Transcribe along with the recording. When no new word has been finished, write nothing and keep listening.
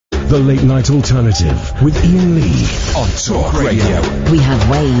The Late Night Alternative with Iain Lee on Talk Radio. We have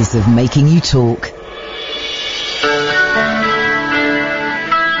ways of making you talk.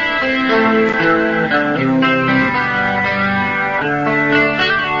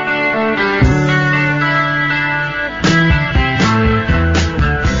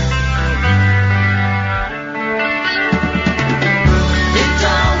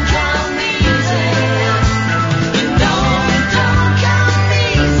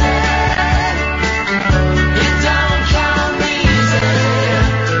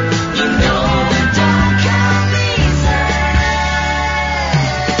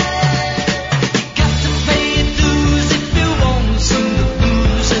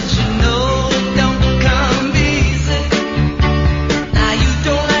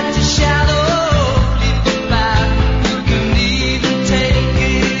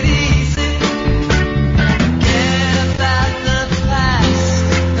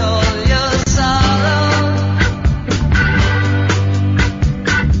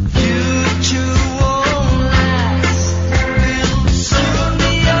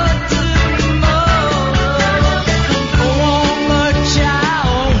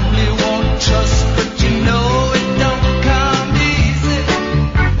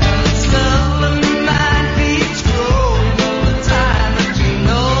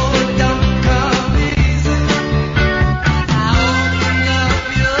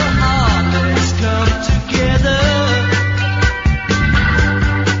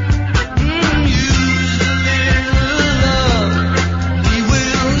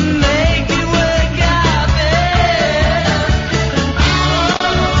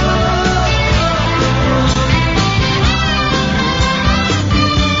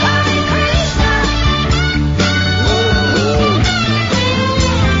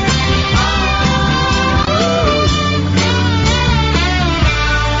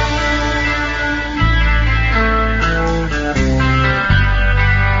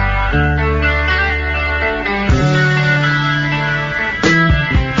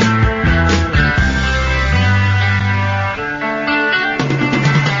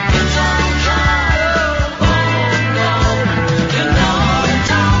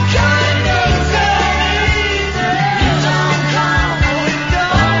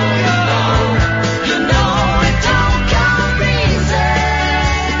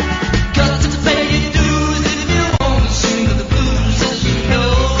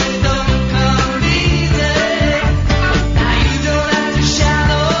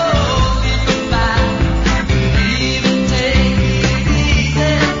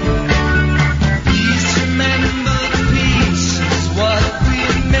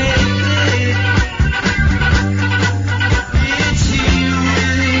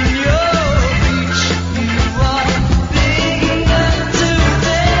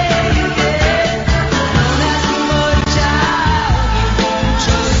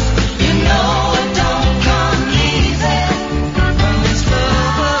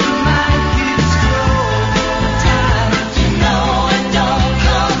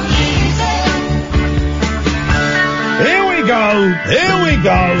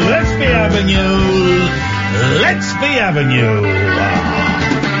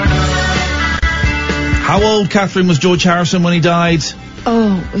 How old, Katherine, was George Harrison when he died?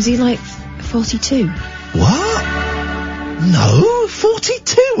 Oh, was he like 42? What? No,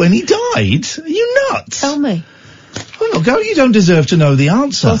 42 when he died? Are you nuts? Tell me. Well, look, you don't deserve to know the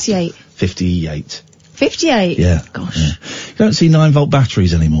answer. 48. 58. 58? Yeah. Gosh. Yeah. You don't see 9-volt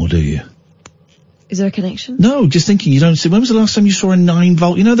batteries anymore, do you? Is there a connection? No, just thinking, you don't see... When was the last time you saw a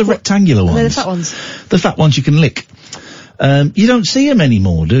 9-volt? You know, the rectangular ones? No, the fat ones. The fat ones you can lick. You don't see them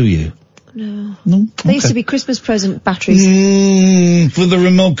anymore, do you? No. No? They used to be Christmas present batteries. For the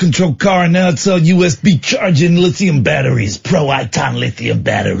remote control car, now it's all USB charging lithium batteries. Pro-Iton lithium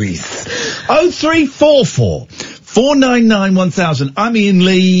batteries. 0344 499 1000. I'm Iain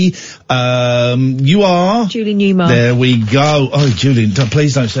Lee. You are? Julie Newmar. There we go. Oh, Julie,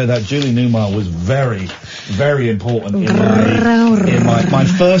 please don't say that. Julie Newmar was very, very important in my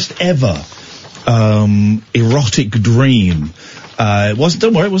first ever erotic dream.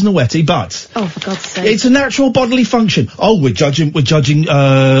 Don't worry, it wasn't a wetty, but... Oh, for God's sake. It's a natural bodily function. Oh, we're judging, here we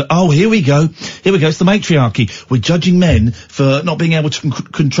go. It's the matriarchy. We're judging men for not being able to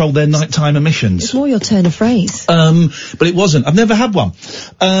control their nighttime emissions. It's more your turn of phrase. But it wasn't. I've never had one.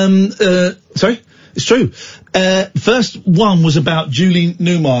 Sorry? It's true. First one was about Julie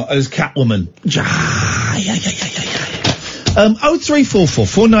Newmar as Catwoman. 0344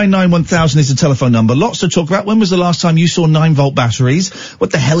 499 1000 is the telephone number. Lots to talk about. When was the last time you saw 9-volt batteries?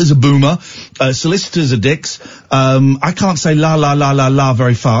 What the hell is a boomer? Solicitors are dicks. I can't say la la la la la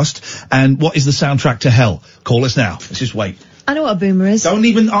very fast. And what is the soundtrack to hell? Call us now. Let's just wait. I know what a boomer is. Don't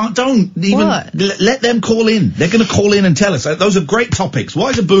even let them call in. They're going to call in and tell us. Those are great topics.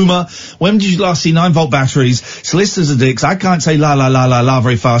 What is a boomer? When did you last see 9-volt batteries? Solicitors are dicks. I can't say la la la la la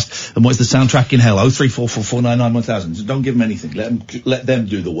very fast. And what is the soundtrack in hell? 0344 499 1000. So don't give them anything. Let them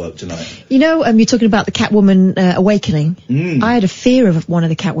do the work tonight. You know, you're talking about the Catwoman awakening. I had a fear of one of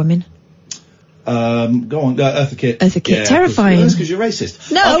the Catwomen. Go on, Eartha Kitt. Eartha Kitt, Yeah, terrifying. That's because you're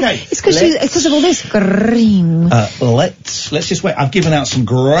racist. No, okay, it's because of all this. Green. Let's just wait. I've given out some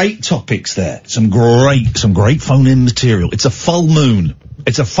great topics there. Some great phone-in material. It's a full moon.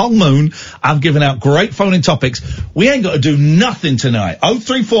 I've given out great phone-in topics. We ain't got to do nothing tonight.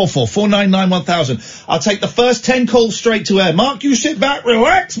 0344 499 1000. I'll take the first 10 calls straight to air. Mark, you sit back,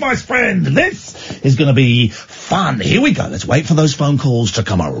 relax, my friend. This is going to be fun. Here we go. Let's wait for those phone calls to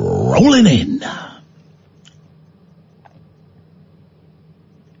come rolling in.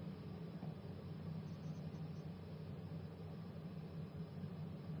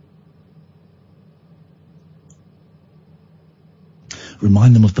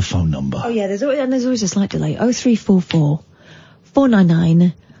 Remind them of the phone number. Oh yeah, there's always a slight delay. 0344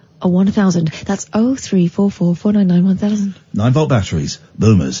 499 1000. That's 0344 499 1000. 9-volt batteries,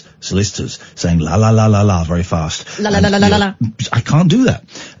 boomers, solicitors, saying la la la la la very fast. La la la la la la. I can't do that.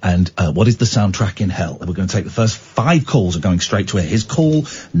 And what is the soundtrack in hell? We're going to take the first 5 calls are going straight to air. Here's call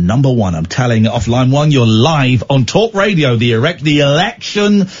number 1. I'm telling off line 1. You're live on Talk Radio, the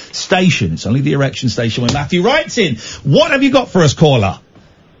election station. It's only the erection station when Matthew writes in. What have you got for us, caller?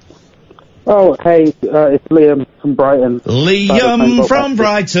 Oh, hey, it's Liam from Brighton. Liam from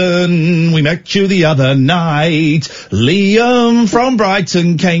Brighton, we met you the other night. Liam from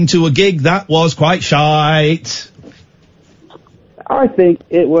Brighton came to a gig that was quite shite. I think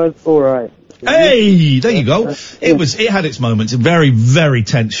it was alright. Hey, there you go. It had its moments. A very, very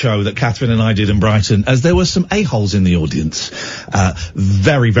tense show that Katherine and I did in Brighton, as there were some a-holes in the audience.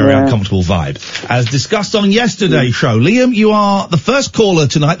 Very, very uncomfortable vibe. As discussed on yesterday's show, Liam, you are the first caller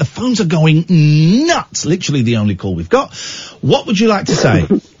tonight. The phones are going nuts. Literally the only call we've got. What would you like to say?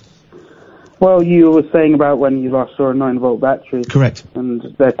 Well, you were saying about when you last saw a 9-volt battery. Correct. And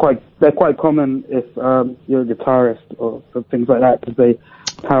they're quite common if you're a guitarist or things like that, because they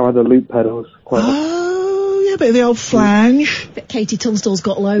power the loop pedals quite often. Oh, yeah, but the old flange. But Katie Tunstall's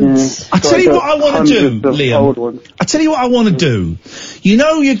got loads. I tell you what I want to do, Liam. I tell you what I want to do. You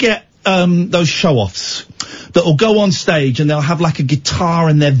know, you get those show-offs that will go on stage and they'll have like a guitar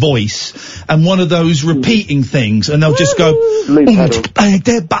in their voice and one of those repeating things, and they'll just go loop pedal. And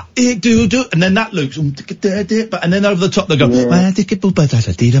then that loops, and then over the top they go, and then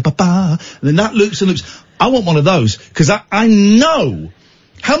that loops and loops. I want one of those because I know.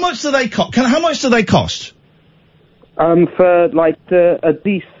 How much do they cost? How much do they cost? For like a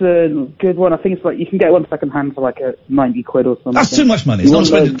decent good one, I think it's like you can get one second hand for like a 90 quid or something. That's too much money. It's not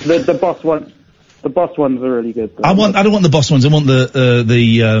the Boss one. The Boss ones are really good. I don't want the Boss ones. I want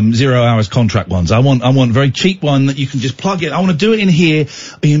the 0 hours contract ones. I want a very cheap one that you can just plug in. I want to do it in here.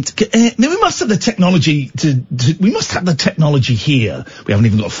 We must have the technology we must have the technology here. We haven't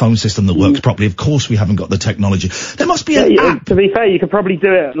even got a phone system that works properly. Of course we haven't got the technology. There must be an app. To be fair, you could probably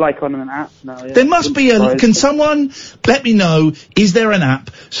do it like on an app now. Yeah. There must be can someone let me know, is there an app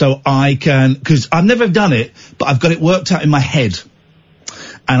so I can, because I've never done it, but I've got it worked out in my head.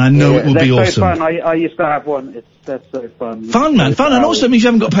 And I know it will be awesome. So fun. I used to have one. They're so fun. Fun, man, fun, and also means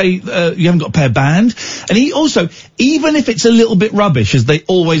you haven't got to pay a band. And even if it's a little bit rubbish, as they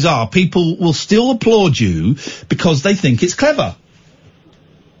always are, people will still applaud you because they think it's clever.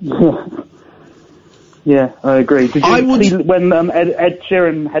 Yeah, I agree. Did you see when Ed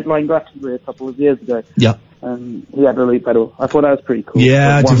Sheeran headlined Glastonbury a couple of years ago? Yeah. He had a loop pedal. I thought that was pretty cool.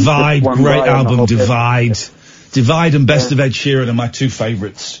 Yeah, Divide, great album, Divide. Divide and Best of Ed Sheeran are my 2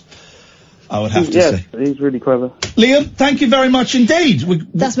 favourites, I would have to say. Yeah, he's really clever. Liam, thank you very much indeed.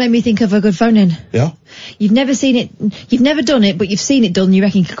 That's made me think of a good phone-in. Yeah? You've never done it, but you've seen it done, you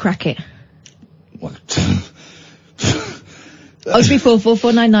reckon you could crack it. What? 0344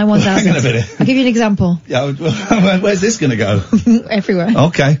 499 1000. Hang on a minute. I'll give you an example. Yeah, where's this going to go? Everywhere.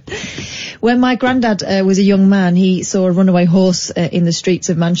 Okay. When my granddad was a young man, he saw a runaway horse in the streets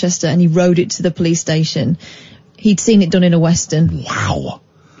of Manchester and he rode it to the police station. He'd seen it done in a Western. Wow.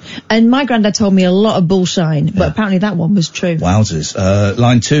 And my granddad told me a lot of bullshine, but apparently that one was true. Wowzers.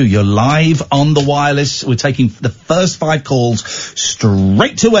 Line 2, you're live on the wireless. We're taking the first 5 calls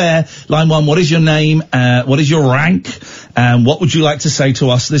straight to air. Line 1, what is your name? What is your rank? And what would you like to say to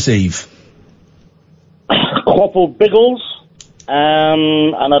us this eve? Quapple Biggles,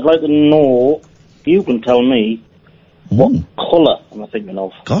 and I'd like to know if you can tell me what colour am I thinking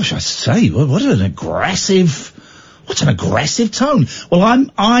of. Gosh, I say, what an aggressive tone. Well,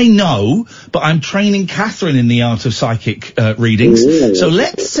 I know, but I'm training Katherine in the art of psychic readings. Ooh. So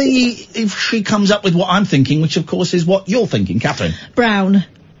let's see if she comes up with what I'm thinking, which of course is what you're thinking, Katherine. Brown.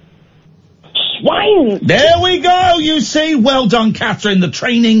 Swine! There we go, you see. Well done, Katherine. The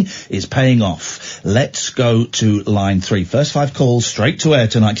training is paying off. Let's go to line 3. First 5 calls straight to air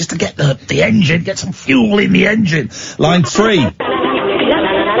tonight, just to get the engine, get some fuel in the engine. Line 3.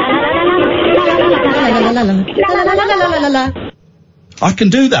 I can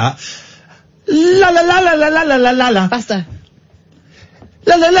do that. La la la la la la la la la la. Faster.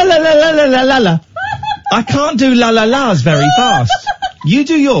 La la la la la la la la la la. I can't do la la la's very fast. You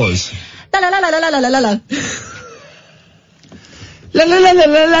do yours. La la la la la la la la la. La la la la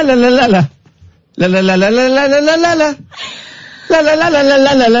la la la la la la. La la la la la la la la la la. La la la la la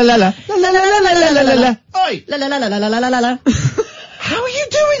la la la la la. La la la la la la la la. Oi. La la la la la la la la la. How are you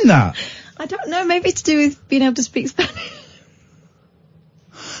doing that? I don't know, maybe it's to do with being able to speak Spanish.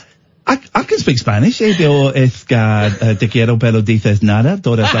 I can speak Spanish. Yo te quiero pero dices nada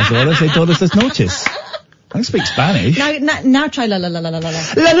todas las horas y todas las noches. I can speak Spanish. Now try la la la la la la la.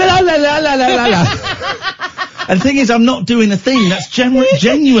 La la la la la la la la. And the thing is, I'm not doing a thing. That's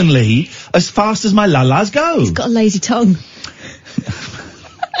genuinely as fast as my la-las go. He's got a lazy tongue.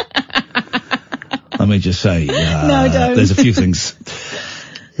 Let me just say, no, don't. There's a few things.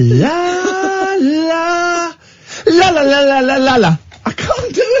 La la la la la la la la la. I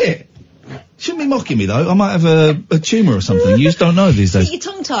can't do it. Shouldn't be mocking me though. I might have a tumour or something. You just don't know these days. You're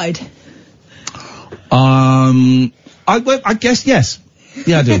tongue-tied. I guess yes.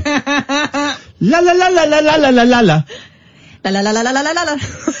 Yeah, I do. La la la la la la la la la la. La la la la la la la la.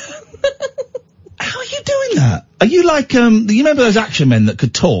 How are you doing that? Are you like you remember those action men that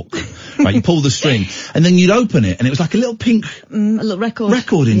could talk? Right, you pull the string and then you'd open it and it was like a little pink a little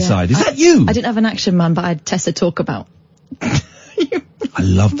record inside. Is that you? I didn't have an action man, but I had Tessa Talk About. I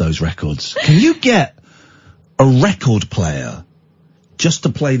love those records. Can you get a record player just to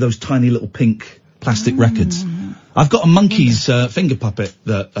play those tiny little pink plastic records? I've got a monkey's finger puppet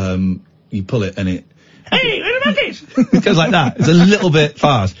that you pull it and it. Hey, where are the monkeys? It goes like that. It's a little bit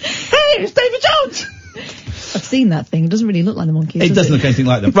fast. Hey, it's David Jones. I've seen that thing. It doesn't really look like the monkeys. It doesn't look anything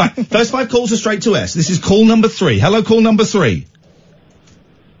like them. Right. First 5 calls are straight to S. This is call number 3. Hello, call number 3.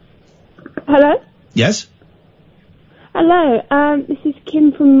 Hello? Yes? Hello, this is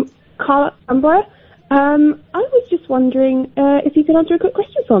Kim from Canberra. I was just wondering if you could answer a quick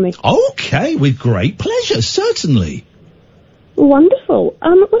question for me. Okay, with great pleasure, certainly. Wonderful.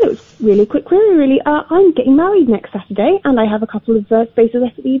 Well, it was really quick query, really. I'm getting married next Saturday, and I have a couple of spaces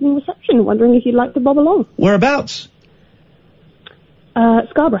left at the evening reception. Wondering if you'd like to bob along. Whereabouts?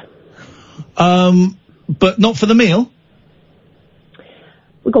 Scarborough. But not for the meal?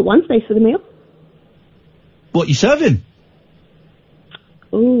 We've got one space for the meal. What you serving?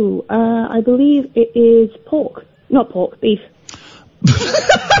 Ooh, I believe it is pork. Not pork, beef.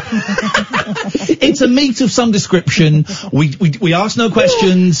 It's a meat of some description. We ask no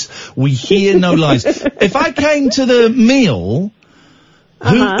questions. We hear no lies. If I came to the meal,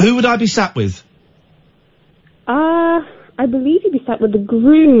 who would I be sat with? I believe you'd be sat with the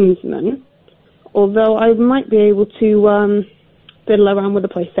groomsmen, although I might be able to fiddle around with the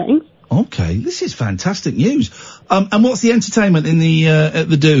place settings. Okay, this is fantastic news. And what's the entertainment in the at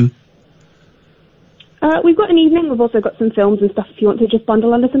the do? We've got an evening. We've also got some films and stuff if you want to just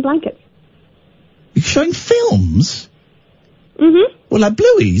bundle under some blankets. You're showing films? Mm-hmm. Well, like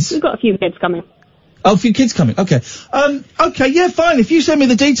Blueies? We've got a few kids coming. Oh, a few kids coming. Okay. Okay, yeah, fine. If you send me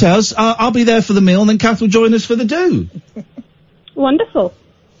the details, I'll be there for the meal and then Kath will join us for the do. Wonderful.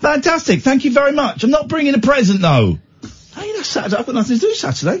 Fantastic. Thank you very much. I'm not bringing a present, though. Hey, that's Saturday. I've got nothing to do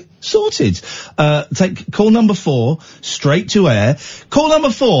Saturday. Sorted. Take call number 4, straight to air. Call number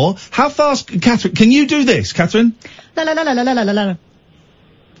 4, how fast, Katherine, can you do this, Katherine? La la la la la la la la la.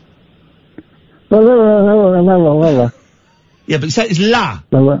 Yeah, but it's la.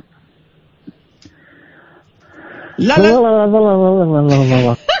 La la.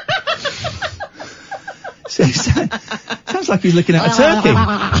 Sounds like he's looking at a turkey. What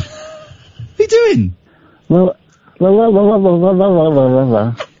are you doing?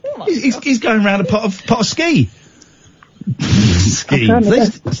 He's going around a pot of ski. Ski. Do they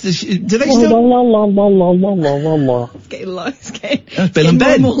still? It's getting That's Bill and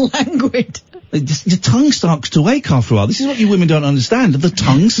Ben. more languid. The tongue starts to ache after a while. This is what you women don't understand. The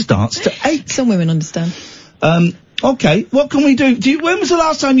tongue starts to ache. Some women understand. Okay, what can we do? When was the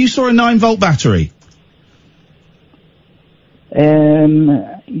last time you saw a 9-volt battery?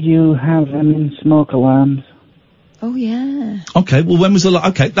 You have them in smoke alarms. Oh, yeah. Okay, well, when was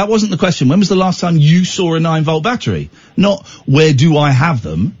okay, that wasn't the question. When was the last time you saw a 9-volt battery? Not, where do I have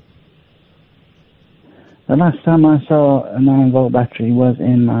them? The last time I saw a 9-volt battery was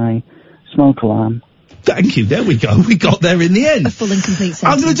in my smoke alarm. Thank you, there we go. We got there in the end. A full and complete sentence.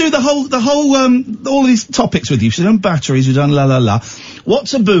 I'm going to do all these topics with you. So we've done batteries, we've done la.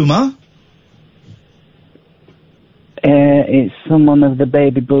 What's a boomer? It's someone of the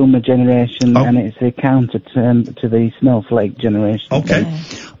baby boomer generation, and it's a counter term to the snowflake generation. Okay.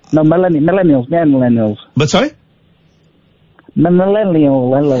 No, millennials. They're millennials. But sorry?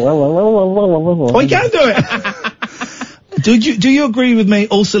 Millennial. Oh, you can do it. Do you agree with me?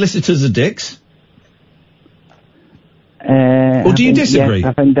 All solicitors are dicks. Or do you disagree?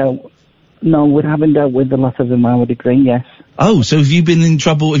 Yes, having dealt with a lot of them, I would agree. Yes. Oh, so have you been in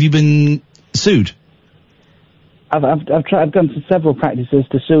trouble? Have you been sued? I've gone to several practices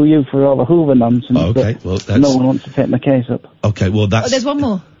to sue you for all the Hoover nonsense. Okay, but well, that's... no one wants to take my case up. Okay, well, that's... Oh, there's one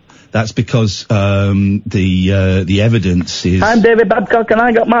more. That's because, the evidence is... I'm David Babcock and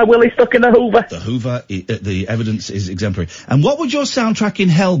I got my willy stuck in a Hoover. The evidence is exemplary. And what would your soundtrack in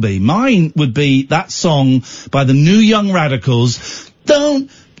hell be? Mine would be that song by the New Young Radicals.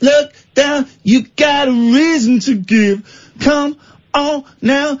 Don't look down, you got a reason to give. Come on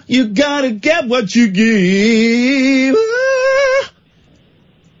now, you gotta get what you give.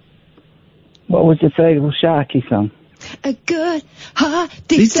 What was your favourite Sharky song? A good heart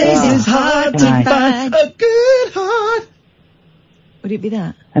these days is hard to find. A good heart. Would it be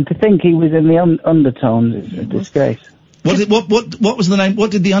that? And to think he was in the undertones is a disgrace. What was the name?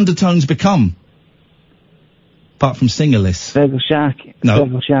 What did the undertones become? Apart from Singerless. Fergal Sharky. No.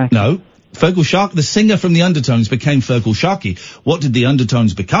 Fergal Sharky. No. Fergal Sharky, the singer from the Undertones became Fergal Sharky. What did the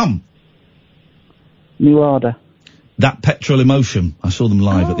Undertones become? New Order. That Petrol Emotion. I saw them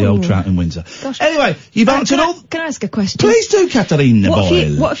live at the Old Trout in Windsor. Gosh. Anyway, you've answered all... Can I ask a question? Please do, Katherine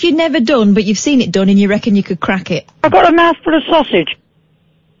Boyle. What if you've never done, but you've seen it done and you reckon you could crack it? I've got a mouthful of sausage.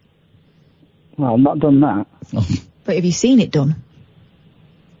 Well, I've not done that. But have you seen it done?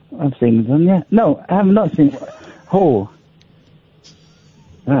 I've seen it done, yeah. No, I have not seen it. Oh.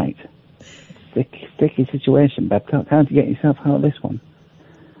 Right. Sticky situation, Babcock. How to get yourself out of this one?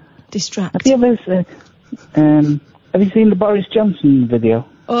 Distract. Have you ever... have you seen the Boris Johnson video?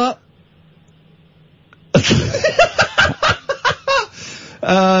 Oh.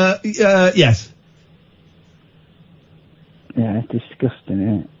 Yes. Yeah, it's disgusting,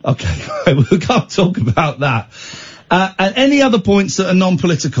 isn't it? Okay, we can't talk about that. And any other points that are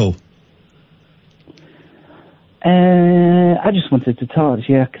non-political? I just wanted to talk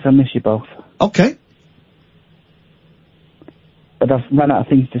to you because I miss you both. Okay. But I've run out of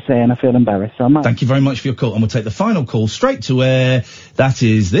things to say and I feel embarrassed, so I might... Thank you very much for your call, and we'll take the final call straight to air. That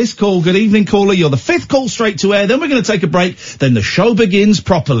is this call. Good evening, caller. You're the 5th call straight to air. Then we're going to take a break. Then the show begins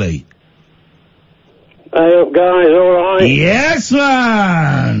properly. Hey up, guys. All right? Yes,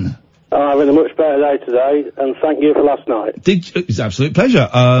 man. I'm having a much better day today, and thank you for last night. It's an absolute pleasure.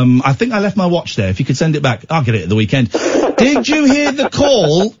 I think I left my watch there. If you could send it back, I'll get it at the weekend. Did you hear the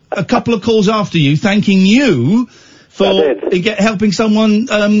call, a couple of calls after you, thanking you for helping someone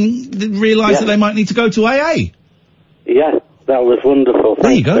realise that they might need to go to AA? Yeah, that was wonderful. Thanks,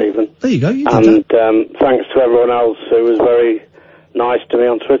 there you go. Stephen. There you go. You did and that. Thanks to everyone else who was very nice to me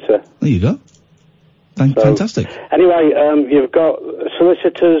on Twitter. There you go. Fantastic. Anyway, you've got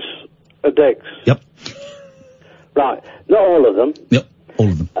solicitors are dicks. Yep. Right. Not all of them. Yep. All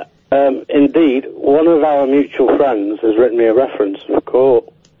of them. Indeed, one of our mutual friends has written me a reference for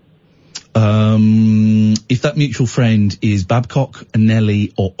court. If that mutual friend is Babcock,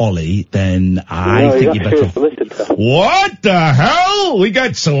 Nelly, or Ollie, then I think you better... What the hell? We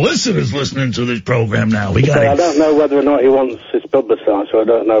got solicitors listening to this program now. I don't know whether or not he wants his publicised, so I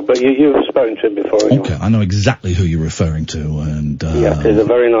don't know. But you've spoken to him before, anyway. Okay, I know exactly who you're referring to, and yeah, he's a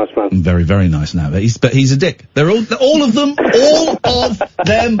very nice man. Very, very nice now. But he's a dick. They're all of them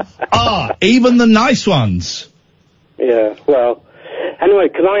are, even the nice ones. Yeah, well. Anyway,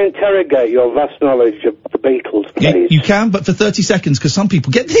 can I interrogate your vast knowledge of the Beatles, please? Yeah, you can, but for 30 seconds, because some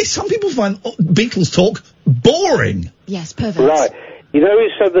people find Beatles talk boring. Yes, perfect. Right. You know, he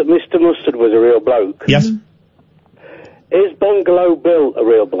said that Mr. Mustard was a real bloke. Yes. Is Bungalow Bill a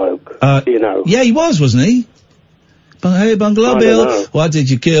real bloke? Do you know? Yeah, he was, wasn't he? Hey, Bungalow Bill, why did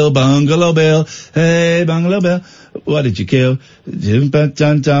you kill Bungalow Bill? Hey, Bungalow Bill, why did you kill?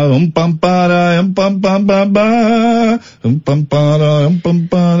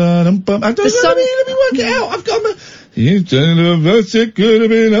 bum. Let me work it out. I've got you turned a verse, it could have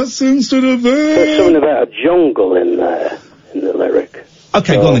been us instead of There's something about a jungle in there, in the lyric.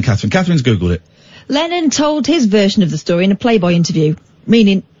 Okay, go on then, Catherine. Catherine's Googled it. Lennon told his version of the story in a Playboy interview,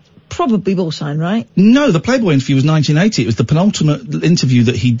 meaning probably bullshine, right? No, the Playboy interview was 1980. It was the penultimate interview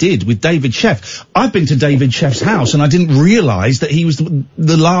that he did with David Sheff. I've been to David Sheff's house and I didn't realise that he was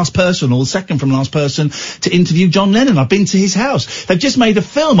the last person or the second from last person to interview John Lennon. I've been to his house. They've just made a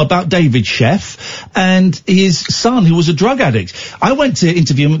film about David Sheff and his son who was a drug addict. I went to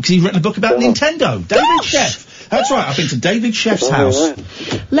interview him because he'd written a book about Nintendo. David Sheff. That's right, I've been to David Sheff's house.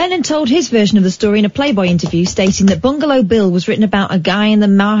 Lennon told his version of the story in a Playboy interview, stating that Bungalow Bill was written about a guy in the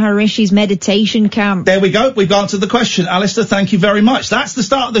Maharishi's meditation camp. There we go. We've answered the question. Alistair, thank you very much. That's the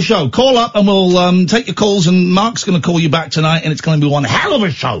start of the show. Call up and we'll take your calls, and Mark's going to call you back tonight, and it's going to be one hell of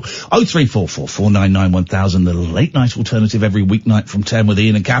a show. 0344 499 1000, the late night alternative every weeknight from 10 with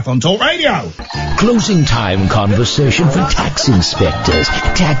Iain and Kath on Talk Radio. Closing time conversation for tax inspectors,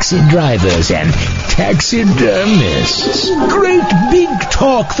 taxi drivers, and taxidermists. Great big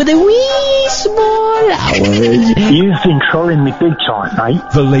talk for the wee small hours. You've been trolling me big time, mate.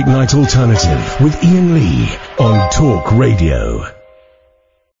 The late night alternative with Iain Lee on Talk Radio.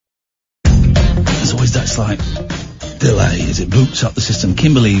 There's always that slight delay as it boots up the system.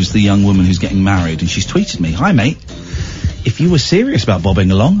 Kimberly is the young woman who's getting married, and she's tweeted me, "Hi mate, if you were serious about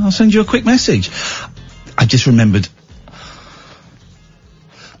bobbing along, I'll send you a quick message." I just remembered,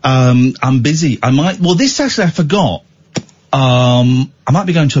 I'm busy. This actually I forgot. I might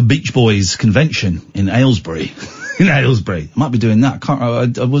be going to a Beach Boys convention in Aylesbury. I might be doing that.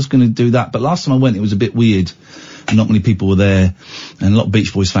 I was going to do that, but last time I went it was a bit weird. Not many people were there, and a lot of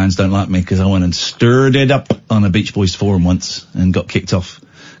Beach Boys fans don't like me because I went and stirred it up on a Beach Boys forum once and got kicked off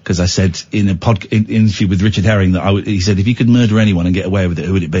because I said in a interview with Richard Herring that he said, if you could murder anyone and get away with it,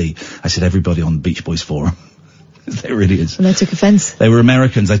 who would it be? I said, everybody on the Beach Boys forum. They're idiots. And they took offence. They were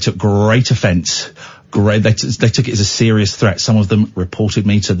Americans. They took great offence. They took it as a serious threat. Some of them reported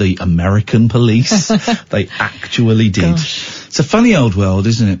me to the American police. They actually did. Gosh. It's a funny old world,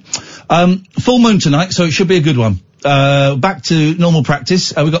 isn't it? Full moon tonight, so it should be a good one. Back to normal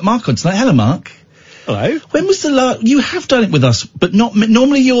practice. We've got Mark on tonight. Hello, Mark. Hello. When was the last... You have done it with us, but not...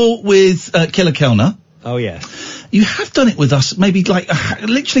 Normally you're with Killer Kellner. Oh, yeah. You have done it with us maybe like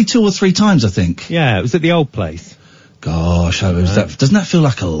literally 2 or 3 times, I think. Yeah, it was at the old place. Gosh, doesn't that feel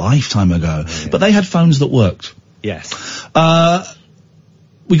like a lifetime ago? Yeah. But they had phones that worked. Yes.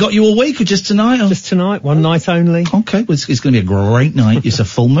 We got you all week or just tonight? Or? Just tonight, one night only. Okay, well, it's going to be a great night. It's a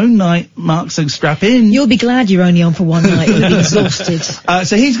full moon night, Mark, so strap in. You'll be glad you're only on for one night. You'll be exhausted.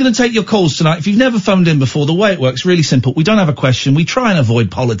 So he's going to take your calls tonight. If you've never phoned in before, the way it works, really simple. We don't have a question. We try and avoid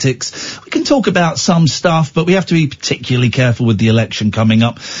politics. We can talk about some stuff, but we have to be particularly careful with the election coming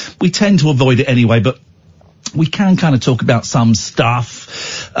up. We tend to avoid it anyway, but we can kind of talk about some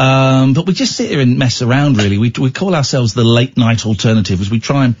stuff, but we just sit here and mess around, really. We call ourselves the late night alternative, as we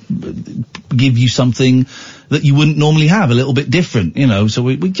try and give you something that you wouldn't normally have, a little bit different, you know. So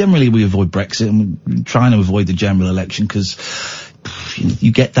we generally avoid Brexit, and we're trying to avoid the general election because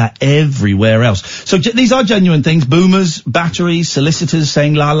you get that everywhere else. So these are genuine things. Boomers, batteries, solicitors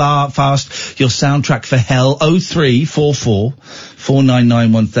saying la la fast, your soundtrack for hell. 0344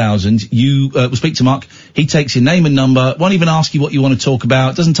 499 1000. You will speak to Mark. He takes your name and number, won't even ask you what you want to talk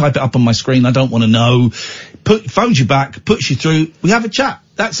about, doesn't type it up on my screen, I don't want to know. Phones you back, puts you through, we have a chat.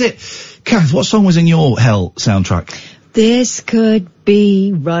 That's it. Kath, what song was in your hell soundtrack? This could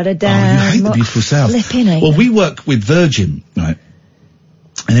be Rotterdam. Oh, you hate the beautiful South. Well, we work with Virgin, right?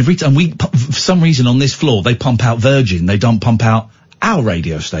 And every time for some reason on this floor, they pump out Virgin, they don't pump out our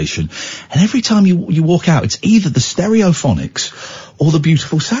radio station. And every time you walk out, it's either the Stereophonics or the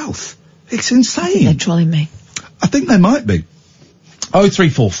beautiful South. It's insane. They're trolling me. I think they might be.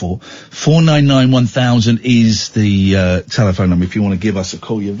 0344 499 1000 is the telephone number if you want to give us a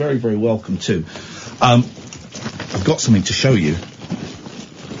call. You're very, very welcome to. I've got something to show you.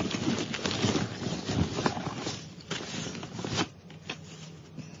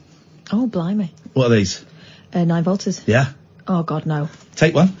 Oh, blimey. What are these? 9 volters. Yeah? Oh, God, no.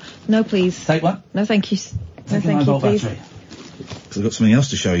 Take one. No, please. Take one. No, thank you. No, Take thank you, please. Battery. Because I've got something else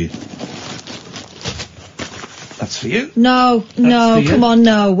to show you. That's for you. No, no, come on,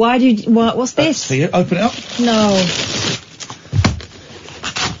 no. Why do you... What's this? That's for you. Open it up. No.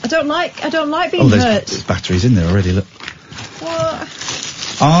 I don't like being hurt. There's batteries in there already, look.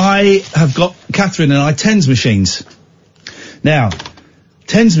 What? I have got, Katherine and I, TENS machines. Now,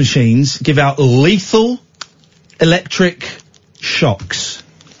 TENS machines give out lethal electric shocks.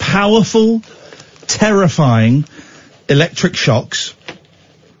 Powerful, terrifying electric shocks.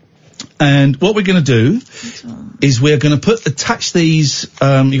 And what we're going to do is we're going to attach these, you've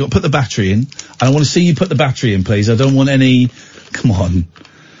got to put the battery in. And I want to see you put the battery in, please. I don't want any, come on.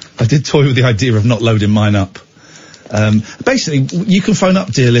 I did toy with the idea of not loading mine up. Basically, you can phone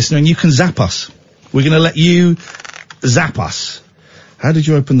up, dear listener, and you can zap us. We're going to let you zap us. How did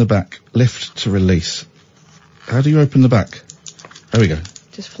you open the back? Lift to release. How do you open the back? There we go.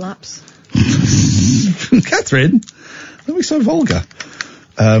 Just flaps. Katherine, don't be so vulgar.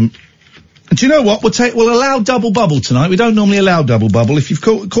 Do you know what? We'll allow double bubble tonight. We don't normally allow double bubble. If you've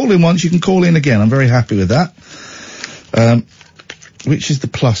called in once, you can call in again. I'm very happy with that. Which is the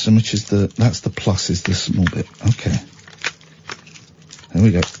plus and which is that's the plus is the small bit. Okay. There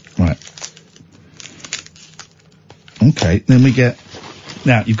we go. Right. Okay, then we get,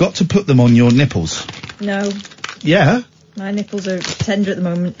 now you've got to put them on your nipples. No. Yeah? My nipples are tender at the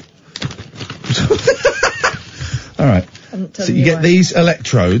moment. Alright. So you get these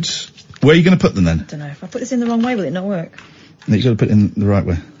electrodes. Where are you going to put them then? I don't know. If I put this in the wrong way, will it not work? No, you've got to put it in the right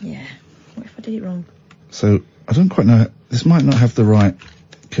way. Yeah. What if I did it wrong? So, I don't quite know, this might not have the right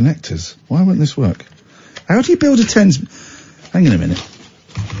connectors. Why won't this work? How do you build a tens? Hang on a minute.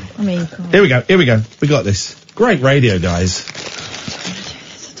 I mean, Here we go. We got this. Great radio, guys.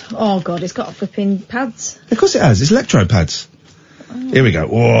 Oh, God, it's got flipping pads. Of course it has. It's electro pads. Oh. Here we go.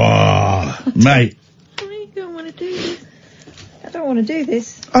 Whoa, mate. I don't want to do this. I don't want to do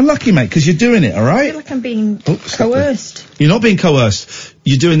this. Unlucky, mate, because you're doing it, all right? I feel like I'm being coerced. You're not being coerced.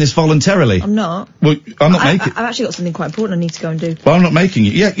 You're doing this voluntarily. I'm not. Well, I'm not making... I've actually got something quite important I need to go and do. Well, I'm not making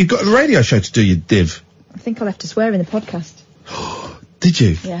you. Yeah, you've got a radio show to do, you div. I think I'll have to swear in the podcast. Did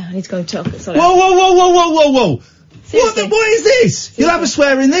you? Yeah, I need to go and talk. Sorry. Whoa. What is this? Seriously? You'll have a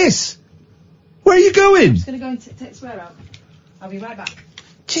swear in this. Where are you going? I'm just going to go and take the swear out. I'll be right back.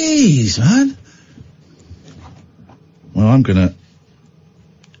 Jeez, man. Well, I'm gonna...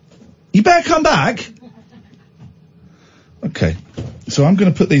 You better come back. Okay. So I'm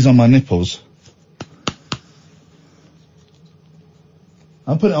gonna put these on my nipples.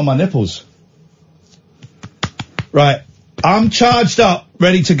 I'll put it on my nipples. Right. I'm charged up,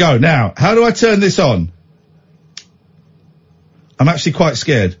 ready to go. Now, how do I turn this on? I'm actually quite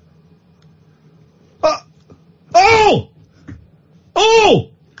scared. Oh!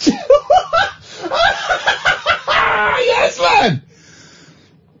 Yes, man!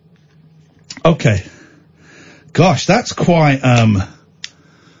 Okay. Gosh, that's quite,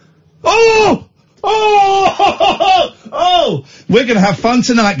 We're gonna have fun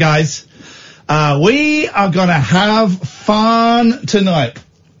tonight, guys. We are gonna have fun tonight.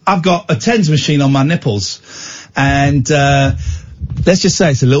 I've got a tens machine on my nipples, and, let's just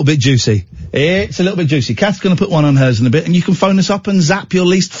say it's a little bit juicy. It's a little bit juicy. Kath's going to put one on hers in a bit, and you can phone us up and zap your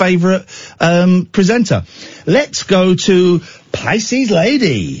least favourite presenter. Let's go to Pisces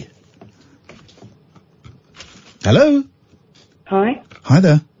Lady. Hello. Hi. Hi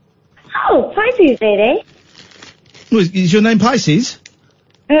there. Oh, Pisces Lady. Is your name Pisces?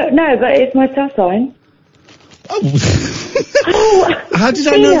 No, but it's my star sign. Oh. How did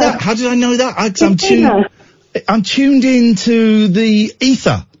I know that? How did I know that? I'm tuned into the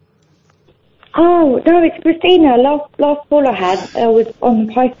ether. Oh, no, it's Christina. Last call I had was on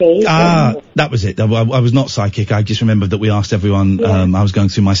Pisces. That was it. I was not psychic. I just remembered that we asked everyone, I was going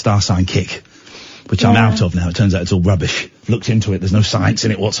through my star sign kick, which I'm out of now. It turns out it's all rubbish. Looked into it. There's no science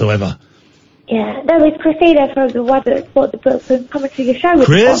in it whatsoever. Yeah, no, it's Christina from the one that bought the book and coming to your show.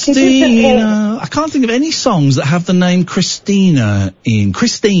 Christina. I can't think of any songs that have the name Christina in.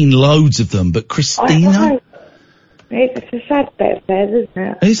 Christine, loads of them, but Christina? It's a sad bit of theirs, isn't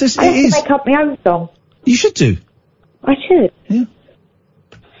it? It is. I have to make up my own song. You should do. I should. Yeah.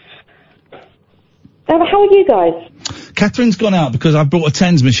 How are you guys? Catherine's gone out because I brought a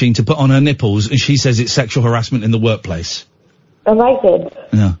tens machine to put on her nipples, and she says it's sexual harassment in the workplace. Amazing.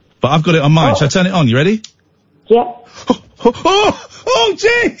 Yeah. But I've got it on mine. Shall I turn it on? You ready? Yeah. Oh,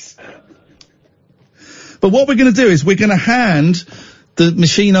 jeez! But what we're going to do is we're going to hand the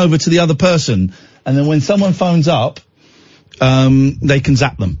machine over to the other person, and then when someone phones up, they can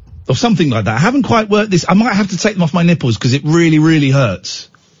zap them. Or something like that. I haven't quite worked this. I might have to take them off my nipples because it really, really hurts.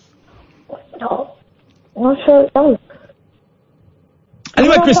 No. I'm not sure it does.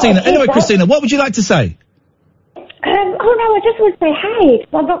 Anyway, Christina, what would you like to say? Oh no, I just want to say hey.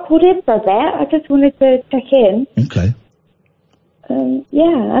 I'm not called in for that. I just wanted to check in. Okay.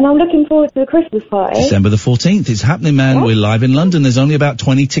 Yeah, and I'm looking forward to the Christmas party. December the 14th. It's happening, man. Yeah. We're live in London. There's only about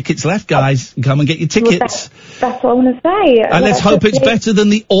 20 tickets left, guys. Come and get your tickets. Well, that's what I want to say. And let's hope it's better than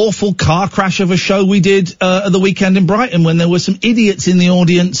the awful car crash of a show we did at the weekend in Brighton when there were some idiots in the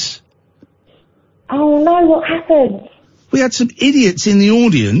audience. Oh no, what happened? We had some idiots in the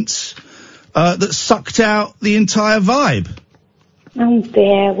audience that sucked out the entire vibe. Oh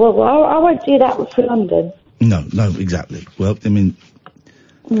dear. Well, I won't do that for London. No, exactly. Well, I mean,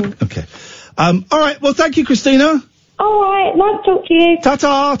 okay. All right. Well, thank you, Christina. All right. Nice to talk to you.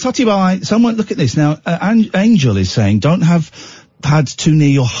 Ta-ta, tutty bye. Someone, look at this now. Angel is saying, don't have pads too near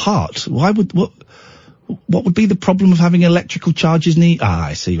your heart. What would be the problem of having electrical charges near?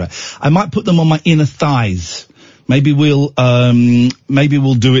 I see, right. I might put them on my inner thighs. Maybe we'll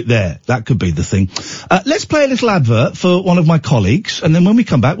do it there. That could be the thing. Let's play a little advert for one of my colleagues, and then when we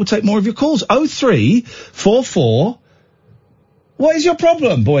come back, we'll take more of your calls. 0344. What is your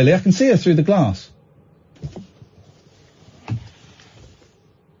problem, Boyley? I can see her through the glass.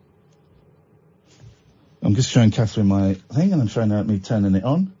 I'm just showing Katherine my thing, and I'm showing her me turning it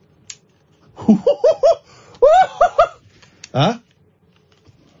on. Huh?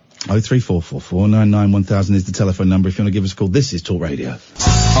 03444991000 is the telephone number if you want to give us a call. This is Talk Radio.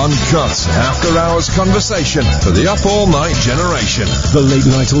 Uncut after-hours conversation for the up-all-night generation. The Late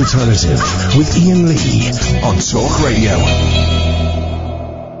Night Alternative with Iain Lee on Talk Radio.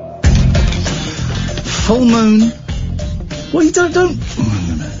 Full moon. Well, you don't.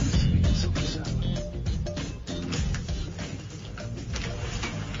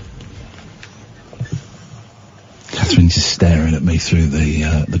 Catherine's just staring at me through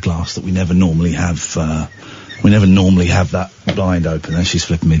the glass that we never normally have. We never normally have that blind open, and she's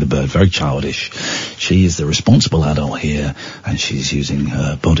flipping me the bird. Very childish. She is the responsible adult here, and she's using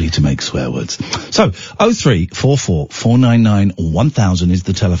her body to make swear words. So, 03444991000 is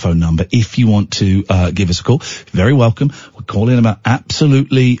the telephone number if you want to give us a call. Very welcome. We'll call in about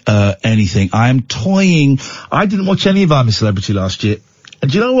absolutely anything. I am toying. I didn't watch any of I'm a Celebrity last year.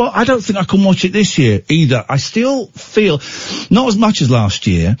 And do you know what? I don't think I can watch it this year either. I still feel, not as much as last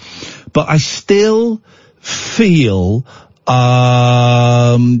year, but I still feel,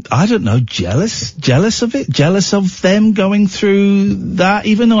 I don't know, jealous of it, jealous of them going through that,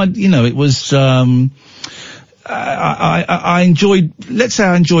 even though it was, I enjoyed, let's say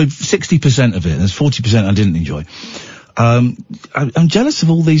I enjoyed 60% of it, and there's 40% I didn't enjoy. I'm jealous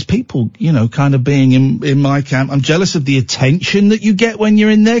of all these people, kind of being in my camp. I'm jealous of the attention that you get when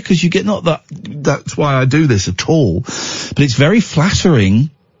you're in there, because you get that's why I do this at all, but it's very flattering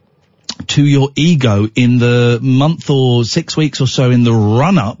to your ego in the month or 6 weeks or so in the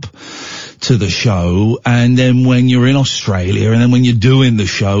run-up to the show, and then when you're in Australia, and then when you're doing the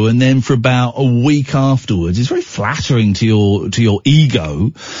show, and then for about a week afterwards. It's very flattering to your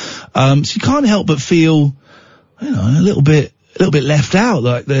ego. So you can't help but feel, a little bit left out,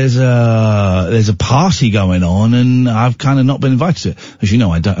 like there's a party going on, and I've kind of not been invited to it. As you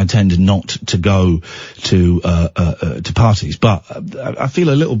know, I tend not to go to parties, but I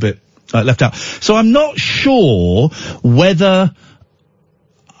feel a little bit left out. So I'm not sure whether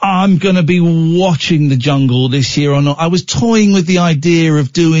I'm going to be watching The Jungle this year or not. I was toying with the idea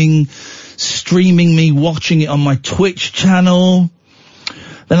of streaming me watching it on my Twitch channel.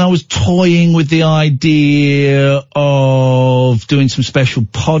 Then I was toying with the idea of doing some special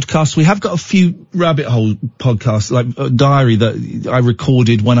podcasts. We have got a few rabbit hole podcasts, like a diary that I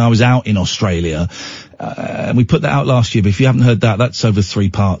recorded when I was out in Australia. And we put that out last year, but if you haven't heard that, that's over 3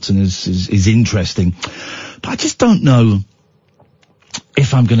 parts and is interesting. But I just don't know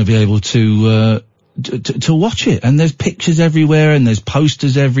if I'm going to be able to watch it. And there's pictures everywhere, and there's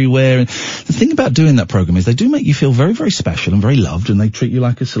posters everywhere. And the thing about doing that program is they do make you feel very, very special and very loved, and they treat you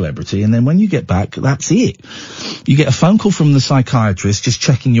like a celebrity. And then when you get back, that's it. You get a phone call from the psychiatrist just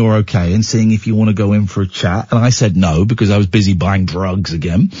checking you're okay and seeing if you want to go in for a chat. And I said no, because I was busy buying drugs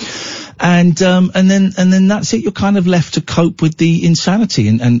again. And then that's it. You're kind of left to cope with the insanity.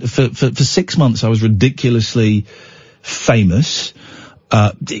 And for 6 months I was ridiculously famous.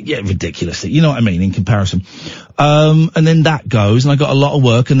 Ridiculously, you know what I mean, in comparison. And then that goes, and I got a lot of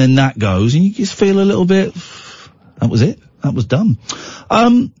work, and then that goes, and you just feel a little bit, that was it. That was done.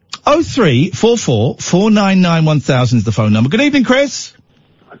 03444991000 is the phone number. Good evening, Chris.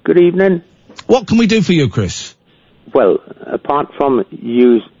 Good evening. What can we do for you, Chris? Well, apart from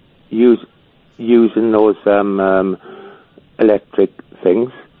using those, electric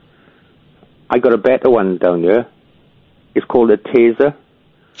things, I got a better one down here. It's called a taser.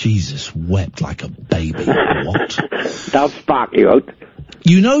 Jesus wept like a baby. What? That'll spark you out.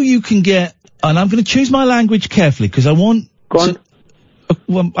 You can get, and I'm going to choose my language carefully, because I want... Go on.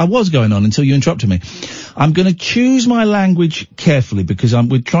 Well, I was going on until you interrupted me. I'm going to choose my language carefully, because I'm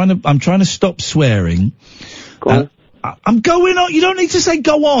trying to stop swearing. Go on. I'm going on. You don't need to say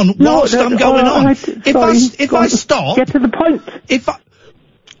go on whilst I'm going on. If I stop... Get to the point.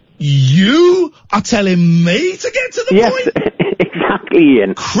 You are telling me to get to the point? Exactly,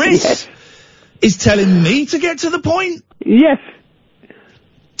 Ian. Chris, yes. is telling me to get to the point? Yes.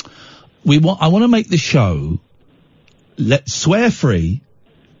 I want to make the show swear free,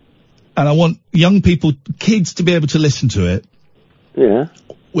 and I want young people, kids, to be able to listen to it. Yeah.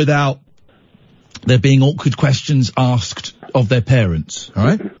 Without there being awkward questions asked of their parents. All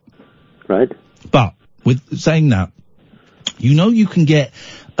right. Right. But with saying that, you can get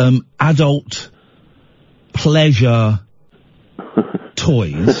adult pleasure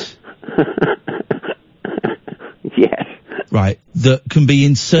toys. Yes. Right. That can be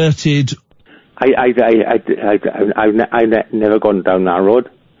inserted. I've never gone down that road.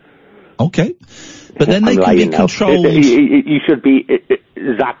 Okay. But then they can be controlled. You should be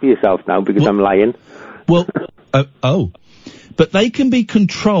zap yourself now because I'm lying. Well, but they can be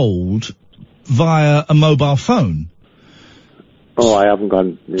controlled via a mobile phone. Oh, I haven't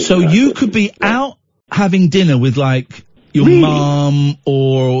gone. So you could be out having dinner with like your mum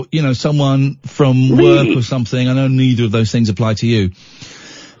or someone from work or something. I know neither of those things apply to you.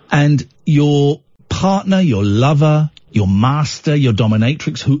 And your partner, your lover, your master, your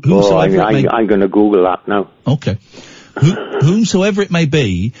dominatrix, whosoever it may be. I'm going to Google that now. Okay. Whomsoever it may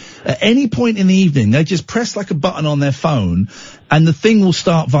be, at any point in the evening, they just press like a button on their phone and the thing will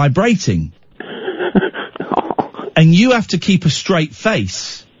start vibrating. And you have to keep a straight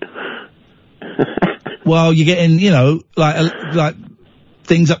face while you're getting, like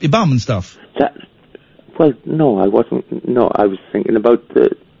things up your bum and stuff. Well, no, I wasn't. No, I was thinking about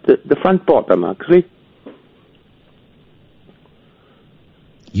the front bottom, actually.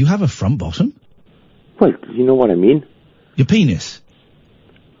 You have a front bottom? Well, you know what I mean. Your penis?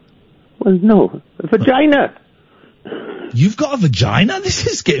 Well, no. A vagina. You've got a vagina? This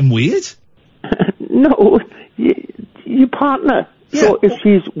is getting weird. No, your partner. Yeah. So if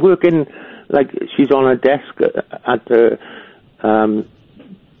she's working, like she's on a desk at the,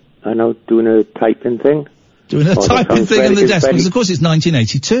 I know, doing a typing thing. Doing a typing thing on the desk, because of course it's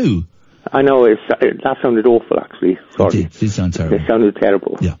 1982. I know, that sounded awful, actually. Sorry. It did sound terrible. It sounded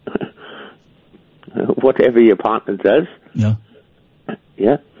terrible. Yeah. Whatever your partner does. Yeah.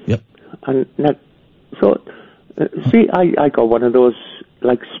 Yeah. Yep. And see, I got one of those,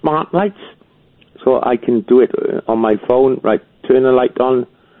 like, smart lights. So I can do it on my phone, right, turn the light on,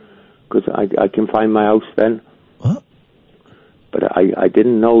 because I can find my house then. What? But I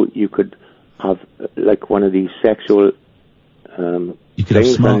didn't know you could have, like, one of these sexual, you could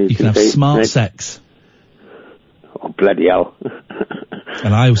have smart sex. Oh, bloody hell.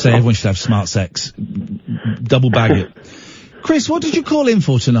 And I say everyone should have smart sex. Double bag it. Chris, what did you call in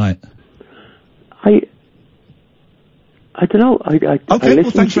for tonight? I don't know. Okay,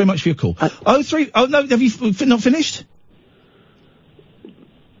 well, thanks very much for your call. No, have you not finished?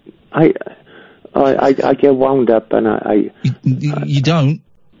 I get wound up and You don't?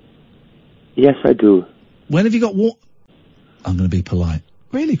 Yes, I do. When have you got I'm going to be polite.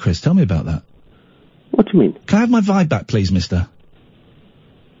 Really, Chris? Tell me about that. What do you mean? Can I have my vibe back, please, mister?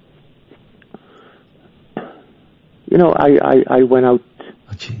 I went out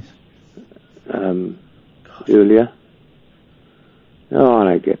earlier. Oh, and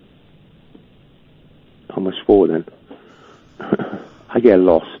I get almost 4 then. I get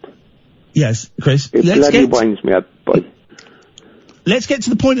lost. Yes, Chris. It bloody winds me up, boy. Let's get to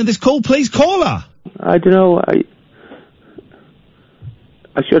the point of this call, please. Caller! I don't know.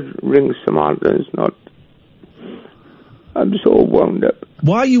 I should ring some others, not... I'm so wound up.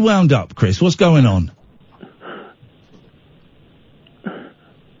 Why are you wound up, Chris? What's going on?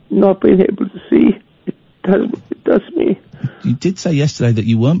 Not being able to see. It does me. You did say yesterday that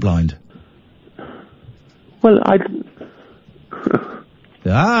you weren't blind. Well,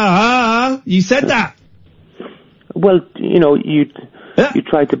 you said that. Well, you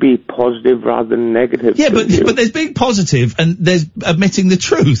try to be positive rather than negative. Yeah, but there's being positive and there's admitting the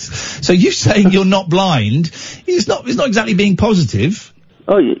truth. So you saying you're not blind, it's not exactly being positive.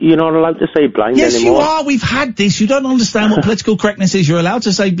 Oh, you're not allowed to say blind anymore? Yes, you are. We've had this. You don't understand what political correctness is. You're allowed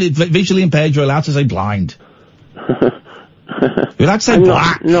to say visually impaired. You're allowed to say blind. You're allowed to say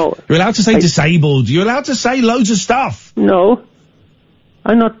black. No. You're allowed to say disabled. You're allowed to say loads of stuff. No.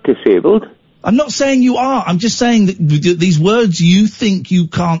 I'm not disabled. I'm not saying you are. I'm just saying that these words you think you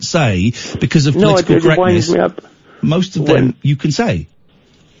can't say because of political correctness. It winds me up. Most of them you can say.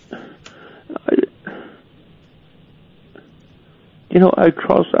 I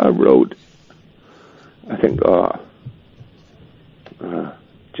cross our road. I think,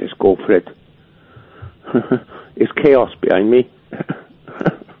 just go for it. It's chaos behind me.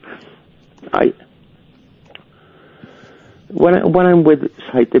 When I'm with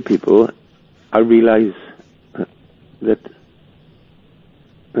sighted people, I realize that,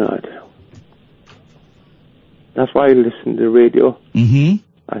 I don't know. That's why I listen to the radio.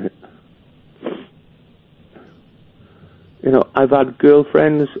 Mm-hmm. You know, I've had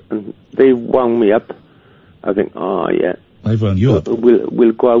girlfriends and they wound me up. I think, oh yeah, they've wound you up.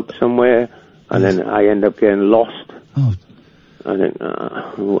 We'll go out somewhere, and then I end up getting lost. Oh. I think,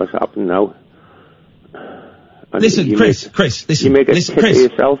 what's happened now? And listen, Chris, listen. You make a listen, kid Chris,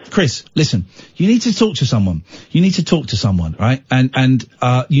 of yourself. Chris, listen. You need to talk to someone. You need to talk to someone, right? And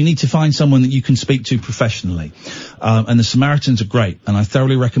you need to find someone that you can speak to professionally. And the Samaritans are great, and I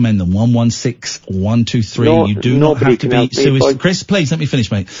thoroughly recommend them. 116-123. No, you do not have to be suicidal. Chris, please let me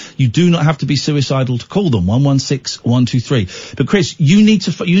finish, mate. You do not have to be suicidal to call them. 116-123. But Chris, you need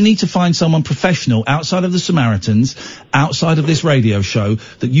to find someone professional outside of the Samaritans, outside of this radio show,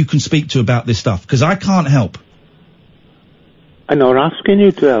 that you can speak to about this stuff. Because I can't help. I'm not asking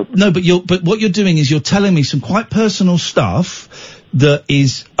you to help. No, but what you're doing is you're telling me some quite personal stuff that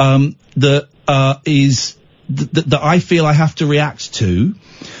that I feel I have to react to,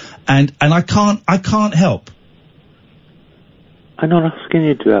 and I can't help. I'm not asking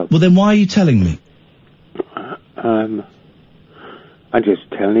you to help. Well, then why are you telling me? I'm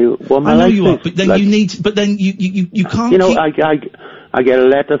just telling you what my I know life you are, is. but then Like, you need. But then you can't. You know, keep... I get a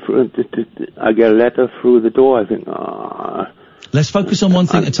letter through. I get a letter through the door. I think, Let's focus on one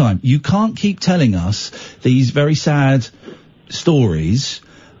thing at a time. You can't keep telling us these very sad stories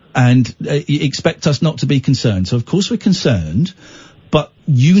and you expect us not to be concerned. So of course we're concerned, but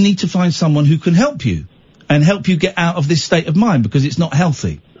you need to find someone who can help you and help you get out of this state of mind because it's not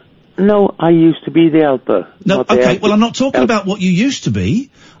healthy. No, I used to be the helper. No, okay, well I'm not talking about what you used to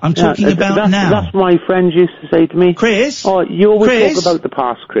be. I'm talking about now. That's what my friends used to say to me. Chris? Oh, you always talk about the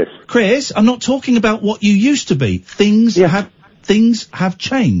past, Chris. Chris, I'm not talking about what you used to be. Things have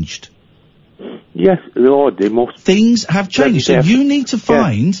changed. Yes, Lord, they must. Things have changed. So you need to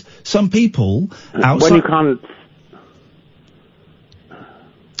find some people outside. When you can't.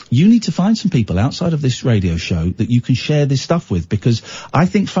 You need to find some people outside of this radio show that you can share this stuff with, because I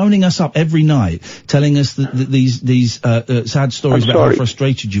think phoning us up every night, telling us that these sad stories about how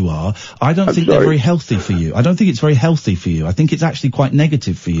frustrated you are, I don't think they're very healthy for you. I don't think it's very healthy for you. I think it's actually quite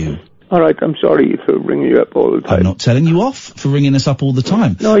negative for you. All right, I'm sorry for ringing you up all the time. I'm not telling you off for ringing us up all the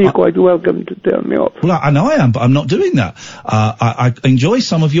time. No, you're quite welcome to tell me off. Well, I know I am, but I'm not doing that. I enjoy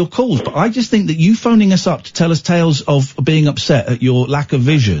some of your calls, but I just think that you phoning us up to tell us tales of being upset at your lack of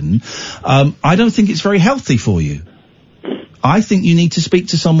vision, I don't think it's very healthy for you. I think you need to speak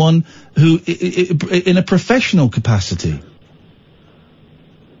to someone who, in a professional capacity.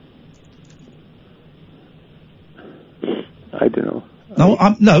 I don't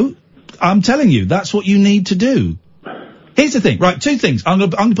know. I'm telling you, that's what you need to do. Here's the thing, right, two things. I'm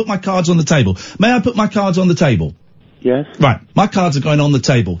gonna put my cards on the table. May I put my cards on the table? Yes. Right, my cards are going on the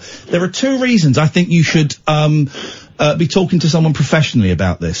table. There are two reasons I think you should, be talking to someone professionally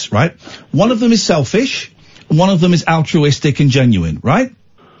about this, right? One of them is selfish, and one of them is altruistic and genuine, right?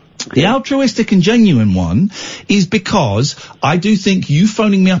 The altruistic and genuine one is because I do think you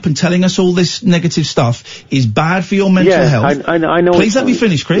phoning me up and telling us all this negative stuff is bad for your mental health. I know. Please let me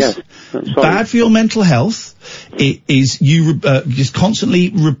finish, Chris. Yes. Bad for your mental health. It is you just constantly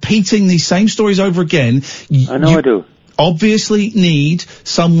repeating these same stories over again. I know I do. Obviously need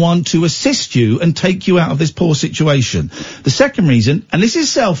someone to assist you and take you out of this poor situation. The second reason, and this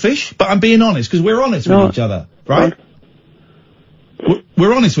is selfish, but I'm being honest because we're honest with each other, right?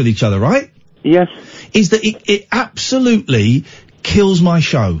 We're honest with each other, right? Yes. Is that it absolutely kills my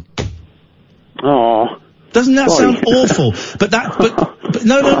show. Oh. Doesn't that sound awful? But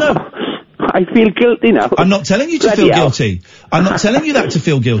no. I feel guilty now. I'm not telling you to feel guilty. I'm not telling you that to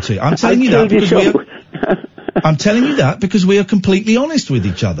feel guilty. I'm telling you that because I'm telling you that because we are completely honest with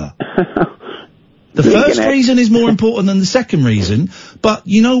each other. The first reason is more important than the second reason, but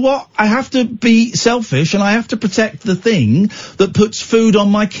you know what? I have to be selfish and I have to protect the thing that puts food on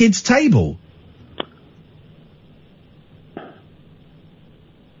my kid's table.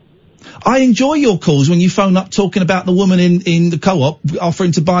 I enjoy your calls when you phone up talking about the woman in the co-op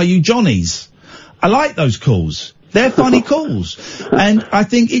offering to buy you Johnnies. I like those calls. They're funny calls. And I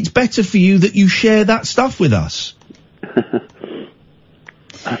think it's better for you that you share that stuff with us.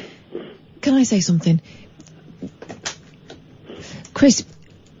 Can I say something? Chris.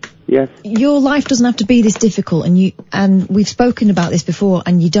 Yes. Your life doesn't have to be this difficult, and we've spoken about this before,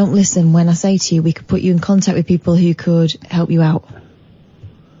 and you don't listen when I say to you we could put you in contact with people who could help you out.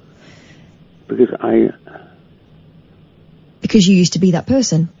 Because you used to be that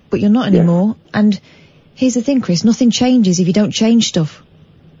person, but you're not anymore. And here's the thing, Chris, nothing changes if you don't change stuff.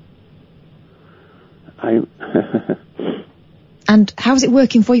 And how's it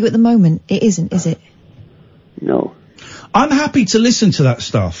working for you at the moment? It isn't, is it? No. I'm happy to listen to that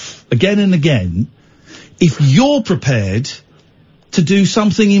stuff again and again if you're prepared to do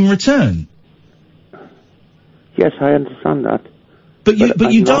something in return. Yes, I understand that. But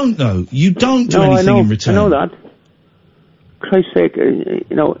you don't know. You don't do anything in return. I know that. Christ's sake,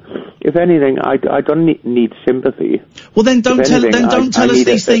 if anything, I don't need sympathy. Well, then don't tell us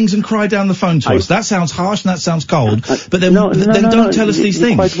these things and cry down the phone to us. That sounds harsh and that sounds cold. But then don't tell us these things.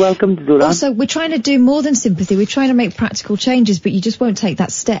 You're quite welcome to do that. Also, we're trying to do more than sympathy. We're trying to make practical changes, but you just won't take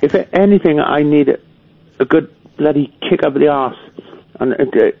that step. If anything, I need a good bloody kick up the arse. And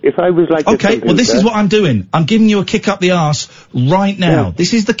if I was like okay, well, this is what I'm doing. I'm giving you a kick up the arse right now. Yeah.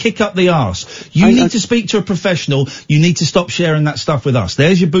 This is the kick up the arse. You need to speak to a professional. You need to stop sharing that stuff with us.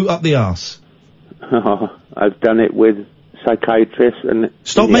 There's your boot up the arse. I've done it with psychiatrists and...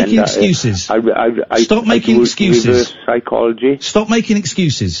 Stop making excuses. Stop making excuses. Reverse psychology. Stop making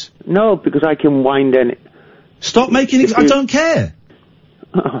excuses. No, because I can wind in... Stop making I don't care.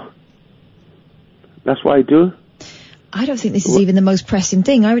 That's what I do. I don't think this is even the most pressing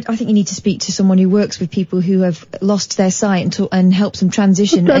thing. I think you need to speak to someone who works with people who have lost their sight and helps them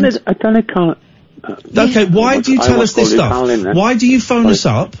transition. I've done it, Carl. Okay, why do you tell us this stuff? Why do you phone us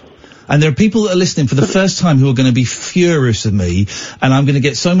up? And there are people that are listening for the first time who are going to be furious with me, and I'm going to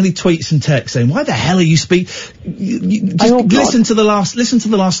get so many tweets and texts saying, "Why the hell are you listen to the last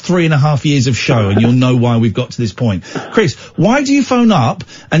 3.5 years of show, and you'll know why we've got to this point." Chris, why do you phone up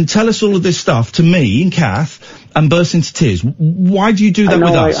and tell us all of this stuff to me and Kath and burst into tears? Why do you do that with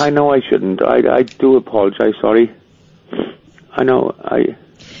us? I know I shouldn't. I do apologise. Sorry. I know.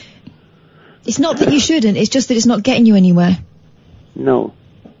 It's not that you shouldn't. It's just that it's not getting you anywhere. No.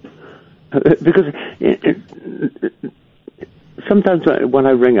 Because sometimes when I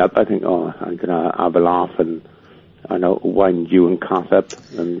ring up, I think, oh, I'm going to have a laugh and I know wind you and Kath up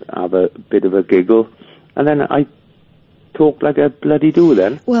and have a bit of a giggle, and then I talk like a bloody do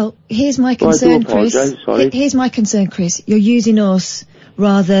then. Well, here's my concern, Chris. Sorry. Here's my concern, Chris. You're using us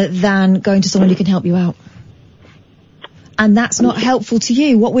rather than going to someone who can help you out. And that's not helpful to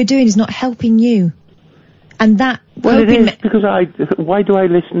you. What we're doing is not helping you. And that... Well, it is, because why do I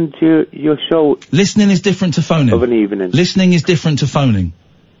listen to your show? Listening is different to phoning. Of an evening. Listening is different to phoning.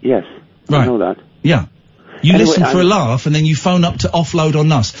 Yes. Right. I know that. Yeah. You listen for a laugh and then you phone up to offload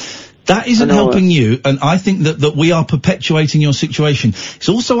on us. That isn't helping you, and I think that we are perpetuating your situation. It's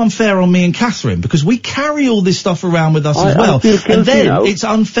also unfair on me and Katherine, because we carry all this stuff around with us as well. And then it's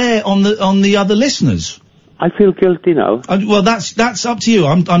unfair on the other listeners. I feel guilty now. Well, that's up to you.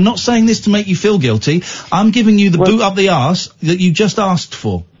 I'm not saying this to make you feel guilty. I'm giving you the boot up the arse that you just asked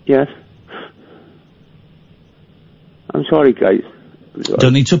for. Yes. I'm sorry, guys.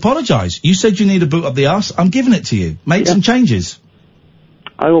 Don't need to apologise. You said you need a boot up the arse. I'm giving it to you. Make some changes.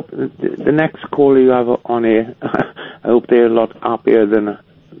 I hope the next caller you have on here, I hope they're a lot happier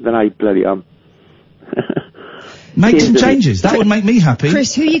than I bloody am. Make some changes. That would make me happy.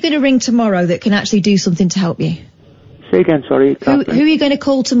 Chris, who are you going to ring tomorrow that can actually do something to help you? Say again, sorry. Who are you going to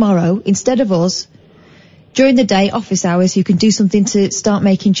call tomorrow, instead of us, during the day, office hours, who can do something to start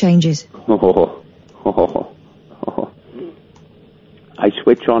making changes? I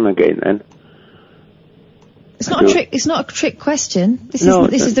switch on again then. It's not a trick question. This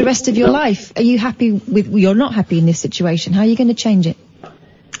is the rest of your life. Are you happy you're not happy in this situation. How are you going to change it?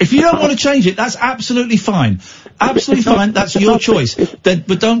 If you don't want to change it, that's absolutely fine. Absolutely fine. That's your choice.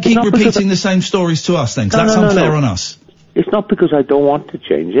 But don't keep repeating the same stories to us then, because that's unfair on us. It's not because I don't want to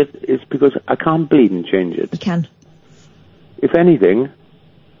change it. It's because I can't bleed and change it. You can. If anything,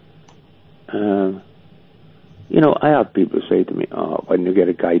 I have people say to me, "Oh, why don't you get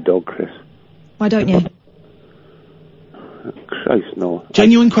a guide dog, Chris?" Why don't you? Christ, no.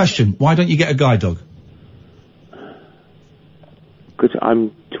 Genuine question. Why don't you get a guide dog? Because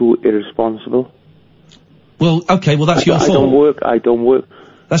I'm too irresponsible. Well, okay, that's your fault. I don't work.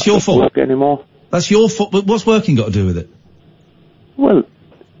 That's your fault. I don't work anymore. That's your fault. But what's working got to do with it? Well,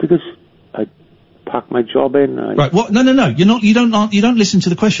 because I pack my job in. Right. What? No. You don't listen to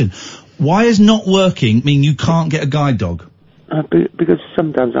the question. Why is not working mean you can't get a guide dog? Because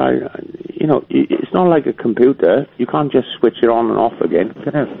sometimes it's not like a computer. You can't just switch it on and off again.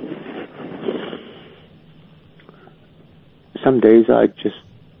 Some days I just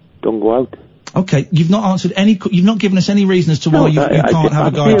don't go out. Okay, you've not given us any reason as to why you can't have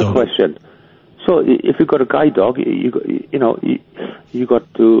a guide dog. Question. So if you've got a guide dog, you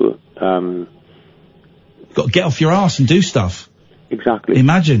got to got to get off your arse and do stuff. Exactly.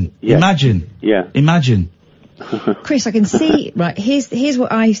 Imagine. Yes. Imagine. Yeah. Imagine. Chris, I can see, right, here's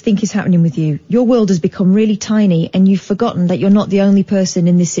what I think is happening with you. Your world has become really tiny and you've forgotten that you're not the only person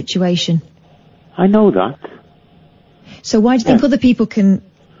in this situation. I know that. So why do you think other people can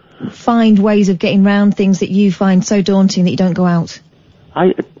find ways of getting round things that you find so daunting that you don't go out?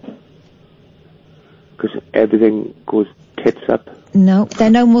 Because everything goes tits up. No, they're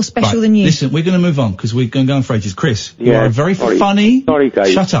no more special than you. Listen, we're going to move on because we're going to go on for ages. Chris, you Yeah, are a very sorry. funny... Sorry,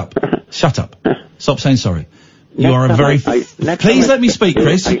 guys. Shut up. Shut up. Stop saying sorry. You Next are a time very... next Please time let me speak,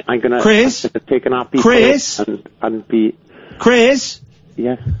 Chris. I'm gonna Chris? take an happy Chris? and be... Chris?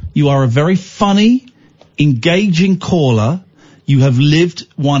 Yes? You are a very funny, engaging caller. You have lived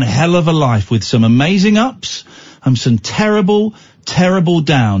one hell of a life with some amazing ups and some terrible, terrible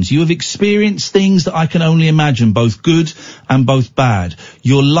downs. You have experienced things that I can only imagine, both good and both bad.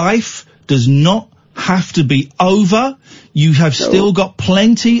 Your life does not have to be over. You have still got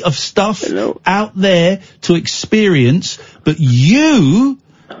plenty of stuff out there to experience, but you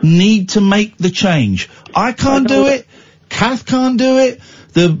need to make the change. I can't do it. Kath can't do it.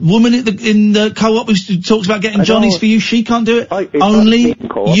 The woman in the co-op who talks about getting Johnnies for you, she can't do it. Only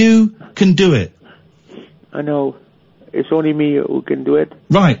you can do it. I know. It's only me who can do it.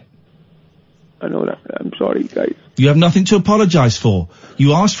 Right. I know that. I'm sorry, guys. You have nothing to apologise for.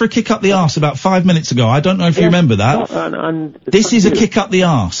 You asked for a kick up the arse about 5 minutes ago. I don't know if you remember that. And this is a kick up the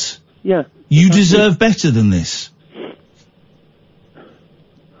arse. Yeah. You deserve better than this.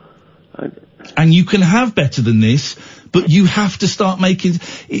 And you can have better than this, but you have to start making...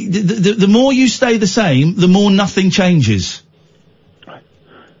 The more you stay the same, the more nothing changes.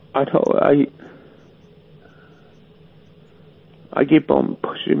 I keep on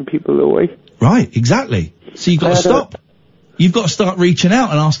pushing people away. Right, exactly. So you've got to stop. You've got to start reaching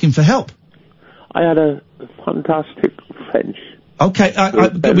out and asking for help. I had a fantastic French. Okay,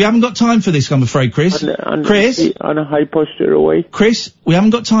 we haven't got time for this, I'm afraid, Chris. Chris? And I pushed her away. Chris, we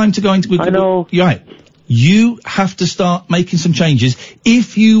haven't got time to go into... I know. You're right. You have to start making some changes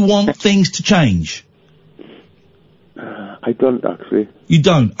if you want things to change. I don't, actually. You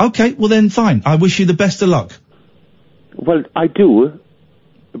don't? Okay, well then, fine. I wish you the best of luck. Well, I do,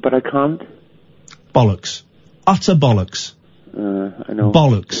 but I can't. Bollocks. Utter bollocks. I know.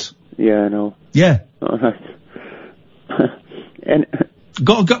 Bollocks. Yeah, I know. Yeah. All right. And we've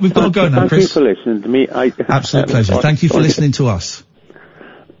got to go now, Chris. Thank you for listening to me. Absolute pleasure. Thank you for listening to us.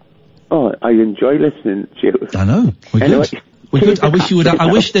 Oh, I enjoy listening to you. I know. We're good. We're good. I wish you would.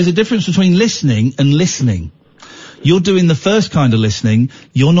 I wish there's a difference between listening and listening. You're doing the first kind of listening.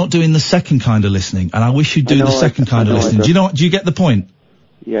 You're not doing the second kind of listening. And I wish you'd do the second kind of listening. Do you know what? Do you get the point?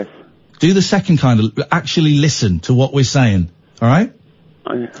 Yes. Do the second kind of... Actually listen to what we're saying. All right?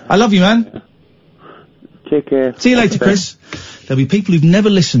 I love you, man. Take care. See you later, Chris. There'll be people who've never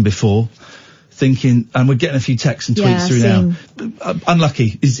listened before thinking, and we're getting a few texts and tweets through now. Unlucky.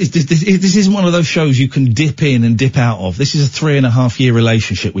 This isn't one of those shows you can dip in and dip out of. This is a 3.5 year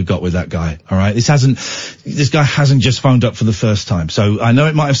relationship we've got with that guy. All right. This guy hasn't just phoned up for the first time. So I know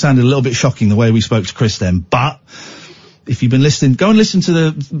it might have sounded a little bit shocking the way we spoke to Chris then, but if you've been listening, go and listen to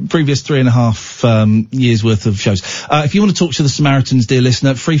the previous 3.5 years worth of shows. If you want to talk to the Samaritans, dear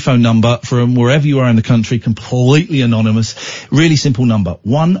listener, free phone number from wherever you are in the country, completely anonymous. Really simple number.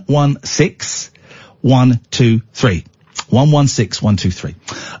 116-123.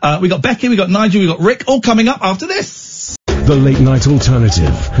 116-123. We got Becky, we got Nigel, we got Rick, all coming up after this. The Late Night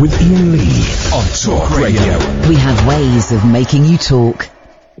Alternative with Iain Lee on Talk Radio. We have ways of making you talk.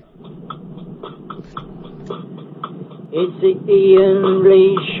 It's the Iain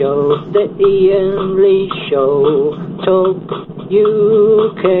Lee Show, the Iain Lee Show, Talk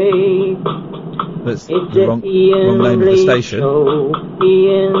UK. That's it's the wrong name of the station. Show,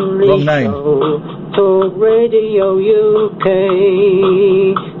 Iain Lee Wrong name. Show, Talk Radio UK.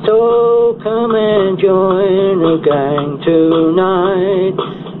 So come and join the gang tonight.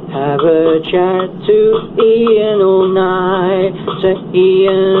 Have a chat to Iain all night. The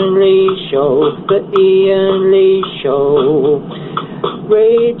Iain Lee Show, the Iain Lee Show.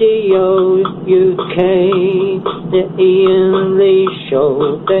 Radio UK, the Iain Lee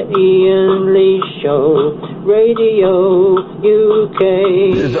Show, the Iain Lee Show. Radio UK.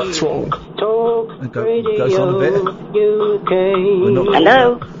 That's wrong. Talk Radio goes on a bit. UK. Hello.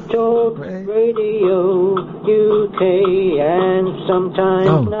 Talk Radio UK, and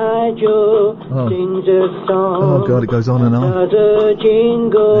sometimes Nigel sings a song. Oh God, it goes on and on. Does a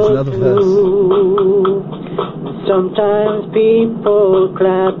jingle. There's another verse. Sometimes people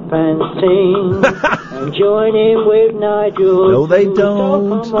clap and sing and join in with Nigel. No, they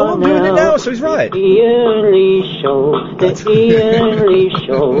don't. So I'm doing it now, so he's right. The Iain Lee Show, the Iain Lee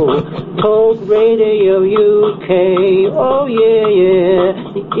Show, Talk Radio UK. Oh yeah,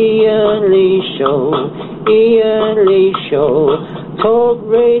 the Iain Lee Show, Iain Lee Show, Talk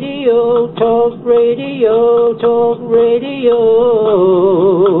radio, talk radio, talk radio.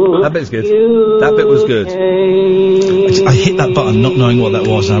 That bit's good. That bit was good. I hit that button not knowing what that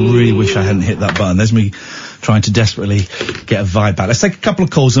was, and I really wish I hadn't hit that button. There's me trying to desperately get a vibe back. Let's take a couple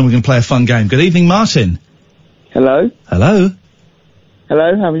of calls and we're going to play a fun game. Good evening, Martin. Hello? Hello?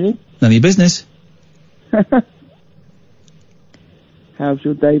 Hello, how are you? None of your business. How's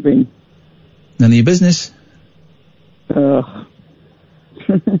your day been? None of your business. Ugh.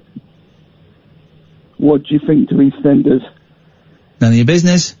 What do you think to EastEnders? None of your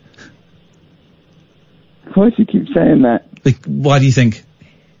business. Why do you keep saying that? Why do you think?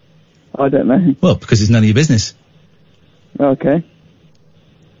 I don't know. Well, because it's none of your business. Okay.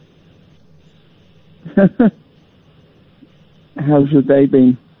 How's your day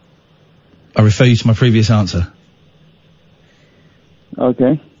been? I refer you to my previous answer.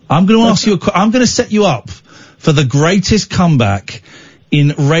 Okay. I'm going to ask you I'm going to set you up for the greatest comeback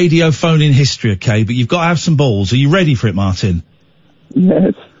in radio phone-in history, okay? But you've got to have some balls. Are you ready for it, Martin?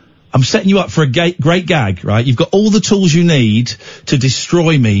 Yes. I'm setting you up for a great gag, right? You've got all the tools you need to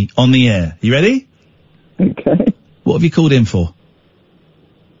destroy me on the air. You ready? Okay. What have you called in for?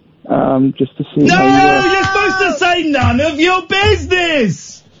 Just to see No, how you are. you're supposed to say none of your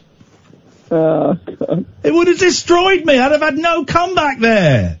business! Oh, God. It would have destroyed me. I'd have had no comeback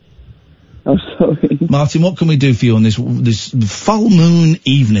there. I'm sorry. Martin, what can we do for you on this full moon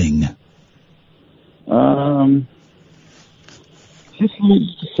evening? Just wanted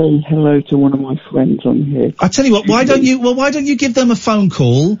to say hello to one of my friends on here. I tell you what, why don't you give them a phone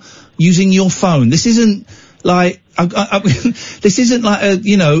call using your phone? This isn't like, this isn't like a,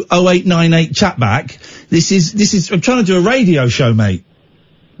 0898 chatback. This is, I'm trying to do a radio show, mate.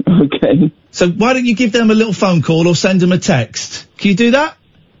 Okay. So why don't you give them a little phone call or send them a text? Can you do that?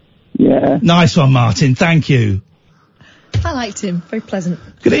 Yeah. Nice one, Martin. Thank you. I liked him. Very pleasant.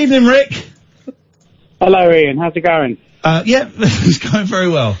 Good evening, Rick. Hello, Ian. How's it going? Yeah, it's going very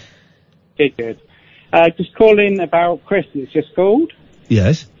well. Good. Just calling about Chris that's just called.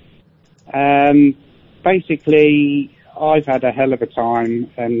 Yes. Basically, I've had a hell of a time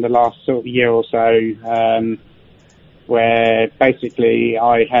in the last sort of year or so, where basically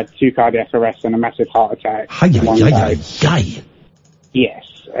I had 2 cardiac arrests and a massive heart attack. Yes.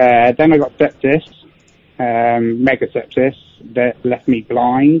 Then I got sepsis, mega sepsis, that left me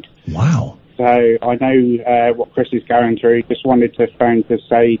blind. Wow. So I know what Chris is going through. Just wanted to phone to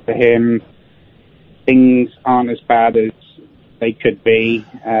say to him, things aren't as bad as they could be.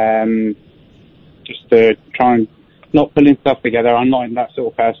 Just to try and not pulling stuff together. I'm not that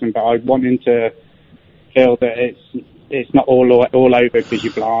sort of person, but I want him to feel that it's not all over because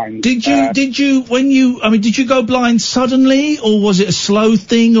you're blind. Did you go blind suddenly, or was it a slow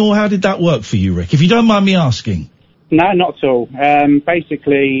thing, or how did that work for you, Rick? If you don't mind me asking. No, not at all.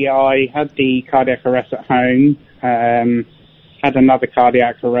 Basically, I had the cardiac arrest at home, had another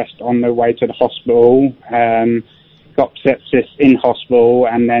cardiac arrest on the way to the hospital, got sepsis in hospital,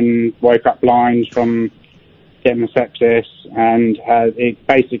 and then woke up blind from getting the sepsis, and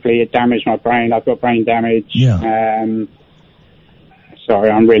it damaged my brain. I've got brain damage. Yeah. Sorry,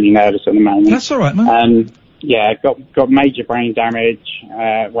 I'm really nervous at the moment. That's all right, man. Yeah, got major brain damage.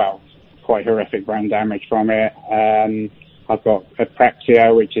 Quite horrific brain damage from it. I've got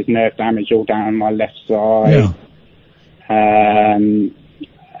apraxia, which is nerve damage all down my left side. Yeah.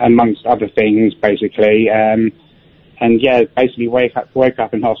 Amongst other things, basically. Basically woke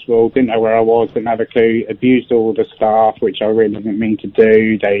up in hospital, didn't know where I was, didn't have a clue, abused all the staff, which I really didn't mean to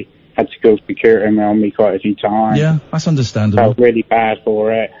do. They had to call security on me quite a few times. Yeah, that's understandable. Felt really bad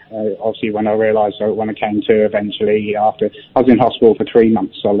for it. Obviously, when I realised, when I came to eventually, after I was in hospital for 3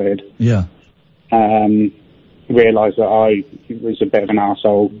 months solid. Yeah. Realised that I was a bit of an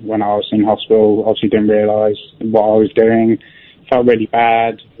arsehole when I was in hospital. Obviously, didn't realise what I was doing. Felt really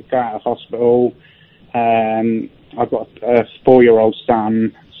bad. Got out of hospital. I've got a 4-year-old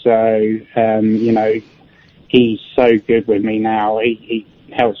son, so he's so good with me now. He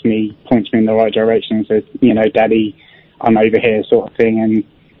helps me, points me in the right direction, and says, Daddy, I'm over here, sort of thing, and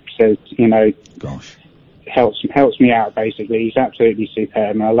says, helps me out, basically. He's absolutely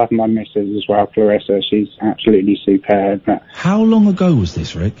superb, and I love my missus as well, Clarissa. She's absolutely superb. How long ago was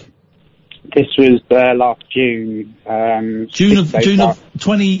this, Rick? This was last June. June of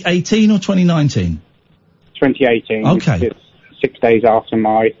 2018 or 2019? 2018. Okay. It's 6 days after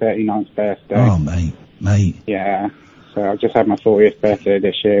my 39th birthday. Oh, mate. Yeah. So I just had my 40th birthday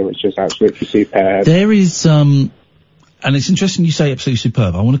this year, which was absolutely superb. There is, and it's interesting you say absolutely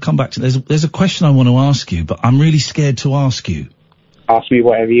superb. I want to come back to, there's a question I want to ask you, but I'm really scared to ask you. Ask me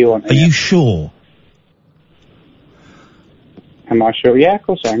whatever you want. Are you sure? Am I sure? Yeah, of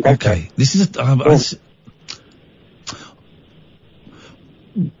course I am. Go for Okay, it. this is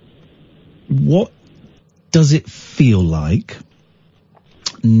what does it feel like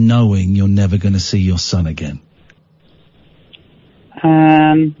knowing you're never going to see your son again?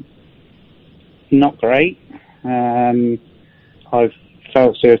 Not great. I've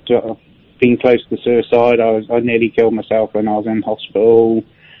felt been close to suicide. I nearly killed myself when I was in hospital.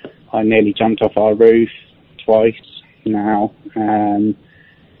 I nearly jumped off our roof twice now.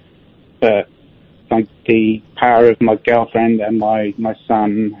 But like the power of my girlfriend and my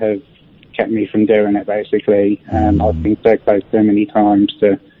son have kept me from doing it, basically. I've been so close so many times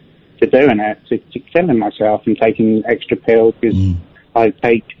to doing it, to killing myself and taking extra pills, because I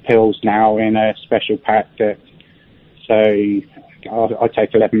take pills now in a special pack so I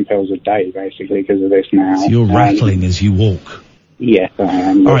take 11 pills a day, basically, because of this now. So you're rattling as you walk. Yes, I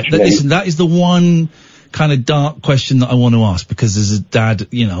am. All right, listen, that is the one kind of dark question that I want to ask, because as a dad,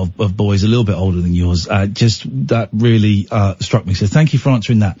 of boys a little bit older than yours, just that really struck me. So thank you for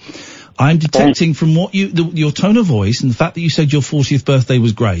answering that. I'm detecting from what your tone of voice and the fact that you said your 40th birthday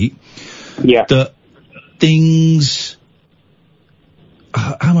was great. Yeah. That things.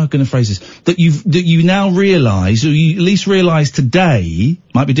 How am I going to phrase this? That you now realise, or you at least realise today,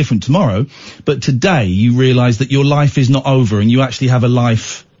 might be different tomorrow, but today you realise that your life is not over and you actually have a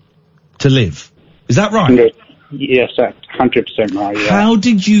life to live. Is that right? Yes, that's 100% right. Yeah. How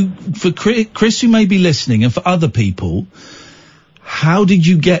did you, for Chris who may be listening, and for other people, how did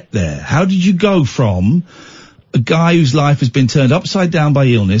you get there? How did you go from a guy whose life has been turned upside down by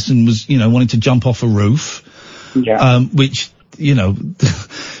illness and was, wanting to jump off a roof, which,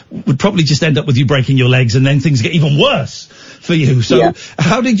 would probably just end up with you breaking your legs, and then things get even worse for you. So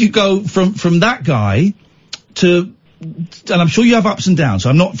how did you go from that guy to, and I'm sure you have ups and downs, so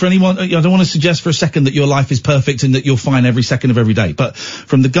I'm not, for anyone, I don't want to suggest for a second that your life is perfect and that you're fine every second of every day, but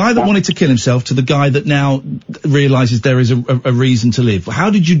from the guy that wanted to kill himself to the guy that now realises there is a reason to live, how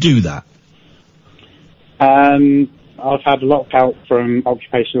did you do that? I've had a lot of help from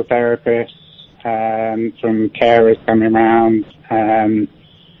occupational therapists, from carers coming around,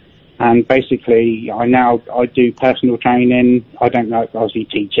 and basically I do personal training. I don't obviously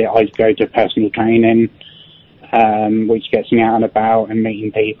teach it, I go to personal training, which gets me out and about and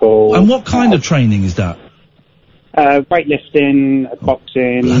meeting people. And what kind of training is that? Weightlifting,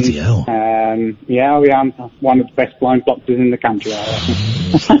 boxing. Bloody hell. I'm one of the best blind boxers in the country, I reckon.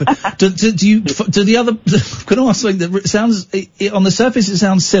 do the other, I'm going to ask something that sounds, on the surface it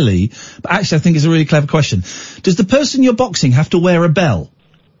sounds silly, but actually I think it's a really clever question. Does the person you're boxing have to wear a bell?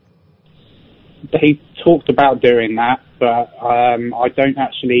 They talked about doing that, but I don't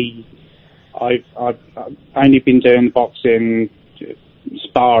actually. I've only been doing boxing,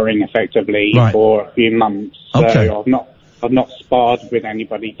 sparring effectively for a few months. So I've not sparred with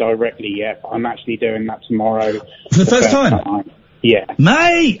anybody directly yet, but I'm actually doing that tomorrow. For the first time? Yeah.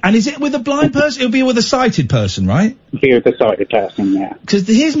 Mate! And is it with a blind person? It'll be with a sighted person, right? Be with a sighted person, yeah. Because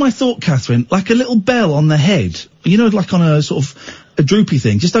here's my thought, Katherine, like a little bell on the head, like on a sort of a droopy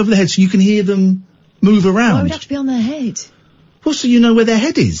thing, just over the head so you can hear them move around. Why would it have to be on their head? Well, so you know where their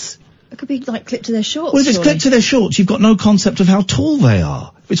head is. It could be like clipped to their shorts. Well, if it's clipped to their shorts, you've got no concept of how tall they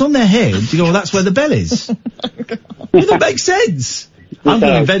are. If it's on their head, you go, well, that's where the bell is. Well, that makes sense. I'm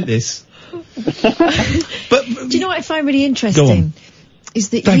going to invent this. But do you know what I find really interesting? Go on. Is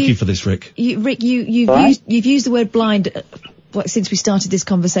that Thank you for this, Rick. You've used the word blind since we started this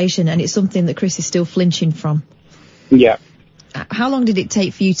conversation, and it's something that Chris is still flinching from. Yeah. How long did it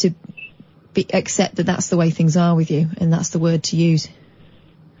take for you to accept that that's the way things are with you, and that's the word to use?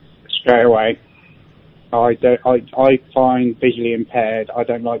 Straight away. I find visually impaired. I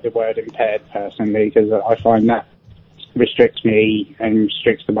don't like the word impaired personally, because I find that restricts me and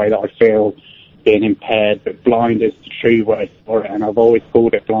restricts the way that I feel being impaired. But blind is the true word for it, and I've always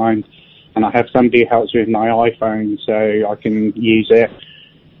called it blind. And I have somebody who helps with my iPhone, so I can use it.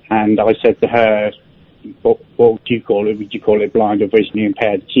 And I said to her, what would you call it? Would you call it blind or visually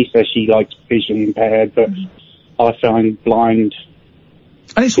impaired? She says she likes visually impaired, but I find blind.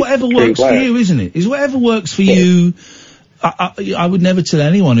 And it's whatever works for you, isn't it? It's whatever works for you. I would never tell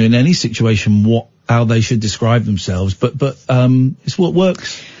anyone in any situation how they should describe themselves, but it's what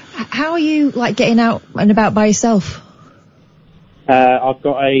works. How are you getting out and about by yourself? I've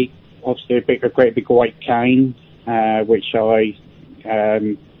got obviously a great big white cane, which I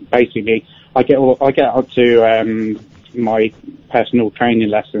basically I get up to my personal training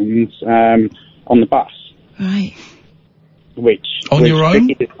lessons on the bus. Right. On your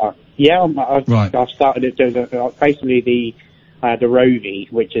own? I've started it doing basically I had a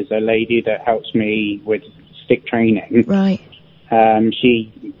Rovi, which is a lady that helps me with stick training. Right.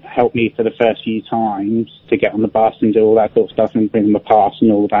 She helped me for the first few times to get on the bus and do all that sort of stuff and bring my pass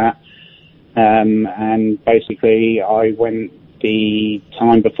and all that. And basically I went the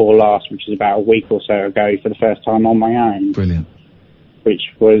time before last, which is about a week or so ago, for the first time on my own. Brilliant.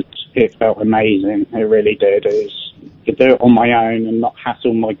 It felt amazing. It really did. To do it on my own and not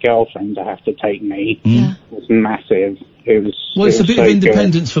hassle my girlfriend to have to take me was massive. Well, it's a bit of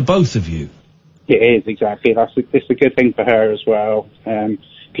independence for both of you. It is, exactly. It's a good thing for her as well, because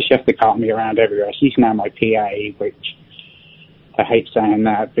she has to cart me around everywhere. She's now my PA, which I hate saying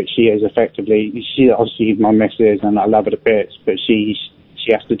that, but she is effectively, she's obviously my missus and I love her to bits, but she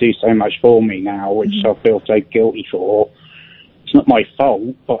has to do so much for me now, which I feel so guilty for. It's not my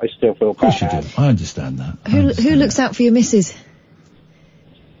fault, but I still feel bad. Of course you do. I understand that. Who looks out for your missus?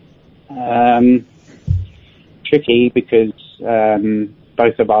 Tricky, because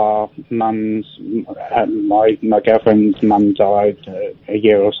both of our mums, my girlfriend's mum died a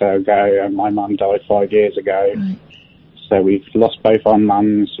year or so ago, and my mum died 5 years ago. Right. So we've lost both our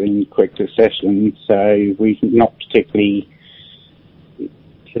mums in quick succession, so we've not particularly...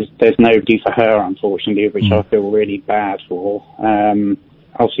 There's nobody for her, unfortunately, which I feel really bad for.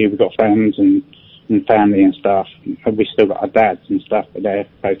 Obviously, we've got friends and family and stuff. And we've still got our dads and stuff, but they're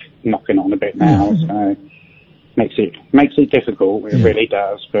both knocking on a bit now. So makes it difficult. It really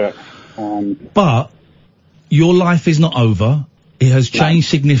does. But your life is not over. It has changed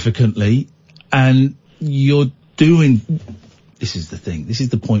significantly, and you're doing. This is the thing. This is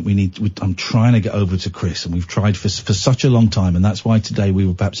the point I'm trying to get over to Chris, and we've tried for such a long time, and that's why today we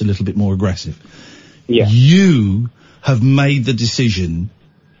were perhaps a little bit more aggressive. Yeah. You have made the decision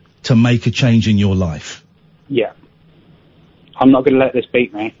to make a change in your life. Yeah. I'm not going to let this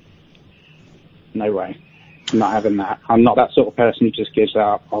beat me. No way. I'm not having that. I'm not that sort of person who just gives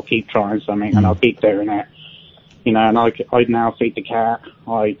up. I'll keep trying something, and I'll keep doing it. You know, and I now feed the cat.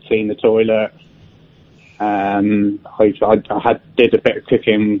 I clean the toilet. I did a bit of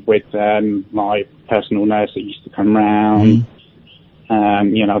cooking with my personal nurse that used to come round.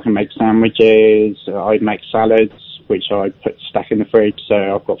 You know, I can make sandwiches. I make salads, which I stack in the fridge, so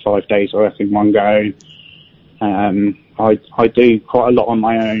I've got 5 days worth in one go. I do quite a lot on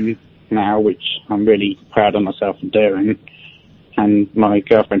my own now, which I'm really proud of myself for doing. And my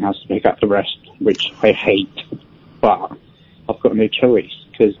girlfriend has to pick up the rest, which I hate, but I've got no choice,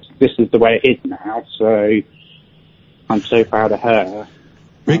 because this is the way it is now, so I'm so proud of her.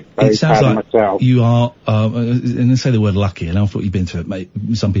 Rick, it sounds like you are, and I say the word lucky, and after what you've been through,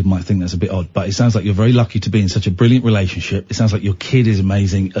 some people might think that's a bit odd, but it sounds like you're very lucky to be in such a brilliant relationship. It sounds like your kid is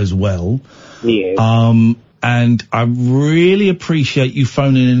amazing as well. He is. And I really appreciate you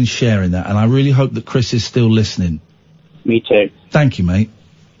phoning in and sharing that, and I really hope that Chris is still listening. Me too. Thank you, mate.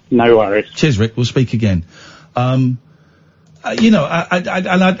 No worries. Cheers, Rick. We'll speak again. You know,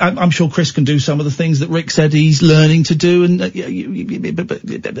 I'm sure Chris can do some of the things that Rick said he's learning to do, and I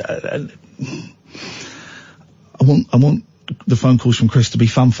want the phone calls from Chris to be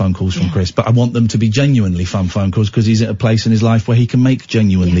fun phone calls from Chris, but I want them to be genuinely fun phone calls, because he's at a place in his life where he can make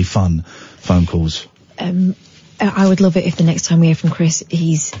genuinely fun phone calls. I would love it if the next time we hear from Chris,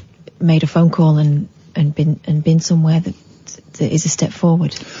 he's made a phone call and been somewhere that is a step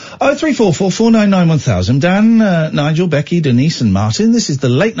forward. 0344 499 1000. Dan, Nigel, Becky, Denise and Martin. This is the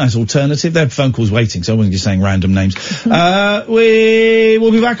late night alternative. They have phone calls waiting, so I wasn't just saying random names. We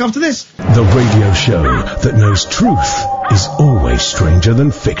will be back after this. The radio show that knows truth is always stranger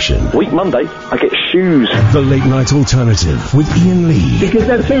than fiction. Week Monday, I get shoes. The late night alternative with Iain Lee. Because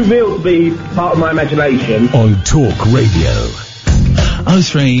they're too real to be part of my imagination. On Talk Radio.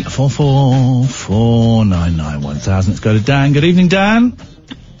 0344 499 1000. Let's go to Dan. Good evening, Dan.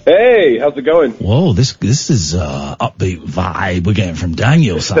 Hey, how's it going? Whoa, this is upbeat vibe we're getting from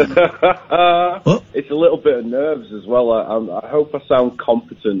Daniel, son. It's a little bit of nerves as well. I hope I sound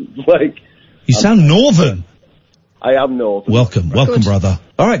competent. Like, you sound northern. I am northern. Welcome, brother.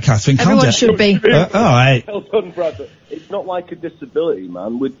 All right, Katherine, calm down. Everyone should be. All right. Well done, brother. It's not like a disability,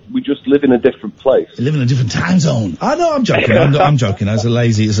 man. We just live in a different place. You live in a different time zone. I know, I'm joking. I'm joking. It's a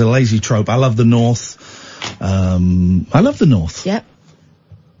lazy trope. I love the North. Yep.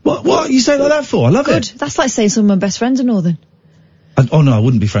 What you say like that for? I love it. Good. That's like saying some of my best friends are northern. Oh no, I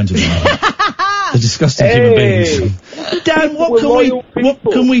wouldn't be friends with them. They're disgusting human beings. Dan, what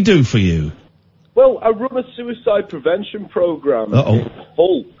can we do for you? Well, I run a suicide prevention program in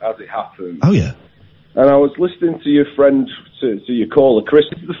Hull, as it happens. Oh, yeah. And I was listening to your friend, to your caller, Chris.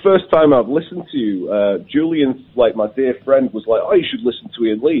 This is the first time I've listened to you. Julian, like my dear friend, was like, oh, you should listen to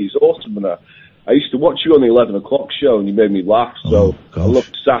Iain Lee. He's awesome. And I used to watch you on the 11 o'clock show, and you made me laugh. So I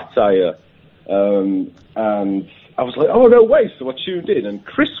loved satire. And I was like, oh, no way. So I tuned in, and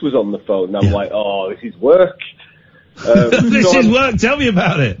Chris was on the phone, and I'm like, oh, this is work. This is work. Tell me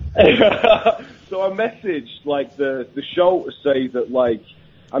about it. So I messaged, like, the show to say that, like,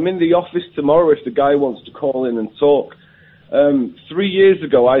 I'm in the office tomorrow if the guy wants to call in and talk. 3 years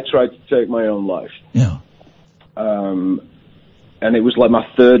ago, I tried to take my own life. Yeah. And it was like my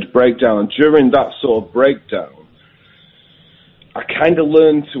third breakdown. And during that sort of breakdown, I kind of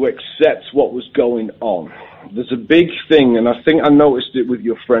learned to accept what was going on. There's a big thing, and I think I noticed it with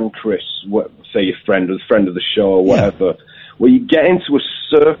your friend Chris, say your friend or the friend of the show or whatever, where you get into a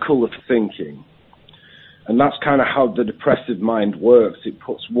circle of thinking. And that's kind of how the depressive mind works. It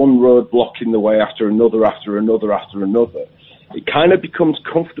puts one roadblock in the way after another, after another, after another. It kind of becomes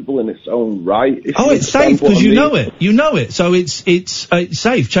comfortable in its own right. It's safe because you know it. You know it. So it's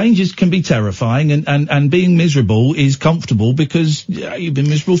safe. Changes can be terrifying, and being miserable is comfortable because you've been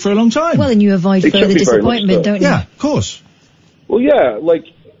miserable for a long time. Well, and you avoid further disappointment, don't you? Yeah, of course. Well, yeah, like,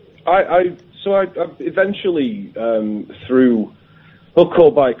 I eventually, through hook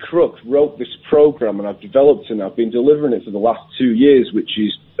or by crook, wrote this program, and I've developed it, and I've been delivering it for the last 2 years, which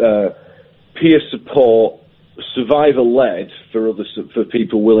is peer support, survivor-led for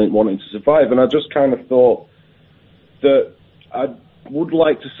people wanting to survive. And I just kind of thought that I would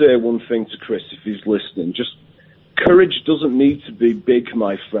like to say one thing to Chris if he's listening. Just courage doesn't need to be big,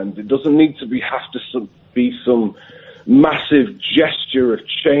 my friend. It doesn't need to be some massive gesture of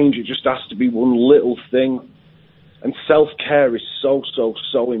change. It just has to be one little thing. And self-care is so, so,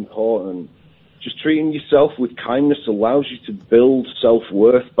 so important. Just treating yourself with kindness allows you to build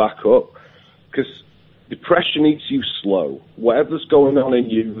self-worth back up. Because depression eats you slow. Whatever's going on in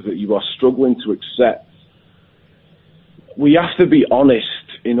you that you are struggling to accept, we have to be honest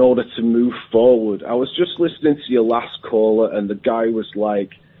in order to move forward. I was just listening to your last caller, and the guy was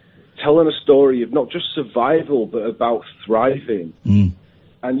like telling a story of not just survival, but about thriving.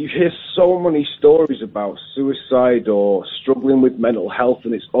 And you hear so many stories about suicide or struggling with mental health,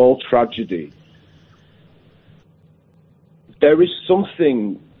 and it's all tragedy. There is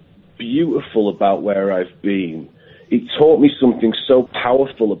something beautiful about where I've been. It taught me something so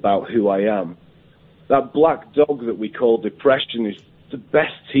powerful about who I am. That black dog that we call depression is the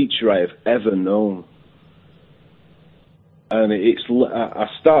best teacher I have ever known. And I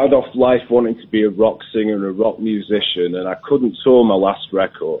started off life wanting to be a rock singer and a rock musician, and I couldn't tour my last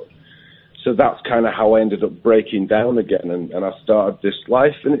record. So that's kind of how I ended up breaking down again, and I started this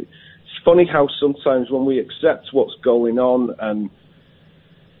life. And it's funny how sometimes when we accept what's going on and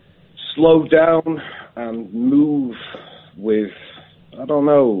slow down and move with, I don't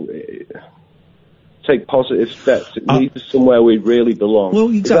know, take positive steps, it leads us somewhere we really belong. Well,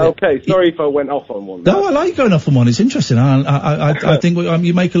 exactly. Is that okay? Sorry if I went off on one. No, I like going off on one. It's interesting. I think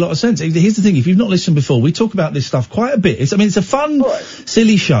you make a lot of sense. Here's the thing. If you've not listened before, we talk about this stuff quite a bit. It's a fun,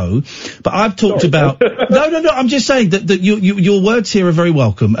 silly show, but I've talked about... No, I'm just saying that your words here are very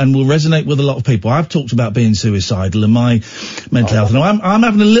welcome and will resonate with a lot of people. I've talked about being suicidal and my mental health. Now, I'm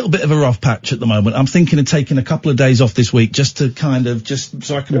having a little bit of a rough patch at the moment. I'm thinking of taking a couple of days off this week just to kind of, just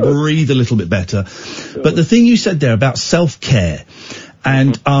so I can breathe a little bit better. But the thing you said there about self-care,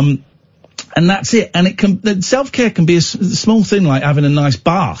 and that's it. And self-care can be a small thing like having a nice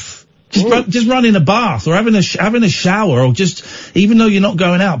bath. Just run in a bath, or having a shower, or just, even though you're not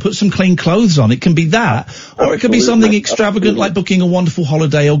going out, put some clean clothes on. It can be that, or it could be something extravagant like booking a wonderful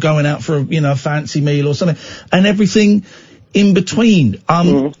holiday or going out for a fancy meal or something, and everything in between.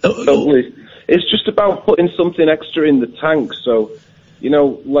 Totally. It's just about putting something extra in the tank. So,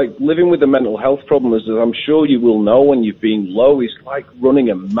 like living with a mental health problem, as I'm sure you will know when you've been low, is like running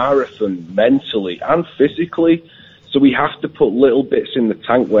a marathon mentally and physically. So we have to put little bits in the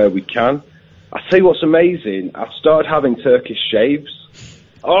tank where we can. I tell you what's amazing. I've started having Turkish shaves.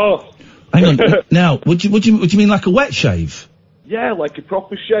 Oh, hang on. Now, what do you mean, like a wet shave? Yeah, like a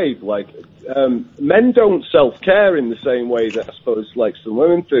proper shave. Like men don't self-care in the same way that I suppose like some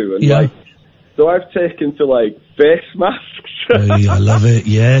women do, and so I've taken to face masks. I love it.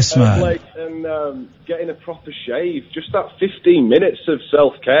 Yes, man. And getting a proper shave. Just that 15 minutes of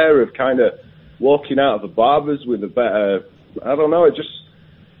self-care, of kind of walking out of a barber's with a better, I don't know,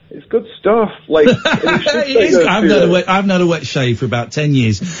 it's good stuff. I've not a wet shave for about 10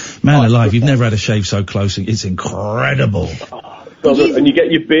 years. Man alive, you've never had a shave so close. It's incredible. So good. And you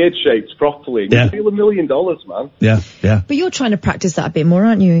get your beard shaped properly. Yeah. You feel $1 million, man. Yeah, yeah. But you're trying to practice that a bit more,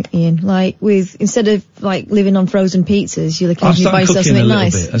 aren't you, Ian? Like, instead of, like, living on frozen pizzas, you'll occasionally buy yourself something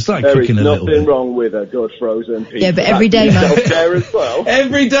nice. I started cooking a little bit. There is nothing wrong with a good frozen pizza. Yeah, but every day, man. Self-care as well.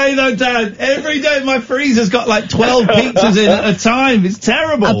 Every day, though, Dad. Every day my freezer's got, like, 12 pizzas in at a time. It's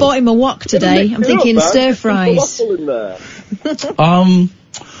terrible. I bought him a wok today. I'm thinking stir fries. In there.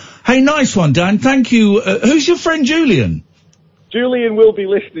 Hey, nice one, Dan. Thank you. Who's your friend Julian? Julian will be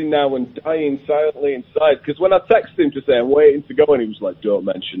listening now and dying silently inside, because when I texted him to say I'm waiting to go, and he was like, don't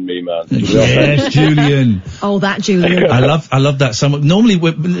mention me, man. Yes, Julian. Oh, that Julian. I love that so much. Normally,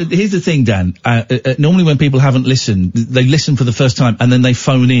 here's the thing, Dan. Normally when people haven't listened, they listen for the first time and then they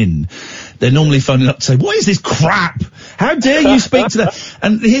phone in. They're normally phoning up to say, what is this crap? How dare you speak to that?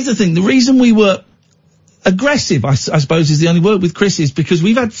 And here's the thing. The reason we were aggressive, I suppose, is the only word with Chris, is because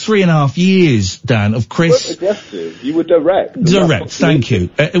we've had 3.5 years, Dan, of Chris. You weren't aggressive. You were direct. Direct, thank you.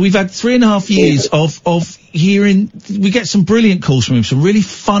 We've had 3.5 years of hearing, we get some brilliant calls from him, some really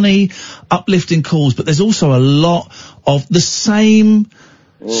funny, uplifting calls, but there's also a lot of the same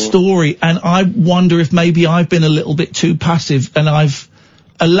story, and I wonder if maybe I've been a little bit too passive, and I've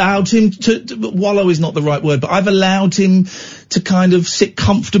allowed him to wallow is not the right word, but I've allowed him to kind of sit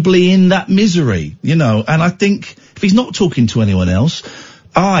comfortably in that misery, you know, and I think if he's not talking to anyone else,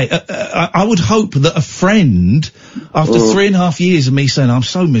 I would hope that a friend, after 3.5 years of me saying I'm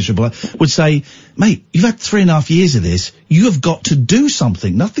so miserable, would say, mate, you've had 3.5 years of this, you have got to do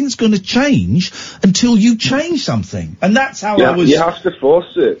something. Nothing's going to change until you change something. And that's how I was... You have to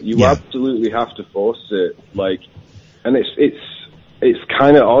force it. You absolutely have to force it. Like, and it's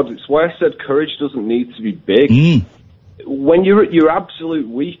kind of odd. It's why I said courage doesn't need to be big. When you're at your absolute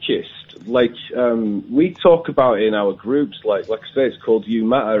weakest, like, we talk about it in our groups, like I say, it's called You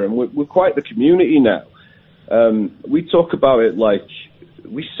Matter, and we're quite the community now. We talk about it like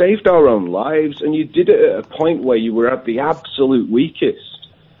we saved our own lives, and you did it at a point where you were at the absolute weakest.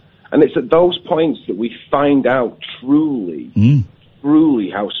 And it's at those points that we find out truly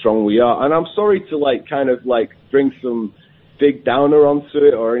how strong we are. And I'm sorry to, like, kind of, like, bring some big downer onto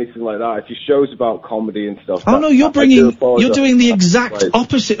it or anything like that. If your show's about comedy and stuff. Oh no, you're doing the exact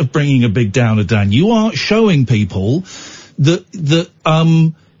opposite of bringing a big downer, Dan. You are showing people that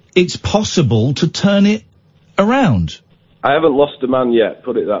it's possible to turn it around. I haven't lost a man yet,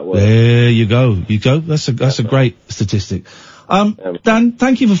 put it that way. There you go. That's a great statistic. Dan,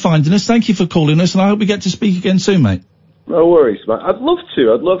 thank you for finding us. Thank you for calling us, and I hope we get to speak again soon, mate. No worries, man. I'd love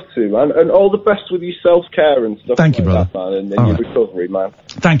to, man. And all the best with your self-care and stuff. Thank you, brother. That, man, and your recovery, man.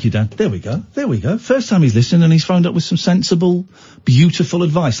 Thank you, Dan. There we go. First time he's listened, and he's phoned up with some sensible, beautiful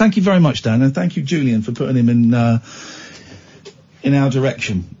advice. Thank you very much, Dan, and thank you, Julian, for putting him in our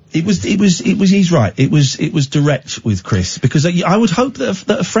direction. He's right. It was direct with Chris, because I would hope that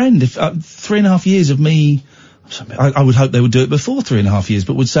a friend, if 3.5 years of me, I would hope they would do it before 3.5 years,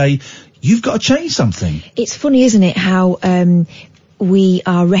 but would say, you've got to change something. It's funny, isn't it, how we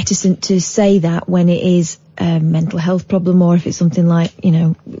are reticent to say that when it is a mental health problem, or if it's something like, you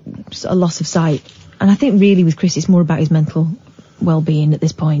know, a loss of sight. And I think really with Chris it's more about his mental well-being at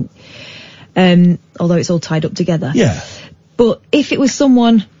this point, although it's all tied up together. Yeah. But if it was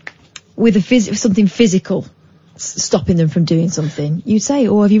someone with something physical stopping them from doing something, you'd say,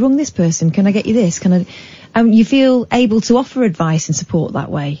 oh, have you rung this person? Can I get you this? Can I? And you feel able to offer advice and support that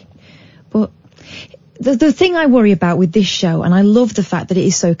way. But the thing I worry about with this show, and I love the fact that it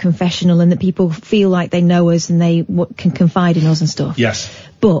is so confessional and that people feel like they know us and they can confide in us and stuff. Yes.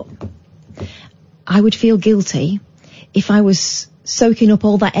 But I would feel guilty if I was soaking up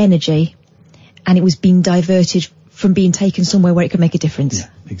all that energy and it was being diverted from being taken somewhere where it could make a difference. Yeah,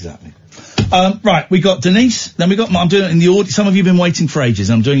 exactly. Right, we got Denise, then we got, I'm doing it in the order, some of you have been waiting for ages,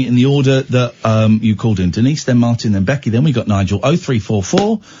 I'm doing it in the order that, you called in. Denise, then Martin, then Becky, then we got Nigel,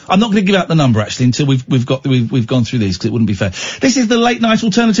 0344. I'm not going to give out the number, actually, until we've gone through these, because it wouldn't be fair. This is the Late Night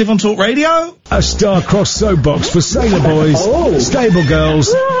Alternative on Talk Radio. A star-crossed soapbox for sailor boys, stable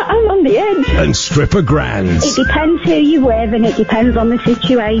girls, I'm on the edge. and stripper grands. It depends who you're with and it depends on the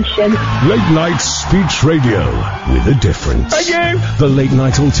situation. Late night speech radio with a difference. Thank you. The Late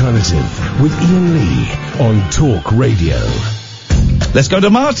Night Alternative with Iain Lee on Talk Radio. Let's go to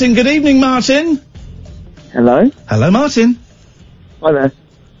Martin. Good evening, Martin. Hello? Hello, Martin. Hi there.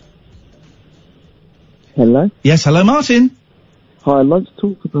 Hello? Yes, hello, Martin. Hi, I'd like to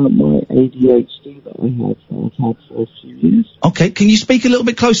talk about my ADHD that I've had for a few years. Okay, can you speak a little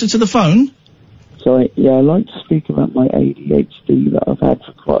bit closer to the phone? Sorry, yeah, I'd like to speak about my ADHD that I've had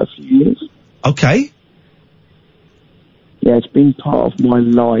for quite a few years. Okay. Yeah, it's been part of my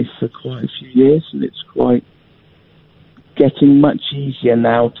life for quite a few years, and it's quite getting much easier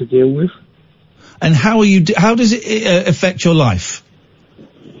now to deal with. And how does it affect your life?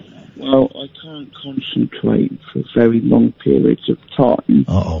 Well, I can't concentrate for very long periods of time.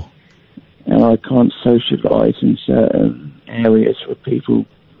 Uh-oh. And I can't socialise in certain areas with people.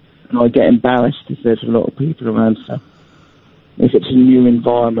 And I get embarrassed if there's a lot of people around, so if it's a new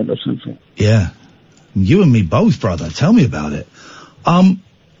environment or something. Yeah. You and me both, brother. Tell me about it. And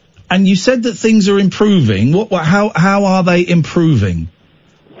you said that things are improving. How are they improving?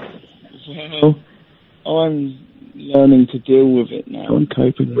 Well, I'm learning to deal with it now and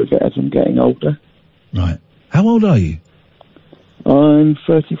coping with it as I'm getting older. Right. How old are you? I'm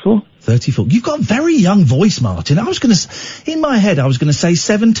 34. 34. You've got a very young voice, Martin. In my head, I was going to say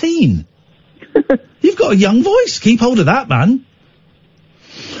 17. You've got a young voice. Keep hold of that, man.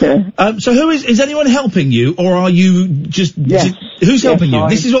 Yeah. So is anyone helping you, or are you just... Yes. Who's helping you?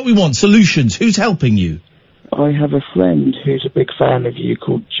 This is what we want, solutions. Who's helping you? I have a friend who's a big fan of you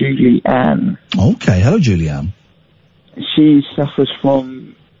called Iain. Okay, hello, Julianne. She suffers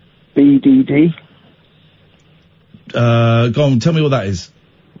from BDD. Go on, tell me what that is.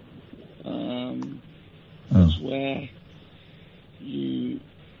 That's where you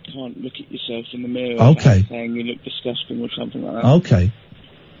can't look at yourself in the mirror Okay. saying you look disgusting or something like that. Okay.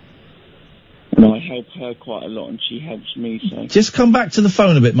 And I help her quite a lot, and she helps me, so... Just come back to the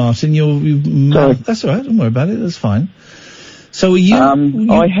phone a bit, Martin. Sorry. That's all right, don't worry about it, that's fine. So are you...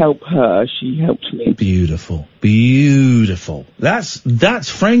 I help her, she helps me. Beautiful. Beautiful. That's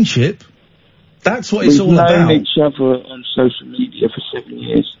friendship. That's what it's all about. We've known each other on social media for 7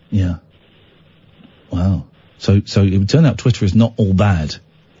 years. Yeah. Wow. So it would turn out Twitter is not all bad,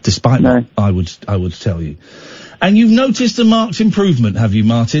 despite what I would tell you. And you've noticed a marked improvement, have you,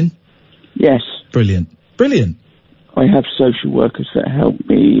 Martin? Yes. Brilliant. Brilliant. I have social workers that help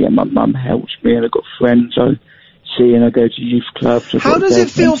me, and my mum helps me, and I've got friends I see, and I go to youth clubs. How does it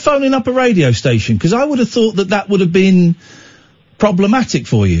feel phoning up a radio station? Because I would have thought that would have been problematic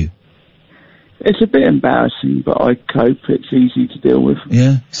for you. It's a bit embarrassing, but I cope. It's easy to deal with.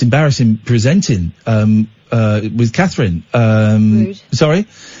 Yeah, it's embarrassing presenting with Katherine. Rude. Sorry,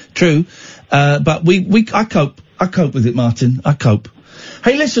 true. But I cope with it, Martin. I cope.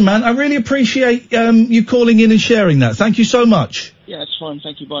 Hey, listen, man, I really appreciate you calling in and sharing that. Thank you so much. Yeah, it's fine.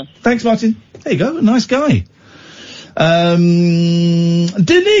 Thank you. Bye. Thanks, Martin. There you go. A nice guy.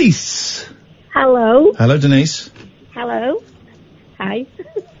 Denise. Hello. Hello, Denise. Hello. Hi.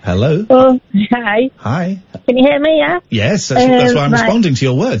 Hello. Oh, hi. Hi. Can you hear me, yeah? Yes, that's why I'm responding to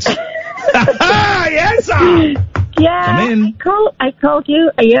your words. Yes, sir. Yeah. Come in. I called you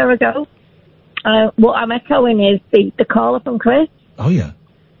a year ago. What I'm echoing is the caller from Chris. Oh, yeah.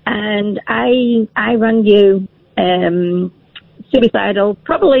 And I rang you, suicidal,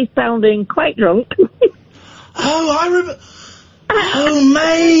 probably sounding quite drunk. Oh, I remember. Oh,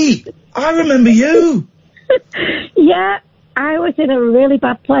 mate. I remember you. Yeah. I was in a really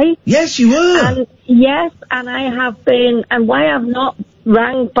bad place. Yes, you were. And I have been, and why I've not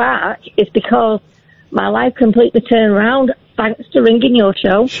rang back is because my life completely turned around thanks to ringing your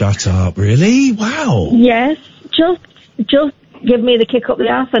show. Shut up, really? Wow. Yes, just give me the kick up the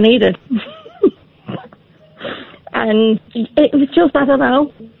arse I needed. And it was just, I don't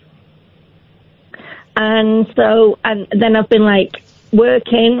know. And so, and then I've been like,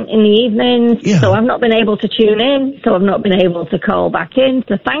 working in the evenings, so I've not been able to tune in, so I've not been able to call back in,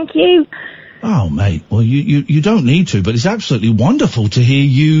 so thank you. Oh, mate, well, you don't need to, but it's absolutely wonderful to hear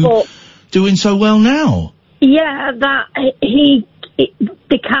you doing so well now. Yeah, they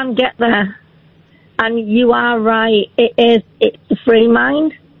can get there. And you are right, it's the free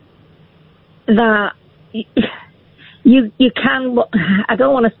mind that... You can, I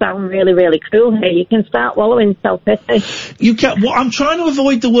don't want to sound really, really cruel here, you can start wallowing self-pity. You can, I'm trying to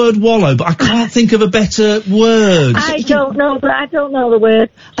avoid the word wallow, but I can't think of a better word. I don't know the word.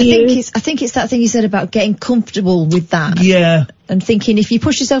 I think it's that thing you said about getting comfortable with that. Yeah. And thinking if you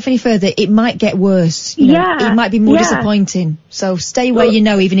push yourself any further, it might get worse. You know, it might be more disappointing. So stay where you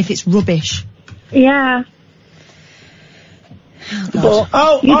know, even if it's rubbish. Yeah.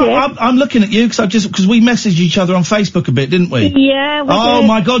 I'm looking at you because we messaged each other on Facebook a bit, didn't we? Yeah, we Oh did.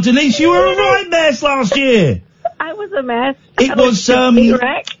 my God, Denise, you were a right mess last year. I was a mess. It was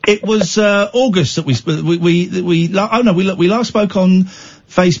August that we last spoke on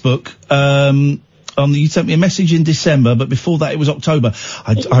Facebook. You sent me a message in December, but before that it was October.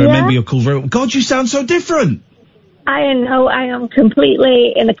 I remember your call very well. God, you sound so different. I know, I am in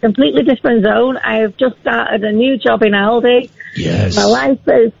a completely different zone. I have just started a new job in Aldi. Yes. My life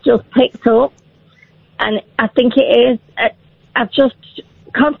has just picked up, and I think it is. I've just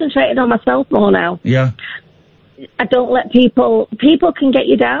concentrated on myself more now. Yeah. I don't let people can get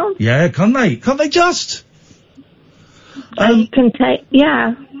you down. Yeah, can't they? Can't they just? You can take,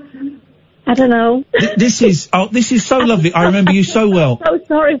 yeah. I don't know. This is so lovely. I remember you so well.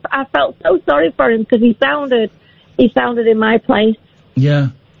 I felt so sorry for him because he sounded in my place. Yeah.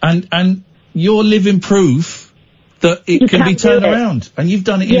 And you're living proof that it can be turned around. And you've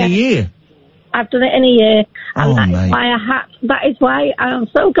done it in a year. I've done it in a year. And that is why I'm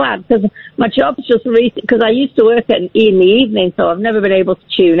so glad, because my job's just recent, because I used to work in the evening, so I've never been able to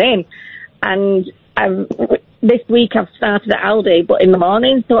tune in. And this week I've started at Aldi, but in the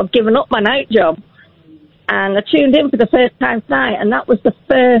morning, so I've given up my night job. And I tuned in for the first time tonight, and that was the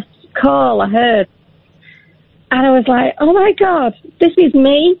first call I heard. And I was like, oh my God, this is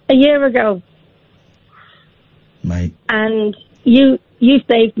me a year ago. Mate. And you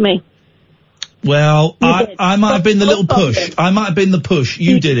saved me. Well, I might have been the little push. I might have been the push.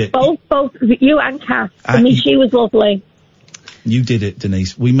 You did it. Both, you and Kath. I mean, she was lovely. You did it,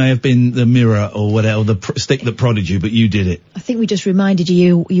 Denise. We may have been the mirror or whatever, the stick that prodded you, but you did it. I think we just reminded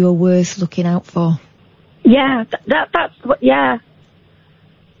you were worth looking out for. Yeah, that's what, yeah.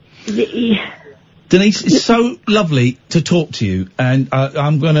 Denise, it's so lovely to talk to you, and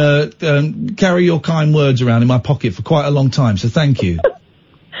I'm going to carry your kind words around in my pocket for quite a long time, so thank you.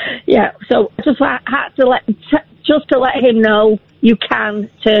 Yeah, so I just had to let him know you can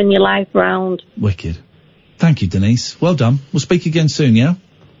turn your life round. Wicked. Thank you, Denise. Well done. We'll speak again soon, yeah?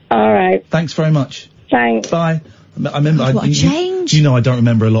 All right. Thanks very much. Thanks. Bye. I remember. What a change. You know, I don't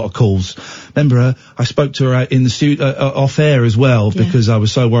remember a lot of calls. Remember, I spoke to her in the studio, off air as well, because I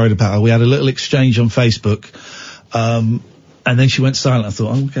was so worried about her. We had a little exchange on Facebook, and then she went silent. I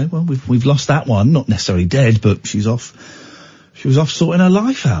thought, oh, okay, well, we've lost that one. Not necessarily dead, but she's off. She was off sorting her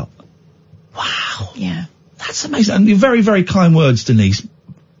life out. Wow. Yeah. That's amazing. And very, very kind words, Denise.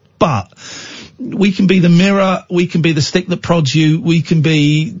 But we can be the mirror, we can be the stick that prods you, we can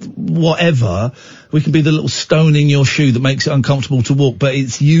be whatever, we can be the little stone in your shoe that makes it uncomfortable to walk, but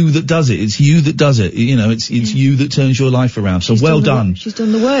it's you that does it, it's you that does it, you know, it's you that turns your life around, so well done. She's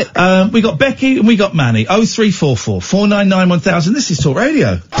done the work. We got Becky and we got Manny, 0344 499 1000, this is Talk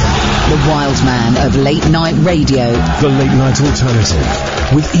Radio. The wild man of late night radio. The Late Night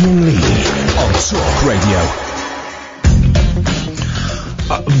Alternative with Iain Lee on Talk Radio.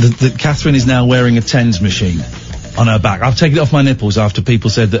 Katherine is now wearing a TENS machine on her back. I've taken it off my nipples after people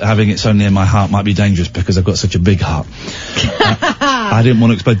said that having it so near my heart might be dangerous because I've got such a big heart. I didn't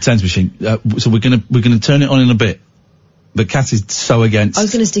want to explode the TENS machine, so we're gonna turn it on in a bit. But Kath is so against. I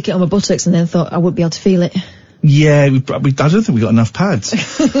was gonna stick it on my buttocks and then thought I wouldn't be able to feel it. Yeah, I don't think we got enough pads.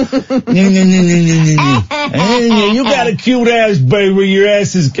 You got a cute ass, baby. Your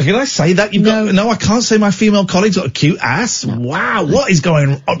ass is. Can I say that? No, I can't say my female colleague's got a cute ass. Wow, what is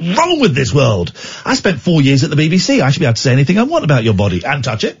going wrong with this world? I spent 4 years at the BBC. I should be able to say anything I want about your body and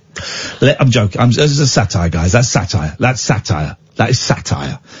touch it. I'm joking. This is a satire, guys. That's satire. That's satire. That is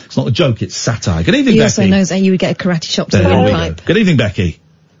satire. It's not a joke. It's satire. Good evening, Becky. He also knows that you would get a karate chop to the pipe. Good evening, Becky.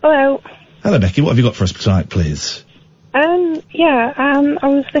 Hello. Hello, Becky. What have you got for us tonight, please? I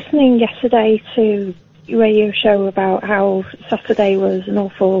was listening yesterday to a radio show about how Saturday was an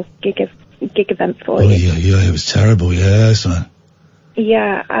awful gig event for you. Yeah, it was terrible, yes, man.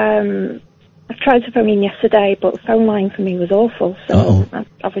 Yeah, I tried to phone in yesterday, but the phone line for me was awful, so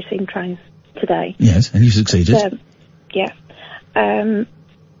obviously I'm trying today. Yes, and you succeeded. Yeah. I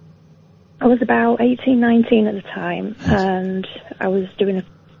was about 18, 19 at the time, and I was doing a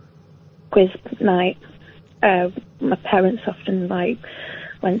quiz night. My parents often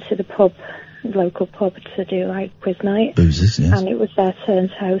went to the local pub to do quiz night. Boozers, yes. And it was their turn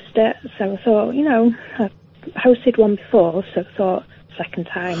to host it. So I thought, I've hosted one before, so I thought second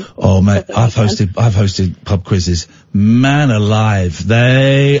time. Oh mate, I've hosted pub quizzes. Man alive,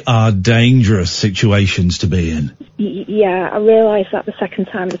 they are dangerous situations to be in. Yeah, I realised that the second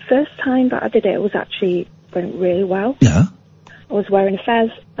time. The first time that I did it went really well. Yeah. I was wearing a fez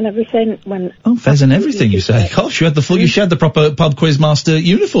and everything. Fez and everything, you say? Gosh, you had the proper pub quiz master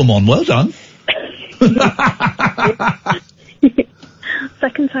uniform on. Well done.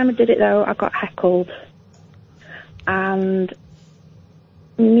 Second time I did it though, I got heckled, and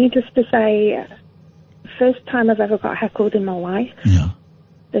needless to say, first time I've ever got heckled in my life. Yeah.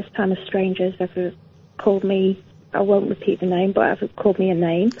 This time a stranger's ever called me. I won't repeat the name, but ever called me a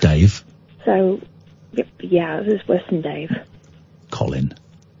name. Dave. So, yeah, it was worse than Dave. Colin.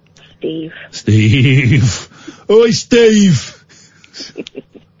 Steve. Oi, Steve!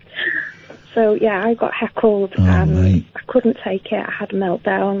 So, yeah, I got heckled, and mate. I couldn't take it. I had a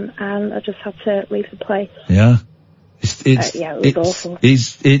meltdown, and I just had to leave the place. Yeah. It was awful.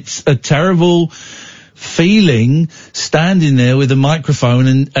 It's a terrible feeling standing there with a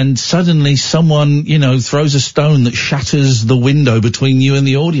microphone and suddenly someone, you know, throws a stone that shatters the window between you and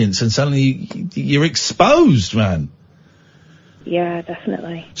the audience and suddenly you're exposed, man. Yeah,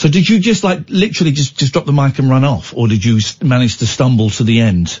 definitely. So did you just like literally just drop the mic and run off, or did you manage to stumble to the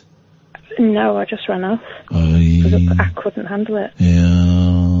end? No, I just ran off. I couldn't handle it.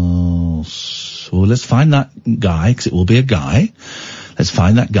 Yeah. So let's find that guy, 'cause it will be a guy. Let's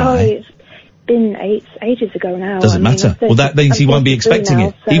find that guy. Oh, it's been ages ago now. Doesn't matter. Well, that means he won't be expecting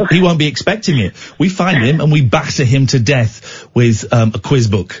it. He won't be expecting it. We find him and we batter him to death with a quiz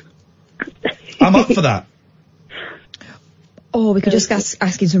book. I'm up for that. Or we could just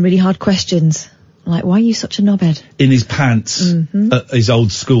ask him some really hard questions. Like, why are you such a knobhead? In his pants at his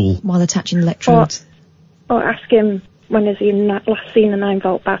old school. While attaching electrodes. Or ask him when has he last seen a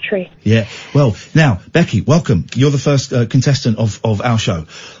 9-volt battery. Yeah. Well, now, Becky, welcome. You're the first contestant of our show.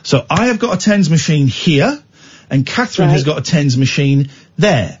 So I have got a tens machine here, and Katherine has got a tens machine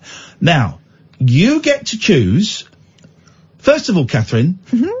there. Now, you get to choose. First of all, Katherine,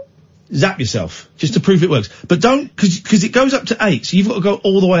 zap yourself, just to prove it works. But don't, because it goes up to 8, so you've got to go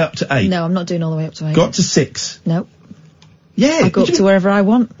all the way up to 8. No, I'm not doing all the way up to 8. Go up to 6. No. Yeah. I'll go up to wherever I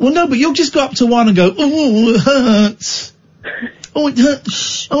want. Well, no, but you'll just go up to 1 and go, oh, it hurts. Oh, it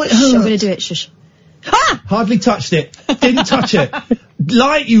hurts. Oh, it hurts. I'm going to do it, shush. Ha! Hardly touched it. Didn't touch it.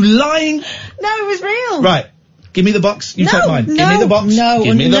 You lying. No, it was real. Right. Give me the box. You take mine. Give me the box.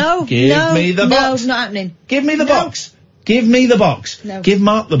 Give me the box. No, not happening. Give me the box. Give me the box. No. Give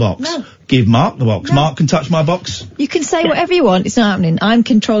Mark the box. No. Give Mark the box. No. Mark can touch my box. You can say whatever you want. It's not happening. I'm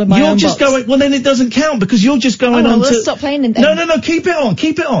controlling my own You're just box. going. Well, then it doesn't count because you're just going on let's to. stop playing then. No. Keep it on.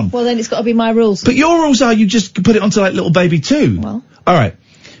 Keep it on. Well, then it's got to be my rules. But your rules are you just put it onto like little baby 2. Well. All right,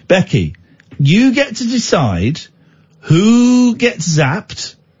 Becky, you get to decide who gets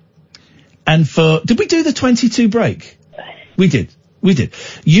zapped, and did we do the 22 break? We did.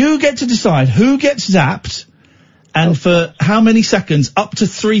 You get to decide who gets zapped, and for how many seconds? Up to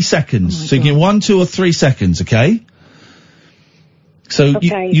 3 seconds. So you can 1, 2, or 3 seconds. Okay. So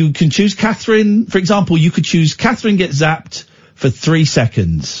you can choose Katherine. For example, you could choose Katherine gets zapped for 3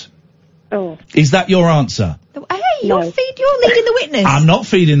 seconds. Oh. Is that your answer? Hey, you're leading the witness. I'm not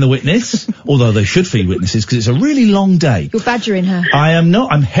feeding the witness, although they should feed witnesses because it's a really long day. You're badgering her. I am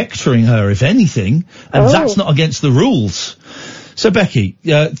not. I'm hectoring her, if anything, and that's not against the rules. So, Becky,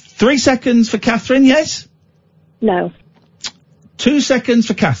 3 seconds for Katherine, yes? No. 2 seconds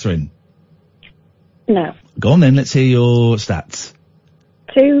for Katherine. No. Go on then, let's hear your stats.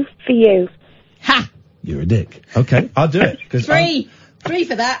 2 for you. Ha! You're a dick. Okay, I'll do it. 3. 3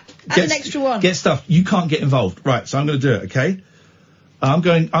 for that. And an extra 1. Get stuff. You can't get involved. Right, so I'm going to do it, okay? I'm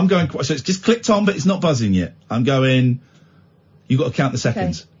going, so it's just clicked on, but it's not buzzing yet. I'm going, you've got to count the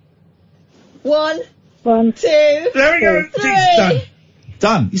seconds. 1, 2, there we go. 3.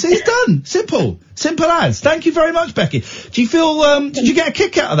 Done. You see, it's done. Simple. Simple as. Thank you very much, Becky. Do you feel, did you get a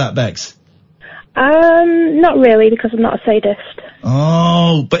kick out of that, Bex? Not really, because I'm not a sadist.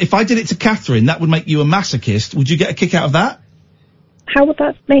 Oh, but if I did it to Katherine, that would make you a masochist. Would you get a kick out of that? How would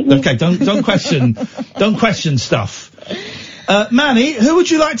that make me? Okay, don't question stuff. Manny, who would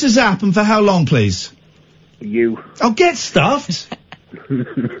you like to zap and for how long, please? You. I'll get stuffed.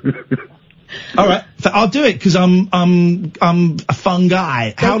 All right, I'll do it because I'm a fun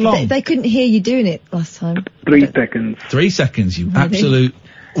guy. How long? They couldn't hear you doing it last time. 3 seconds. 3 seconds, you absolute.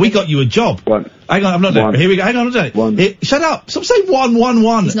 We got you a job. 1. Hang on, I'm not doing it. Here we go. Hang on, I'm not doing it. Shut up. Stop saying 1, 1,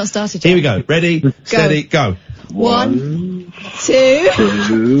 1. He's not started yet. Here we go. Ready, steady, go. 1, 2.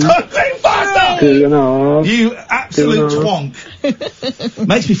 Don't say faster! 2.5. You absolute twonk.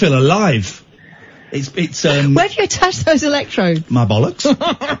 Makes me feel alive. It's Where have you attached those electrodes? My bollocks.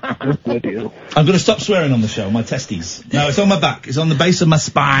 I'm going to stop swearing on the show. My testes. No, it's on my back. It's on the base of my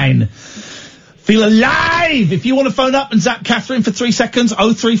spine. Feel alive! If you want to phone up and zap Katherine for 3 seconds,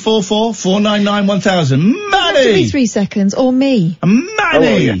 0344 499 1000. Manny! Give me 3 seconds, or me.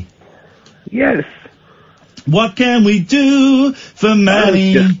 Manny! Yes. What can we do for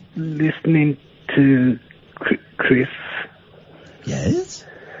Manny? I was just listening to Chris. Yes?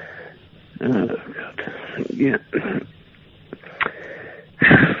 Oh, God. Yeah.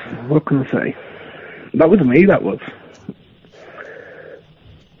 What can I say? That was me, that was.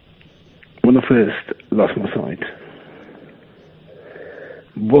 When I first lost my sight.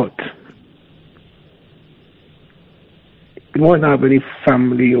 But he might not have any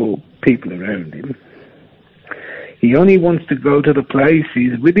family or people around him. He only wants to go to the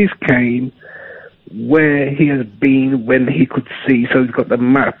places with his cane where he has been when he could see. So he's got the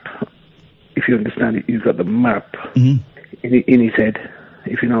map. If you understand it, he's got the map in his head,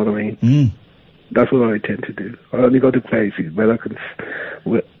 if you know what I mean. That's what I tend to do. I only go to places where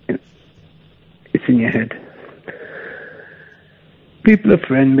it's in your head. People are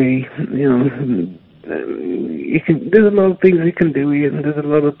friendly, you know. There's a lot of things you can do, Ian. There's a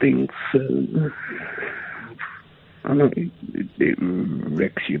lot of things. I know it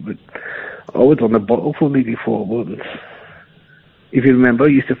wrecks you, but I was on the bottle for nearly 4 months. If you remember, I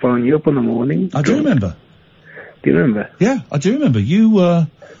used to phone you up in the morning. I do remember. Do you remember? Yeah, I do remember. You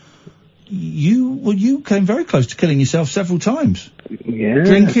came very close to killing yourself several times. Yeah.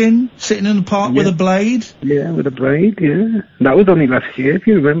 Drinking, sitting in the park with a blade. Yeah, with a blade, yeah. That was only last year, if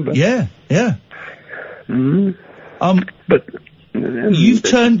you remember. Yeah, yeah. But Manny's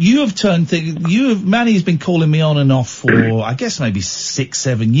been calling me on and off for, I guess maybe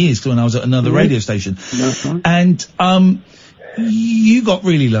 6-7 years when I was at another radio station. And, you got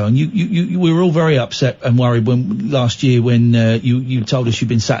really low, and we were all very upset and worried last year when you told us you'd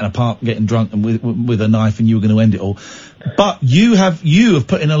been sat in a park getting drunk and with a knife and you were going to end it all. But you have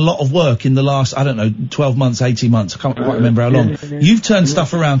put in a lot of work in the last, I don't know, 12 months, 18 months. I can't quite remember how long. You've turned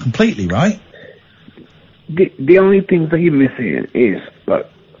stuff around completely, right? The only thing that you're missing is, like,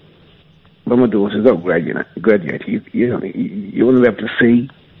 when my daughter's got graduated, you want to be able to see.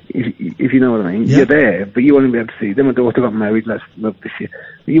 If you know what I mean, you're there, but you want to be able to see. Then my daughter got married last month this year.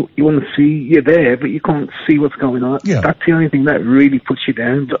 You want to see, you're there, but you can't see what's going on. Yeah. That's the only thing that really puts you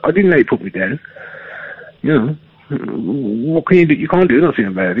down. But I didn't let it put me down. You know, what can you do? You can't do nothing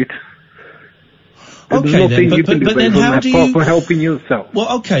about it. Okay, then, but then how do you... for helping yourself?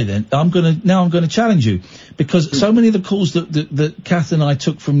 Well, okay then, I'm gonna challenge you, because so many of the calls that Kath and I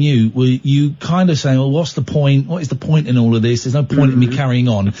took from you were you kind of saying, well, what's the point? What is the point in all of this? There's no point in me carrying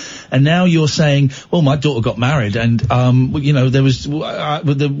on. And now you're saying, well, my daughter got married and, you know,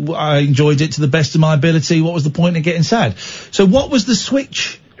 I enjoyed it to the best of my ability. What was the point in getting sad? So what was the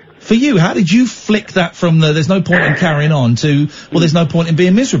switch for you? How did you flick that from there's no point in carrying on to, well, there's no point in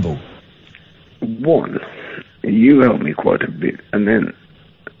being miserable? One, you helped me quite a bit, and then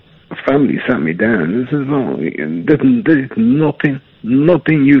family sat me down and says, "Oh, there's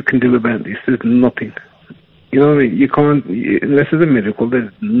nothing you can do about this. There's nothing. You know what I mean? You can't, unless it's a miracle.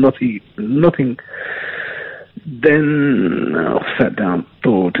 There's nothing." Then I sat down,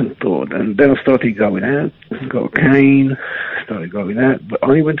 thought, and then I started going out. Got a cane, started going out, but I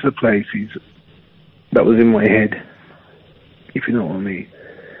only went to the places that was in my head, if you know what I mean.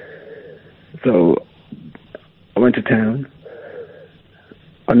 So I went to town.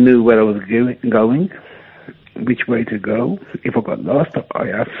 I knew where I was going, which way to go. If I got lost, I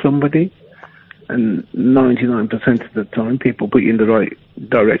asked somebody, and 99% of the time, people put you in the right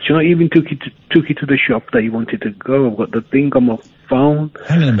direction. I even took you to the shop that you wanted to go. I've got the thing on my phone.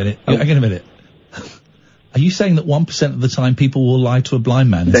 Hang on a minute. Are you saying that 1% of the time people will lie to a blind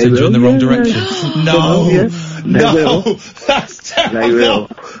man and send you in the wrong direction? No, that's terrible. They will.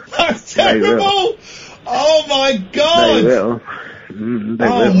 That's terrible. Oh my God. They will.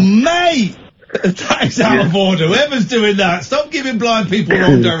 Mate. That is out of order. Whoever's doing that, stop giving blind people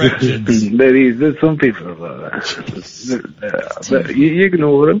wrong directions. There's some people like that. But you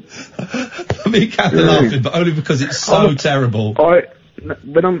ignore them. Me and Kath are laughing, but only because it's so terrible.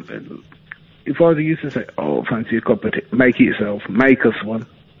 If I used to say, "Oh, fancy a cup of tea," make it yourself, make us one.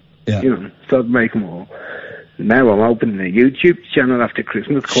 Yeah. You know, so I'd make them all. Now I'm opening a YouTube channel after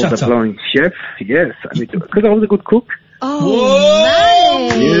Christmas called The Blind Chef. Yes, because I was a good cook. Oh,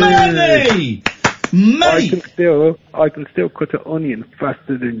 Manny! Mate! I can still cut an onion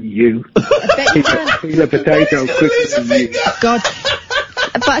faster than you. Peel a potato quicker than you. God.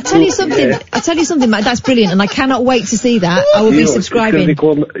 But I tell you something, Matt, that's brilliant, and I cannot wait to see that. I will be subscribing. It's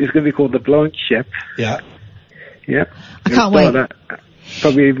going to be called The Blind Chef. Yeah. Yeah. I can't wait.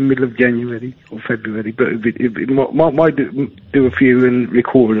 Probably in the middle of January or February, but it might do a few and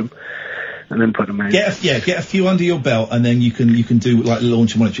record them and then put them out. Get a few under your belt, and then you can do like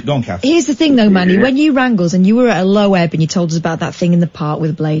launch them on it. Go on, Kath. Here's the thing, though, Manny. When you rang us and you were at a low ebb and you told us about that thing in the park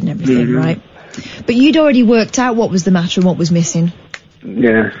with a blade and everything, right? But you'd already worked out what was the matter and what was missing.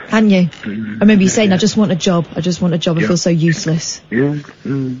 Yeah. Hadn't you? I remember you saying, I just want a job. I feel so useless. Yeah.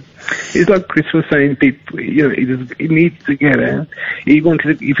 It's like Chris was saying, people, you know, he needs to get out.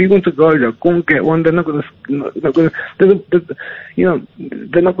 If he wants to go there, go and get one. They're not going to, you know,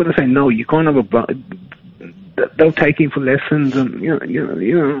 they're not going to say, no, you can't have a they'll take him for lessons, and you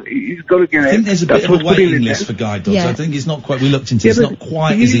know, he's got to get out. I think there's a bit of a waiting list for guide dogs. Yeah. I think it's not quite. We looked into. It's not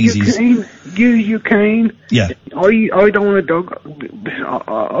quite as easy. Use your cane. Yeah. I don't want a dog.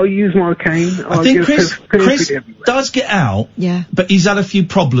 I'll use my cane. I think Chris does get out. Yeah. But he's had a few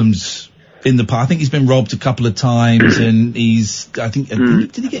problems in the past. I think he's been robbed a couple of times, and he's, I think,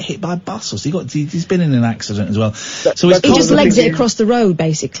 did he get hit by a bus or so? He's been in an accident as well. So he just legs it across the road,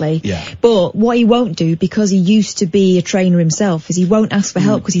 basically. Yeah. But what he won't do, because he used to be a trainer himself, is he won't ask for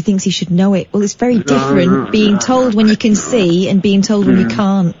help because he thinks he should know it. Well, it's very different being told when you can see and being told when you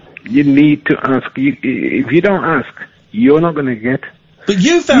can't. You need to ask. If you don't ask, you're not going to get. But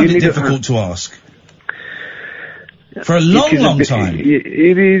you found it difficult to ask. For a long time.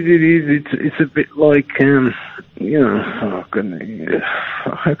 It is. It's a bit like, you know, oh goodness,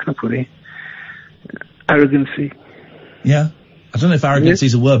 how can I put it? Arrogancy. Yeah. I don't know if arrogancy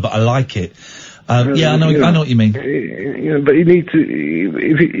is a word, but I like it. Yeah, I know what you mean. You know, but you need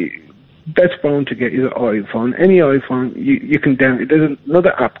to, best phone to get is an iPhone. Any iPhone, you can download. There's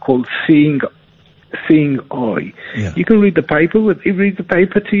another app called Seeing Eye. Yeah. You can read the paper. It reads the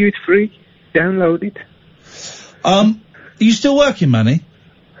paper to you. It's free. Download it. Are you still working, Manny?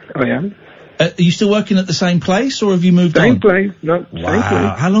 I am. Are you still working at the same place, or have you moved on? Same place. No, wow. Same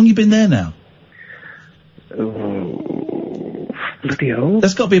place. How long you been there now? Oh, bloody hell.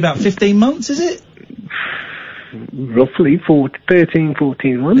 That's got to be about 15 months, is it? Roughly 13,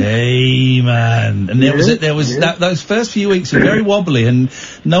 14 months. Hey, man. And those first few weeks were very wobbly, and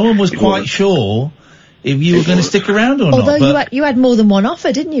no one was quite sure if you were going to stick around or not. Although you had more than one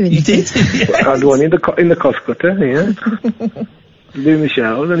offer, didn't you? You did. I had one in the cost cutter, yeah. Doing the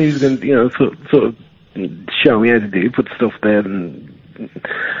shows, and he was going to, you know, sort of show me how to do, put stuff there,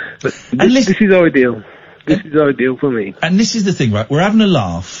 but this is ideal. This is ideal for me. And this is the thing, right? We're having a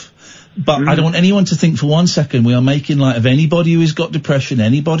laugh. But I don't want anyone to think for 1 second we are making light of anybody who has got depression,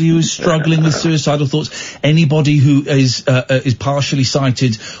 anybody who is struggling with suicidal thoughts, anybody who is partially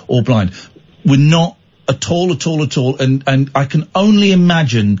sighted or blind. We're not at all, and I can only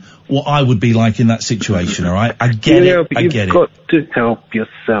imagine what I would be like in that situation, all right? I get it. You've got to help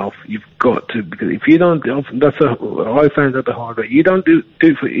yourself. You've got to, because if you don't, I found out the hard way. You don't do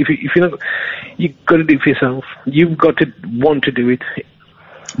it for, if you don't, you've got to do it for yourself. You've got to want to do it.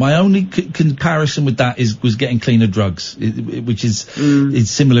 My only comparison with that was getting clean of drugs, which is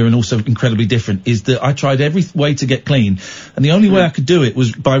similar and also incredibly different, is that I tried every way to get clean, and the only way I could do it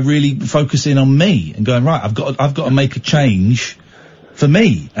was by really focusing on me and going, right, I've got to make a change for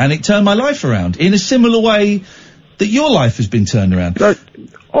me, and it turned my life around in a similar way that your life has been turned around.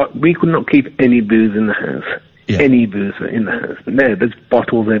 We could not keep any booze in the house. Yeah. Any booze in the house. There's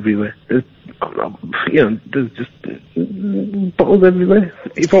bottles everywhere. There's just bottles everywhere.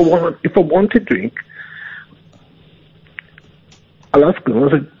 If I want to drink, I'll ask them. I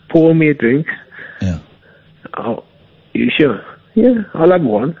said, pour me a drink. Yeah. Oh, you sure? Yeah, I'll have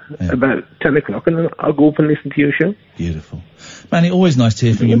one about 10 o'clock, and then I'll go up and listen to your show. Beautiful. Manny, always nice to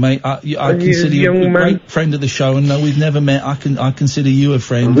hear from you, mate. I consider you a great friend of the show, and though we've never met, I consider you a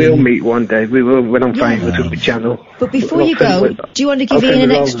friend. We'll meet one day. We will, when I'm famous with the channel. But before you go, do you want to give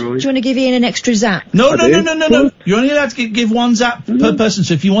Ian an extra zap? No. You're only allowed to give one zap per person,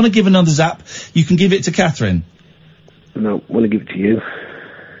 so if you want to give another zap, you can give it to Katherine. No, I want to give it to you.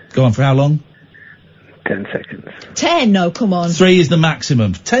 Go on, for how long? 10 seconds. 10? No, come on. 3 is the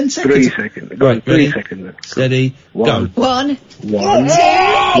maximum. 10 seconds. 3 seconds. Right, ready? 3 seconds. Steady. Go. 1. 1. 2.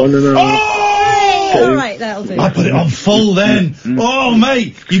 All right, that'll do. I put it on full then. Oh,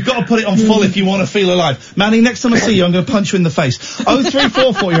 mate, you've got to put it on full if you want to feel alive. Manny, next time I see you, I'm going to punch you in the face.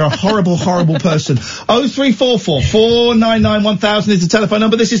 0344, you're a horrible, horrible person. 0344 499 1000 is the telephone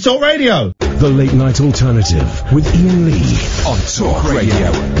number. This is Talk Radio. The Late Night Alternative with Iain Lee on Talk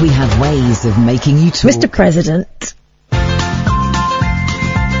Radio. We have ways of making you talk. Mr. President.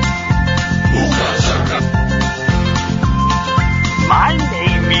 My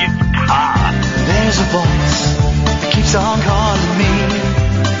name is Todd. There's a voice that keeps on calling me.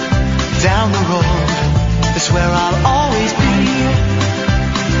 Down the road, that's where I'll always be.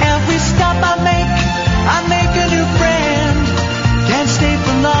 Every stop I make a new friend. Can't stay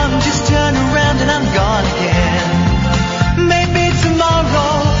for long, just turn around and I'm gone again. Maybe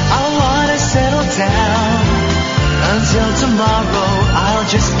tomorrow I'll wanna settle down. Until tomorrow I'll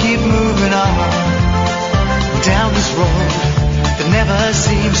just keep moving on. Down this road that never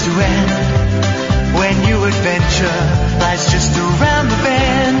seems to end. When new adventure lies just around the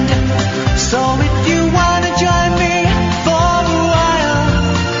bend. So if you wanna join me for a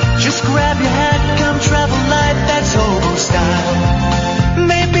while, just grab your hat, come travel light, that's hobo style.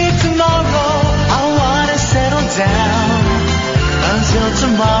 Maybe tomorrow I'll wanna settle down. Until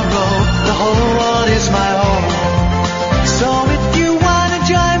tomorrow the whole world is my home. So if you wanna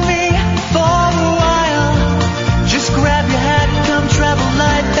join me for a while, just grab your hat, come travel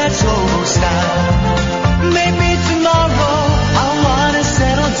light, that's hobo style. Maybe tomorrow I'll wanna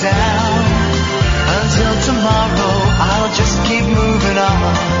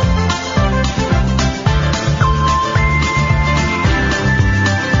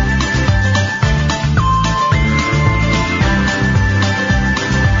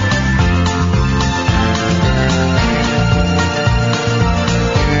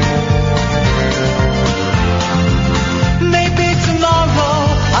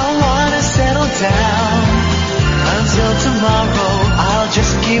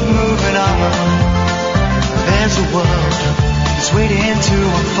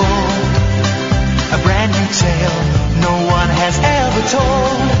unfold a brand new tale no one has ever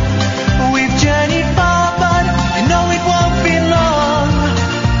told. We've journeyed far, but you know it won't be long.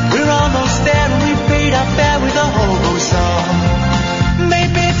 We're almost there and we paid our fare with a hobo song.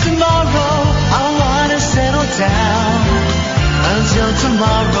 Maybe tomorrow I'll wanna settle down. Until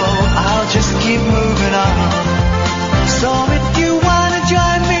tomorrow I'll just keep moving on. So if you wanna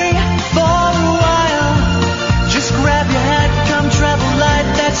join me for a while, just grab your hat, come travel light,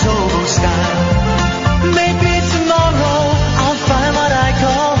 that's hobo style. Maybe tomorrow I'll find what I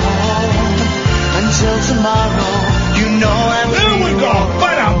call home. Until tomorrow, you know I'm There we go.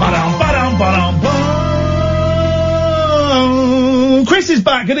 Ba-dum, ba-dum, ba-dum, ba-dum, ba-dum. Chris is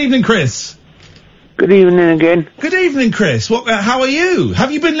back. Good evening, Chris. Good evening again. Good evening, Chris. How are you?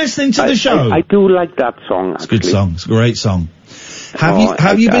 Have you been listening to the show? I do like that song, actually. It's a good song. It's a great song.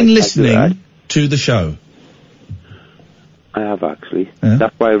 Have you been listening to the show? I have, actually. Yeah.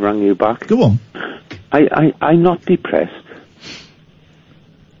 That's why I rang you back. Go on. I'm not depressed.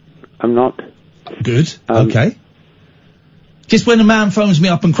 I'm not. Good. Okay. Just when a man phones me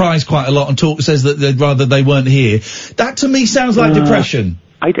up and cries quite a lot and says that they'd rather they weren't here, that to me sounds like depression.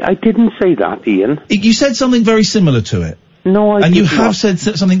 I didn't say that, Ian. You said something very similar to it. No, I didn't. And you have said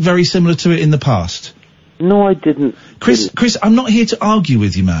something very similar to it in the past. No, I didn't. Chris, I'm not here to argue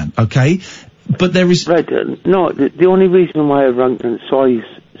with you, man, okay? But there is... Right, no, the only reason why I rang, and sorry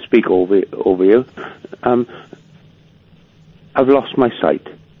speak over you, I've lost my sight.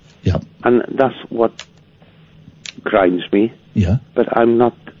 Yeah. And that's what grinds me. Yeah. But I'm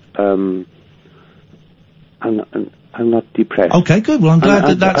not depressed. Okay, good. Well, I'm glad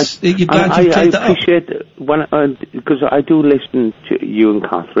you're glad you cleared that up. I appreciate because I do listen to you and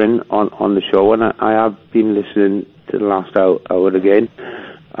Katherine on the show, and I have been listening to the last hour again,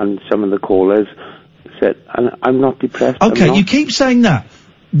 and some of the callers said, and I'm not depressed. Okay, you keep saying that.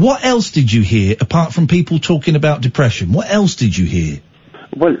 What else did you hear apart from people talking about depression? What else did you hear?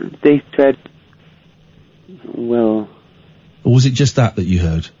 Well, they said, well... Or was it just that you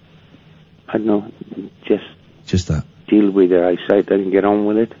heard? I don't know, just that. Deal with their eyesight and get on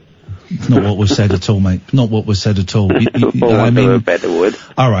with it. Not what was said at all, mate. Not what was said at all. I mean, a better word.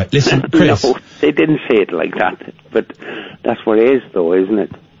 All right, listen, Chris. No, they didn't say it like that, but that's what it is, though, isn't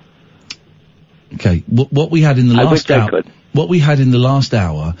it? Okay, what we had in the last hour. What we had in the last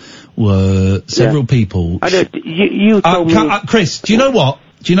hour were several people. You told me. Chris, do you know what?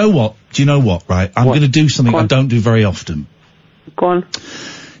 Right, I'm going to do something I don't do very often. Go on.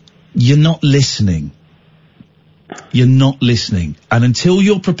 You're not listening. You're not listening. And until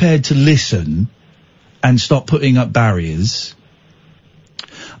you're prepared to listen and stop putting up barriers,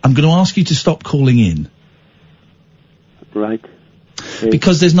 I'm going to ask you to stop calling in. Right.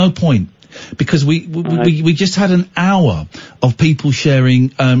 Because there's no point. Because we just had an hour of people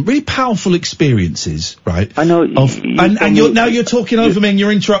sharing really powerful experiences, right? I know. You're talking over me and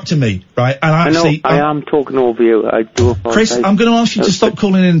you're interrupting me, right? And I am talking over you. I do apologize. Chris, I'm going to ask you to stop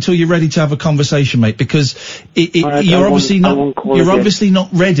calling in until you're ready to have a conversation, mate, because you're obviously not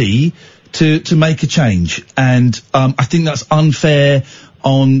ready to make a change, and I think that's unfair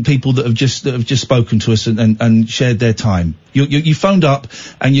on people that have just spoken to us and shared their time. You phoned up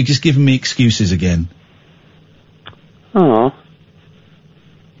and you're just giving me excuses again. Oh.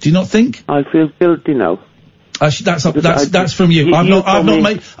 Do you not think? I feel guilty now. That's from you.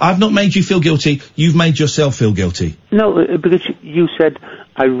 I've not made you feel guilty. You've made yourself feel guilty. No, because you said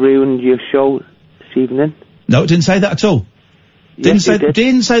I ruined your show this evening. No, it didn't say that at all. Didn't say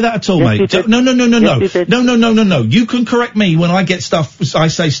that at all, mate. No. No. You can correct me when I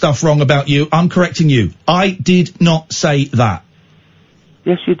say stuff wrong about you. I'm correcting you. I did not say that.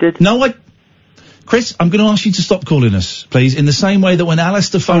 Yes, you did. No, Chris, I'm going to ask you to stop calling us, please. In the same way that when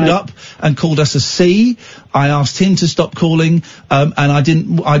Alistair phoned up and called us a C, I asked him to stop calling, and I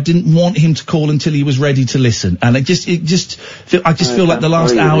didn't want him to call until he was ready to listen. And I just feel like the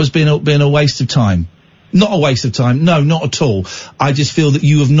last hour's been a waste of time. Not a waste of time. No, not at all. I just feel that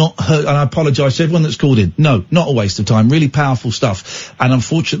you have not heard, and I apologise to everyone that's called in. No, not a waste of time. Really powerful stuff. And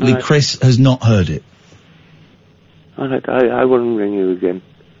unfortunately, Chris has not heard it. All right, I wouldn't ring you again.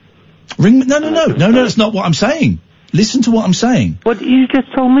 Ring me? No, that's not what I'm saying. Listen to what I'm saying. What you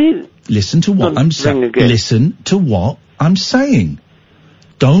just told me? Listen to what I'm saying. Listen to what I'm saying.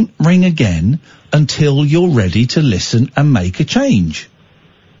 Don't ring again until you're ready to listen and make a change.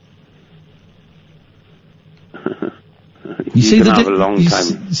 You can have a long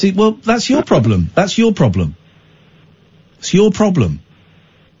time. Well, that's your problem. That's your problem. It's your problem.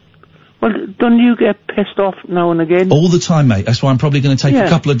 Well, don't you get pissed off now and again? All the time, mate. That's why I'm probably going to take a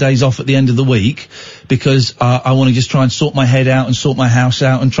couple of days off at the end of the week, because I want to just try and sort my head out and sort my house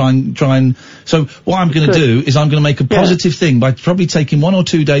out and try and. So what I'm going to do is I'm going to make a positive thing by probably taking 1 or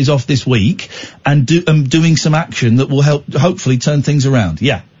 2 days off this week and doing some action that will help hopefully turn things around.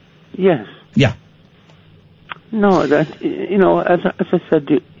 Yeah. Yes. Yeah. No, that, you know, as I said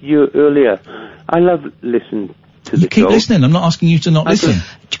to you earlier, I love listening to the show. Keep listening. I'm not asking you to not listen.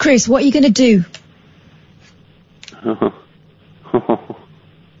 Chris, what are you going to do?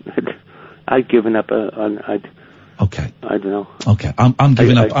 I'd given up on. Okay. I don't know. Okay. I'm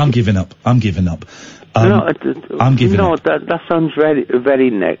giving up. I'm giving up. I'm giving up. I'm giving up. No, that sounds very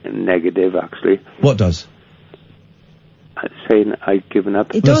negative, actually. What does? Saying I've given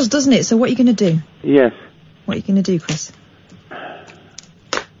up. It does, doesn't it? So what are you going to do? Yes. What are you going to do, Chris?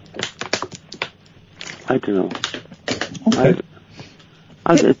 I don't know. Okay.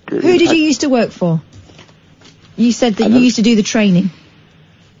 Who did you used to work for? You said that you used to do the training.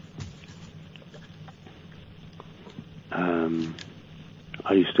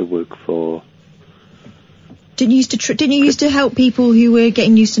 I used to work for. Didn't you used to help people who were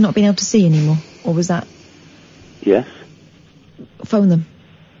getting used to not being able to see anymore, or was that? Yes. Phone them.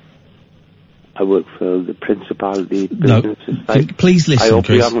 I work for the Principality No, Business Society. please listen, I hope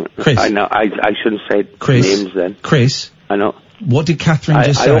Chris. you haven't. Chris. I know. I shouldn't say names then. Chris. I know. What did Katherine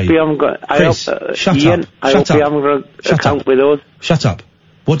just say? I hope you haven't got. Chris, shut Ian, up. I Shut hope up. you haven't got Shut account up. with us. Shut up.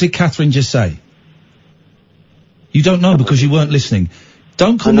 What did Katherine just say? You don't know because you weren't listening.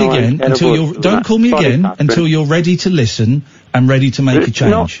 Don't call me again until you're. Don't call me again until you're ready to listen and ready to make a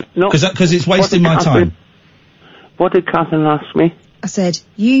change. No. Because it's wasting my time. What did Katherine ask me? I said,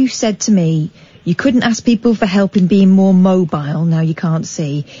 you said to me you couldn't ask people for help in being more mobile, now you can't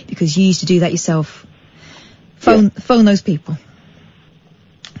see, because you used to do that yourself. Phone those people.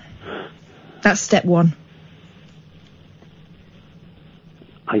 That's step one.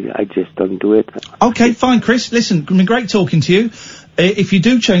 I just don't do it. Okay, fine, Chris. Listen, it's been great talking to you. If you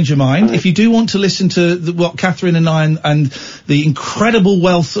do change your mind, if you do want to listen to what Katherine and I and the incredible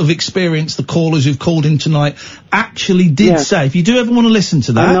wealth of experience the callers who've called in tonight actually did say, if you do ever want to listen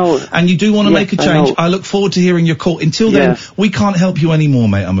to that and you do want to make a change, I look forward to hearing your call. Until then, we can't help you anymore,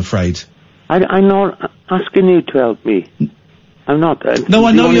 mate, I'm afraid. I'm not asking you to help me. I'm not. No,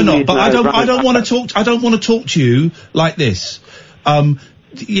 I know you're not, but I don't want to talk to you like this.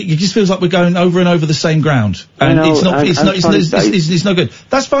 It just feels like we're going over and over the same ground, and it's no good.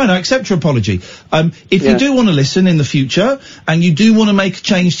 That's fine. I accept your apology. If you do want to listen in the future and you do want to make a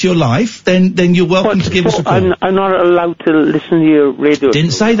change to your life, then you're welcome to give us a call. I'm not allowed to listen to your radio.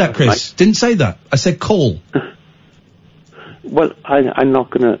 Didn't say that, Chris. Didn't say that. I said call. Well, I'm not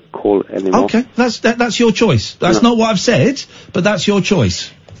going to call anymore. Okay, that's your choice. That's not what I've said, but that's your choice.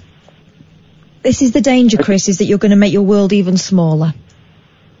 This is the danger, Chris, is that you're going to make your world even smaller.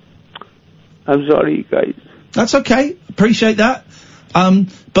 I'm sorry, guys. That's okay. Appreciate that.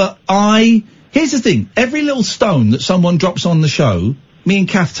 But here's the thing. Every little stone that someone drops on the show, me and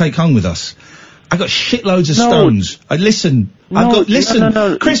Kath take home with us. I got shitloads of stones. Listen.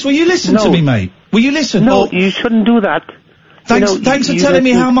 Chris, will you listen to me, mate? Will you listen? No, you shouldn't do that. Thanks for telling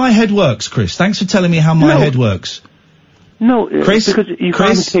me how my head works, Chris. Thanks for telling me how my head works. No, Chris, because you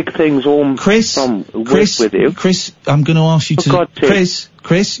can't take things home from work with you. Chris, I'm going to ask you to...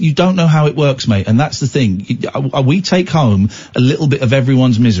 Chris, you don't know how it works, mate, and that's the thing. We take home a little bit of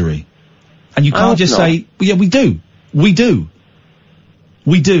everyone's misery. And you can't just say, yeah, we do. We do.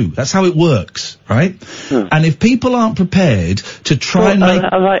 We do. That's how it works, right? And if people aren't prepared to try and make...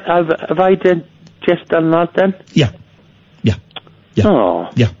 Have I just done that then? Yeah. Oh,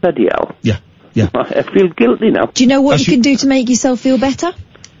 bloody hell. Yeah. I feel guilty now. Do you know what you can do to make yourself feel better?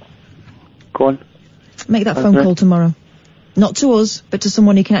 Go on. Make that phone call tomorrow. Not to us, but to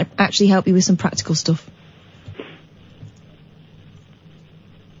someone who can actually help you with some practical stuff.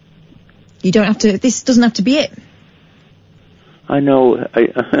 You don't have to... This doesn't have to be it. I know.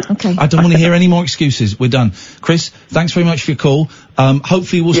 Okay. I don't want to hear any more excuses. We're done. Chris, thanks very much for your call.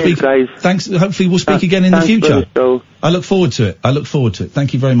 Hopefully we'll speak... guys. Thanks. Hopefully we'll speak again in the future. I look forward to it.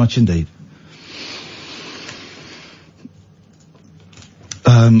 Thank you very much indeed.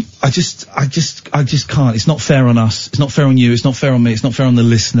 I just can't. It's not fair on us. It's not fair on you. It's not fair on me. It's not fair on the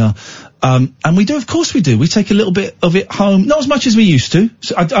listener. And we do, of course we do. We take a little bit of it home. Not as much as we used to.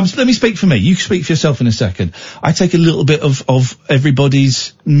 So let me speak for me. You speak for yourself in a second. I take a little bit of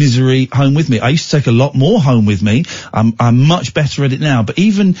everybody's misery home with me. I used to take a lot more home with me. I'm much better at it now. But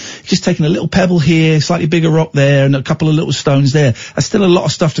even just taking a little pebble here, slightly bigger rock there, and a couple of little stones there, that's still a lot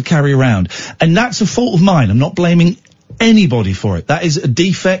of stuff to carry around. And that's a fault of mine. I'm not blaming anybody for it. That is a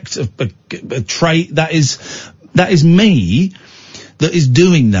defect, a trait. That is me that is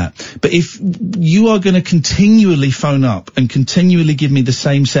doing that. But if you are going to continually phone up and continually give me the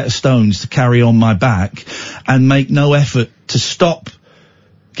same set of stones to carry on my back and make no effort to stop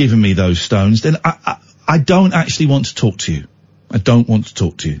giving me those stones, then I don't actually want to talk to you. I don't want to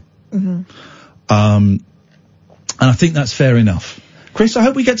talk to you. Mm-hmm. And I think that's fair enough. Chris, I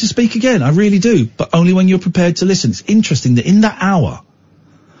hope we get to speak again. I really do. But only when you're prepared to listen. It's interesting that in that hour,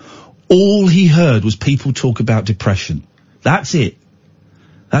 all he heard was people talk about depression. That's it.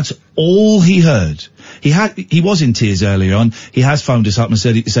 That's all he heard. He was in tears earlier on. He has phoned us up and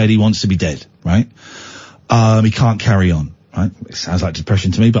said he wants to be dead, right? He can't carry on, right? It sounds like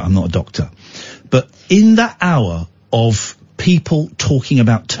depression to me, but I'm not a doctor. But in that hour of people talking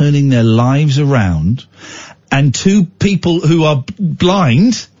about turning their lives around, and two people who are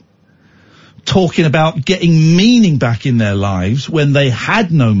blind talking about getting meaning back in their lives when they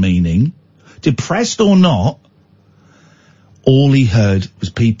had no meaning, depressed or not, all he heard was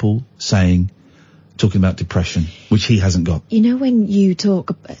people talking about depression, which he hasn't got. You know, when you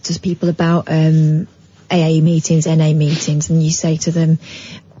talk to people about AA meetings, NA meetings, and you say to them,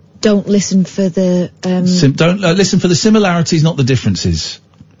 don't listen for the... don't listen for the similarities, not the differences.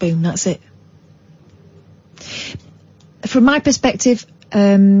 Boom, that's it. From my perspective,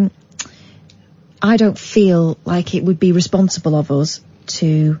 I don't feel like it would be responsible of us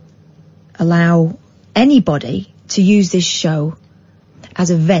to allow anybody to use this show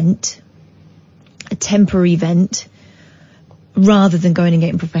as a vent, a temporary vent, rather than going and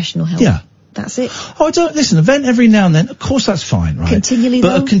getting professional help. Yeah. That's it. Oh, listen, a vent every now and then, of course that's fine, right? Continually,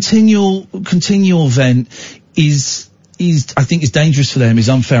 but though? a continual vent is, I think is dangerous for them, is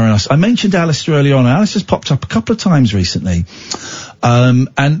unfair on us. I mentioned Alistair earlier on. Alistair's popped up a couple of times recently.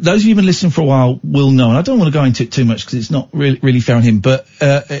 And those of you who've been listening for a while will know, and I don't want to go into it too much because it's not really fair on him, but,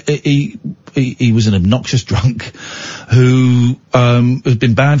 he was an obnoxious drunk who, has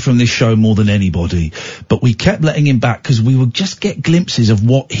been banned from this show more than anybody. But we kept letting him back because we would just get glimpses of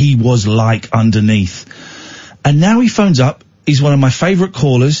what he was like underneath. And now he phones up. He's one of my favourite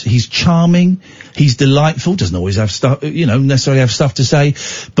callers. He's charming. He's delightful. Doesn't always have stuff, necessarily have stuff to say.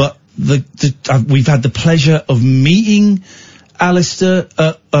 But we've had the pleasure of meeting Alistair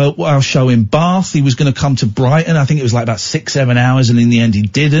at our show in Bath. He was going to come to Brighton. I think it was like about 6-7 hours, and in the end he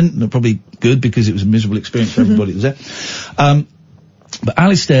didn't. Probably good because it was a miserable experience for everybody that was there. But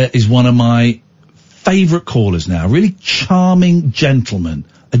Alistair is one of my favourite callers now. A really charming gentleman.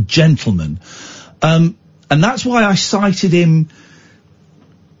 A gentleman. And that's why I cited him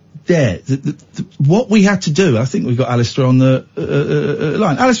there. What we had to do, I think we've got Alistair on the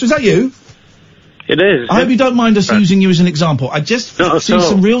line. Alistair, is that you? It is. I hope you don't mind us using you as an example. I just see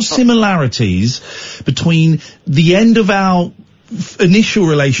some real similarities between the end of our initial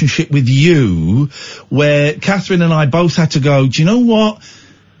relationship with you, where Katherine and I both had to go, do you know what?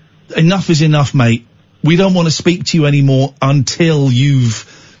 Enough is enough, mate. We don't want to speak to you anymore until you've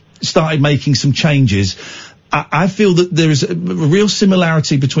started making some changes. I feel that there is a real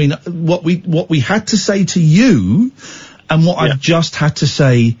similarity between what we had to say to you and what I've just had to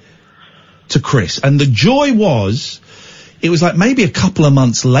say to Chris. And the joy was, it was like maybe a couple of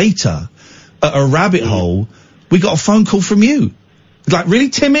months later, at a rabbit hole, we got a phone call from you. Like, really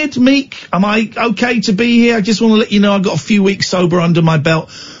timid, meek, am I okay to be here? I just want to let you know I've got a few weeks sober under my belt.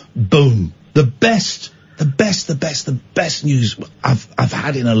 Boom. The best news I've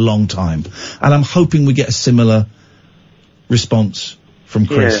had in a long time. And I'm hoping we get a similar response from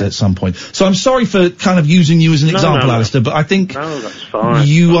Chris at some point. So I'm sorry for kind of using you as an example, Alistair, but I think that's fine.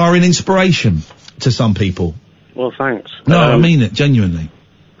 You are an inspiration to some people. Well, thanks. No, I mean it, genuinely.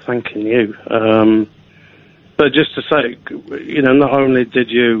 Thanking you. But just to say, not only did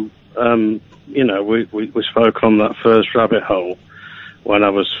you, we spoke on that first rabbit hole when I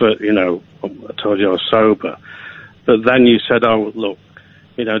was, I told you I was sober. But then you said, oh, look,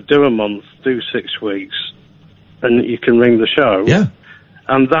 do a month, do 6 weeks, and you can ring the show. Yeah.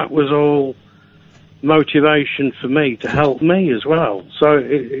 And that was all motivation for me to help me as well. So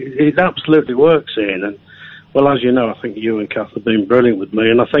it absolutely works, Iain. And, well, as you know, I think you and Kath have been brilliant with me,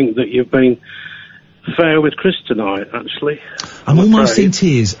 and I think that you've been fair with Chris tonight, actually. I'm almost in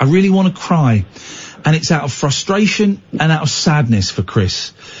tears. I really want to cry. And it's out of frustration and out of sadness for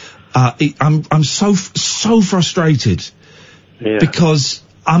Chris. I'm so frustrated. Yeah. Because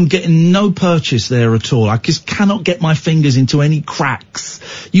I'm getting no purchase there at all. I just cannot get my fingers into any cracks.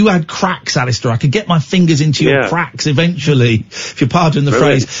 You had cracks, Alistair. I could get my fingers into your cracks eventually, if you pardon the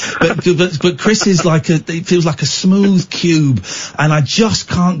phrase. But Chris is it feels like a smooth cube, and I just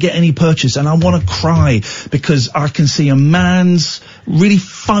can't get any purchase, and I want to cry because I can see a really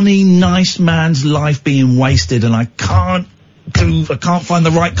funny, nice man's life being wasted, and I can't find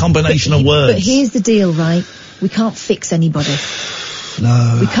the right combination of words. But here's the deal, right? We can't fix anybody.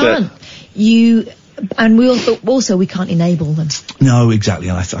 No. We can't. And we also we can't enable them. No, exactly.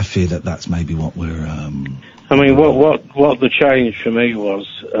 And I fear that's maybe what we're, I mean, what the change for me was,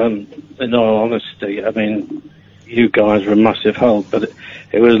 in all honesty, I mean, you guys were a massive help, but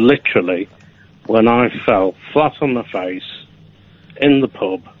it was literally when I fell flat on my face in the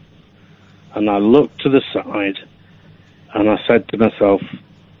pub, and I looked to the side, and I said to myself,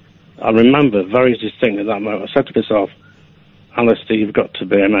 I remember very distinctly that moment, I said to myself, Alistair, you've got to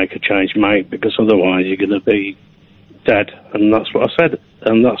make a change, mate, because otherwise you're going to be dead. And that's what I said,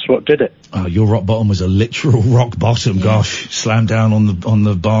 and that's what did it. Oh, your rock bottom was a literal rock bottom, gosh. Slammed down on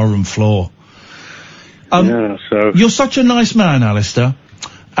the barroom floor. You're such a nice man, Alistair,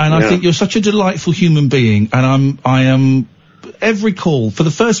 and I think you're such a delightful human being, and I am, every call, for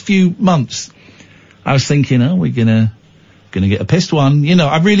the first few months, I was thinking, we're gonna get a pissed one,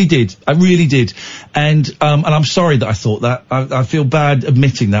 I really did, and I'm sorry that I thought that. I feel bad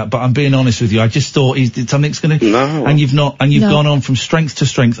admitting that, but I'm being honest with you. I just thought something's gonna, and you've gone on from strength to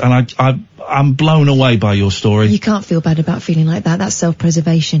strength, and I'm blown away by your story. You can't feel bad about feeling like that. That's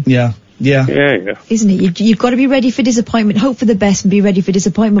self-preservation. Yeah. Isn't it? You've got to be ready for disappointment, hope for the best, and be ready for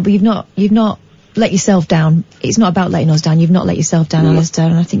disappointment. But you've not let yourself down. It's not about letting us down. You've not let yourself down, Alistair,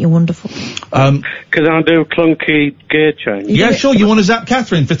 and I think you're wonderful. Can I do clunky gear change? Yeah, sure. You want to zap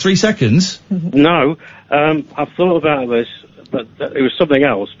Katherine for 3 seconds? No. I've thought about this, but it was something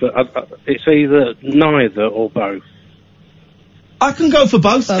else, but it's either neither or both. I can go for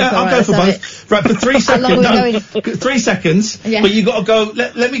both. I'll go for both. Right, for 3 seconds. How long are we going? 3 seconds. Yeah. But you got to go.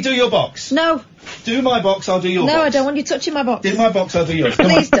 Let me do your box. No. Do my box, I'll do your box. No, I don't want you touching my box. Do my box, I'll do yours.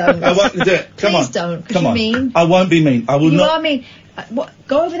 Please don't. I won't do it. Come on. Please don't, because you're mean. I won't be mean. I will not. You are mean.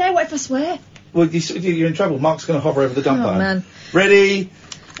 Go over there, what if I swear? Well, you're in trouble. Mark's going to hover over the dump button. Oh, man. Ready?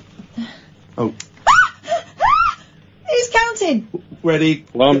 Oh. Who's counting? Ready?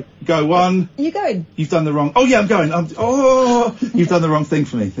 One. Go, one. Are you going? You've done the wrong... Oh, yeah, I'm going. You've done the wrong thing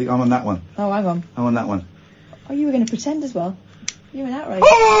for me. I'm on that one. Oh, hang on. I'm on that one. Oh, you were going to pretend as well. You're an outrage.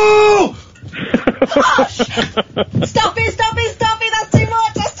 Oh! Stop it! That's too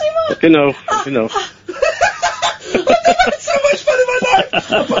much! Enough. I've had so much fun in my life!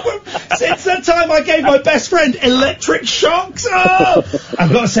 Since that time I gave my best friend electric shocks! Oh!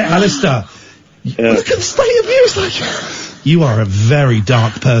 I've got to say, Alistair, look at the state of you. It's like, you are a very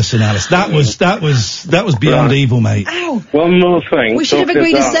dark person, Alice. That was beyond evil, mate. Ow! One more thing. We should have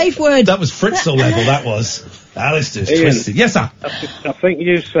agreed a safe word. That was Fritzl level, that was. Alistair's Iain, twisted. Yes, sir. I think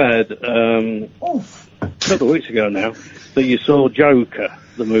you said, a couple of weeks ago now, that you saw Joker,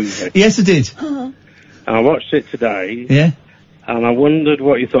 the movie. Yes, I did. And I watched it today. Yeah. And I wondered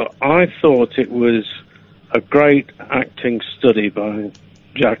what you thought. I thought it was a great acting study by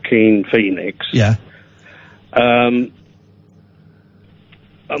Joaquin Phoenix. Yeah. I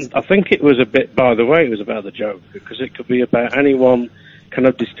think it was a bit, by the way, it was about the Joker, because it could be about anyone kind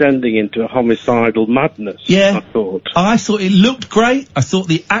of descending into a homicidal madness. Yeah. I thought it looked great. I thought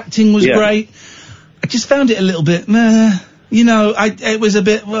the acting was great. I just found it a little bit, it was a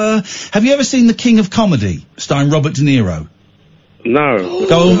bit, have you ever seen The King of Comedy, starring Robert De Niro? No.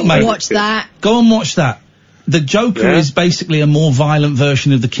 Go, mate. Watch that. Go and watch that. The Joker is basically a more violent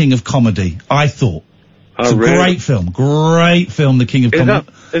version of The King of Comedy, I thought. It's a great film, The King of Comedy.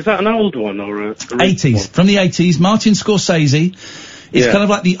 Is that an old one or a 80s, from the 80s, Martin Scorsese. It's kind of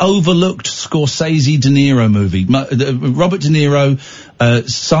like the overlooked Scorsese De Niro movie. Robert De Niro,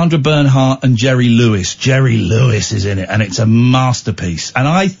 Sandra Bernhardt and Jerry Lewis. Jerry Lewis is in it, and it's a masterpiece. And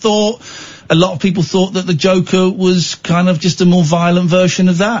I thought, a lot of people thought that the Joker was kind of just a more violent version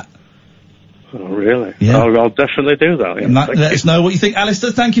of that. Oh, really? Yeah. I'll definitely do that. Yeah. Let us know what you think.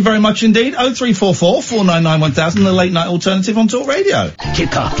 Alistair, thank you very much indeed. 0344 499 1000, the late night alternative on Talk Radio.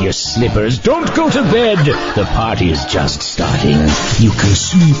 Kick off your slippers. Don't go to bed. The party is just starting. You can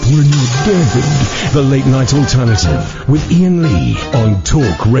sleep when you're dead. The late night alternative with Iain Lee on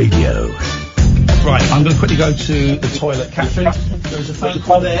Talk Radio. Right, I'm going to quickly go to the toilet. Katherine, there's a phone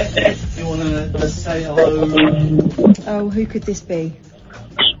call there. If you want to say hello. Oh, who could this be?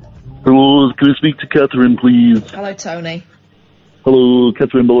 Hello, can I speak to Katherine, please? Hello, Tony. Hello,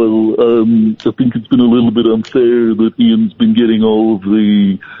 Katherine Boyle. I think it's been a little bit unfair that Ian's been getting all of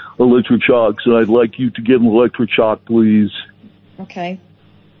the electric shocks, and I'd like you to get an electric shock, please. Okay.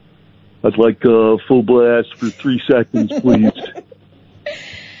 I'd like full blast for 3 seconds, please.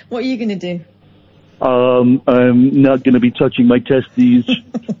 What are you going to do? I'm not going to be touching my testes.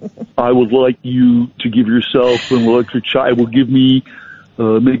 I would like you to give yourself an electric shock. It will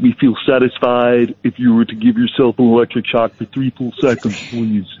make me feel satisfied if you were to give yourself an electric shock for 3 full seconds,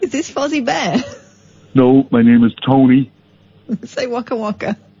 please. Is this Fozzie Bear? No, my name is Tony. Say waka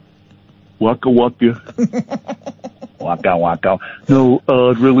waka. Waka waka. Waka waka. No,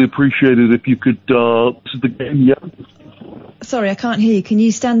 I'd really appreciate it if you could, this is the game, yeah? Sorry, I can't hear you. Can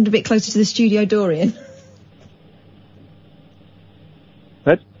you stand a bit closer to the studio door, Ian?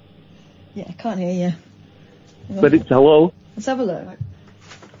 What? Yeah, I can't hear you. But it's hello? Let's have a look.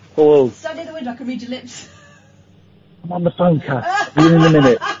 Hello. Stand near the window, I can read your lips. I'm on the phone, Kat. Be in a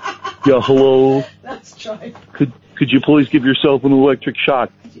minute. Yeah, hello. Let's try. Could you please give yourself an electric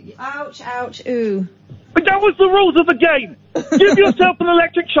shock? Ouch, ouch, ooh. But that was the rules of the game. Give yourself an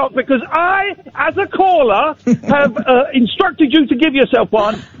electric shock because I, as a caller, have instructed you to give yourself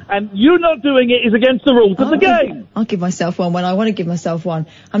one, and you not doing it is against the rules of the game. I'll give myself one when I want to give myself one.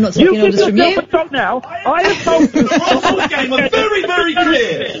 I'm not taking orders from You you. give yourself a shock now. I have told you. The rules of the game are very, very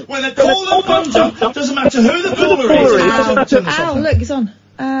clear. When a caller comes up, doesn't matter who the caller is. Ow, look, it's on.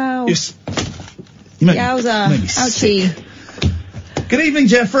 Ow. Yowza. Ouchie. Good evening,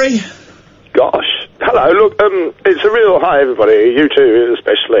 Jeffrey. Gosh. Hello, look, it's a real hi, everybody, you two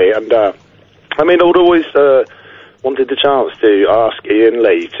especially, and, I'd always, wanted the chance to ask Ian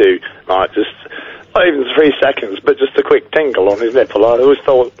Lee to, like, just, not even 3 seconds, but just a quick tingle on his nipple. I always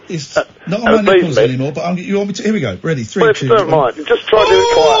thought... It's not on my nipples anymore, but you want me to... Here we go. Ready? 3, well, 2, don't mind. Just try to do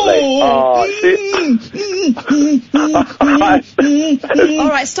it quietly. All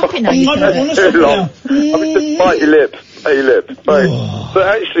right, stop it now. You I don't want to stop it now. Just bite your lip. Right.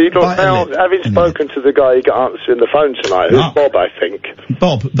 But actually, look, now, having spoken to the guy who got answering the phone tonight, who's Bob, I think.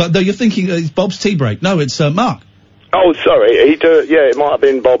 Bob. But no, you're thinking it's Bob's tea break. No, it's Mark. Oh, sorry. It might have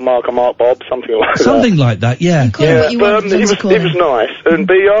been Bob, Mark, or Mark, Bob, something like that. Something like that, yeah. Yeah, but he was nice. And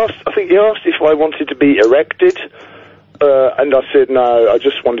he asked if I wanted to be erected. And I said, no, I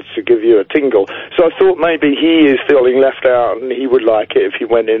just wanted to give you a tingle. So I thought maybe he is feeling left out and he would like it if you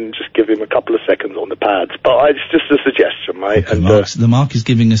went in and just give him a couple of seconds on the pads. But it's just a suggestion, mate. Okay, and the Mark is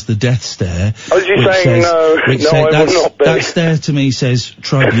giving us the death stare. Oh, is he saying no? I will not be. That stare to me says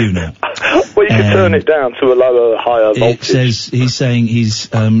tribunal. Well, you can turn it down to a lower, higher voltage. It says, he's saying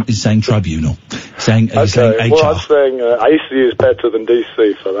tribunal. Saying HR. I'm saying, AC is better than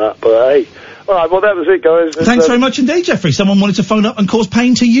DC for that, but hey. Alright, well that was it, guys. Thanks very much indeed, Jeffrey. Someone wanted to phone up and cause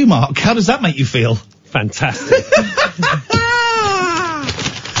pain to you, Mark. How does that make you feel? Fantastic.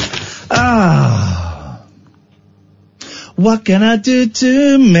 What can I do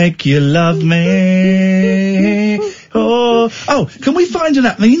to make you love me? Oh, can we find an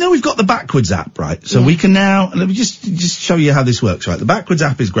app? Now, you know we've got the backwards app, right? So we can now, let me just show you how this works, right? The backwards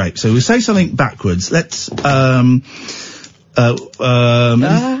app is great. So we say something backwards. Let's, No,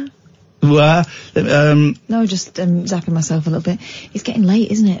 just zapping myself a little bit. It's getting late,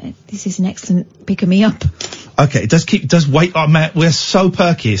 isn't it? This is an excellent picking me up. Okay, it does wait. Oh man, we're so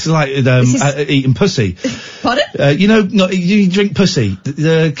perky. It's like eating pussy. Pardon? You drink pussy.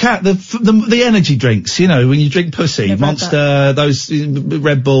 The energy drinks. You know, when you drink pussy, Never Monster, those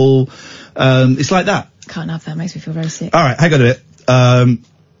Red Bull. It's like that. Can't have that. Makes me feel very sick. All right, hang on a bit.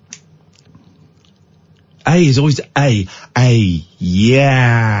 A is always A.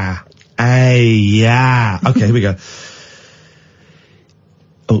 Yeah. Yeah. Okay, here we go.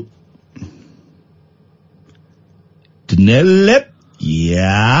 Oh. Dnelip.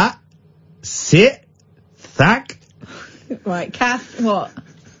 Yeah. Sit. Thack. Right, Kath, what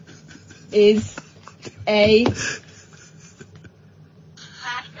is a...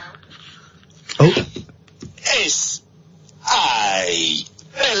 Oh. S-I-L-N.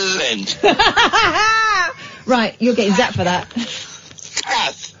 Right, you're getting zapped for that.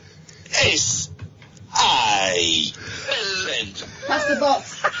 Kath. S-I-L-N. Pass the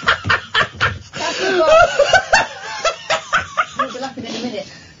box. Pass the box. We'll be laughing in a minute.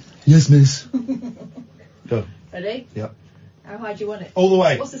 Yes, miss. Go. Ready? Yep. How high do you want it? All the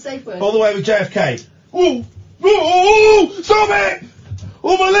way. What's the safe word? All the way with JFK. Ooh! Ooh! Stop it!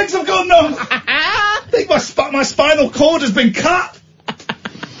 Oh, my legs have gone numb! I think my spinal cord has been cut!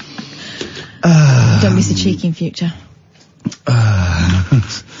 Don't be so cheeky in future.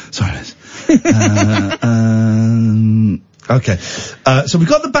 Sorry, miss. Okay. So we've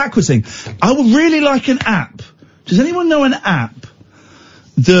got the backwards thing. I would really like an app. Does anyone know an app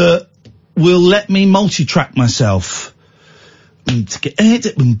that will let me multi-track myself. I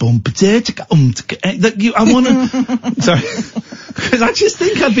wanna, sorry, because I just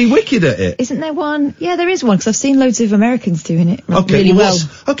think I'd be wicked at it. Isn't there one? Yeah, there is one, because I've seen loads of Americans doing it really well.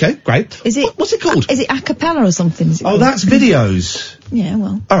 Okay, great. Is it? What's it called? Is it a cappella or something? Is it called? That's videos. Yeah,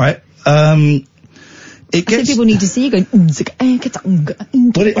 well. All right. I think people need to see you going. The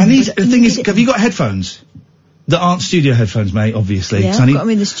thing is, have you got headphones? That aren't studio headphones, mate, obviously. Yeah, I've got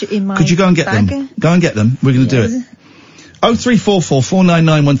them in my Could you go and get bag. them? Go and get them. We're going to do it. 0344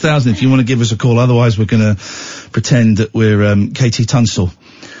 499 1000 if you want to give us a call. Otherwise, we're going to pretend that we're KT Tunstall.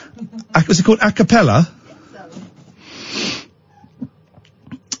 Was it called a cappella?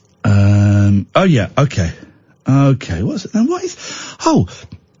 Oh, yeah. Okay. Okay. What's it? And what is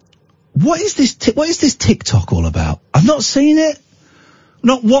this TikTok all about? I've not seen it.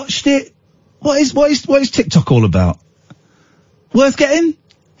 Not watched it. What is TikTok all about? Worth getting?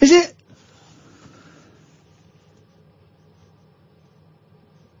 Is it?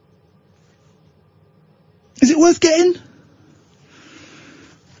 Is it worth getting?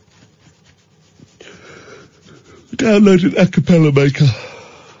 Downloaded a cappella maker.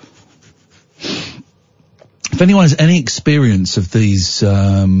 If anyone has any experience of these,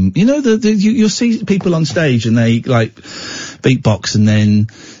 you'll see people on stage and they like beatbox and then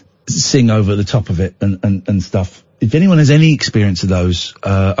sing over the top of it and stuff. If anyone has any experience of those,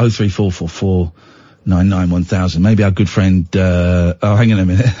 03444 99 1000. Maybe our good friend, hang on a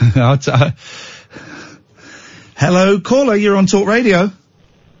minute. Hello, caller, you're on Talk Radio.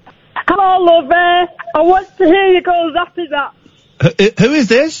 Hello, love. I want to hear you go zappy zap. Who is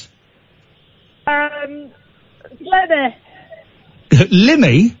this? Lenny.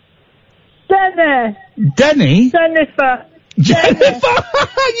 Limmy? Denny? Jennifer.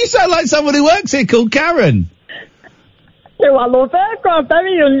 You sound like someone who works here called Karen. Oh, I love it. I've got a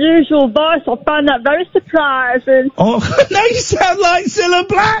very unusual voice. I find that very surprising. Oh, no, you sound like Cilla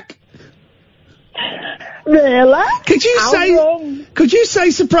Black. Really? Could you say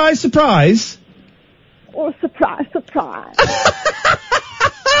surprise, surprise? Oh, surprise, surprise.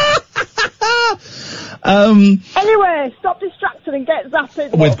 Anyway, stop distracting and get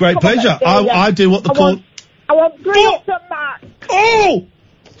zapping. With great pleasure. I do what the call... I want Brooks and Matt. Oh!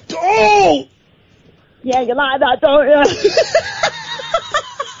 Oh! Yeah, you like that, don't you?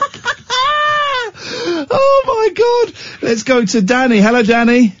 Oh, my God. Let's go to Danny. Hello,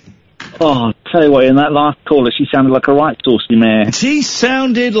 Danny. Oh, tell you what, in that last caller, she sounded like a right saucy mare. She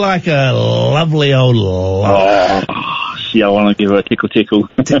sounded like a lovely old love. Yeah, I want to give her a tickle.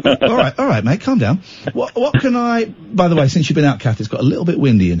 all right, mate, calm down. What can I... By the way, since you've been out, Kath, it's got a little bit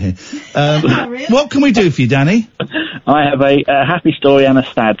windy in here. What can we do for you, Danny? I have a happy story and a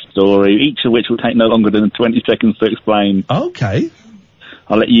sad story, each of which will take no longer than 20 seconds to explain. Okay.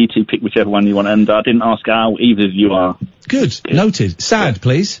 I'll let you two pick whichever one you want, and I didn't ask how either of you are. Good. Noted. Sad,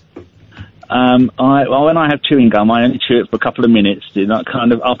 please. When I have chewing gum, I only chew it for a couple of minutes,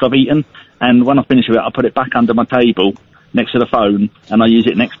 kind of after I've eaten, and when I finish with it, I put it back under my table next to the phone, and I use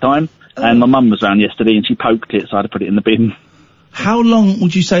it next time. And my mum was around yesterday, and she poked it, so I had to put it in the bin. How long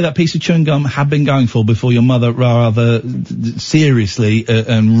would you say that piece of chewing gum had been going for before your mother rather seriously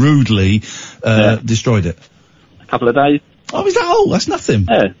and rudely destroyed it? A couple of days. Oh, is that all? That's nothing.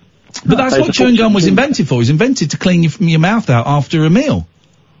 Yeah. But that's what chewing gum was invented for. It was invented to clean your mouth out after a meal.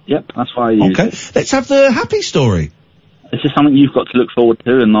 Yep, that's why I use it. Let's have the happy story. This is something you've got to look forward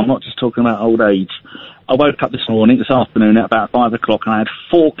to, and I'm not just talking about old age. I woke up this afternoon at about 5 o'clock, and I had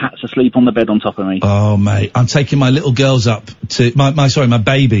 4 cats asleep on the bed on top of me. Oh, mate, I'm taking my little girls up to, my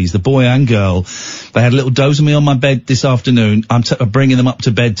babies, the boy and girl. They had a little doze of me on my bed this afternoon. I'm bringing them up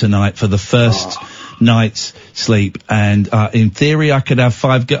to bed tonight for the first night's sleep, and in theory I could have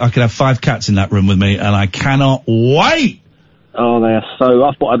 5 cats in that room with me, and I cannot wait. Oh, they are so...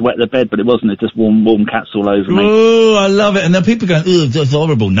 I thought I'd wet the bed, but it wasn't. It's just warm cats all over me. Oh, I love it. And then people going, ugh, that's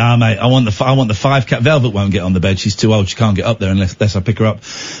horrible. Nah, mate, I want the 5-cat. Velvet won't get on the bed. She's too old. She can't get up there unless I pick her up.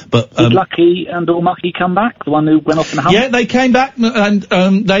 But did Lucky and All Mucky come back? The one who went off and home? Yeah, they came back,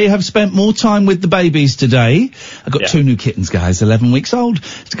 and they have spent more time with the babies today. I've got 2 new kittens, guys, 11 weeks old,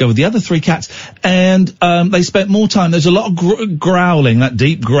 to go with the other 3 cats. And they spent more time. There's a lot of growling, that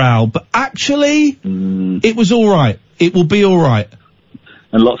deep growl. But actually, it was all right. It will be all right.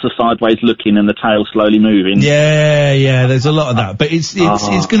 And lots of sideways looking and the tail slowly moving. Yeah, there's a lot of that. But it's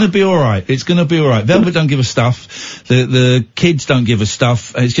gonna be all right. It's gonna be all right. Velvet don't give us stuff. The kids don't give us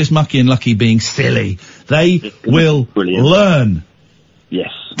stuff. It's just Mucky and Lucky being silly. They will learn.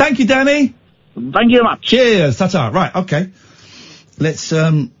 Yes. Thank you, Danny. Thank you very much. Cheers. Ta-ta. Right, okay. Let's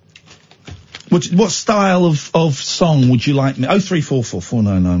What style of song would you like me? 0344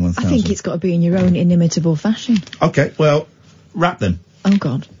 499 1000. I think it's got to be in your own inimitable fashion. Okay, well, rap then. Oh,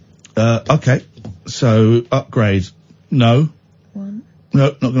 God. Okay. So, upgrade. No. One. No,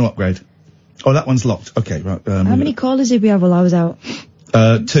 not going to upgrade. Oh, that one's locked. Okay, right. How many callers did we have while I was out?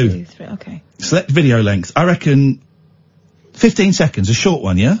 2. 2, 3, okay. Select video length. I reckon 15 seconds, a short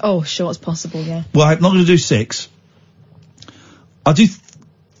one, yeah? Oh, short as possible, yeah. Well, I'm not going to do 6. I'll do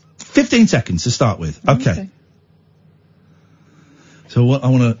 15 seconds to start with. Okay. So what I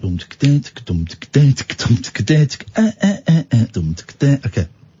want to... Okay.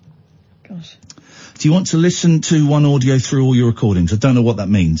 Gosh. Do you want to listen to one audio through all your recordings? I don't know what that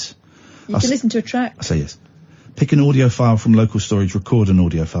means. You can listen to a track. I say yes. Pick an audio file from local storage, record an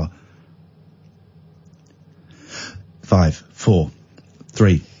audio file. 5, 4,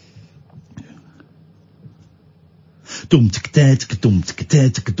 3.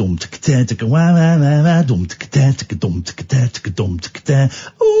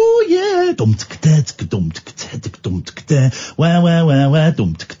 Oh yeah.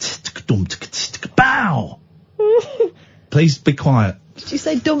 Bow. Please be quiet. Did you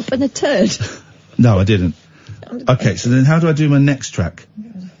say dump and a turd? No, I didn't. Okay, so then how do I do my next track?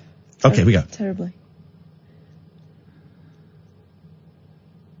 Okay, we go. Terribly.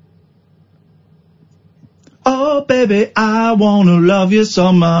 Oh, baby, I wanna love you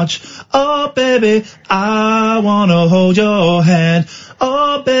so much. Oh, baby, I wanna hold your hand.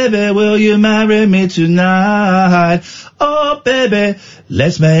 Oh, baby, will you marry me tonight? Oh, baby,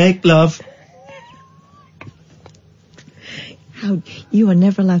 let's make love. How you are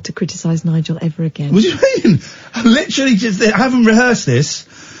never allowed to criticise Nigel ever again. What do you mean? I literally just, I haven't rehearsed this.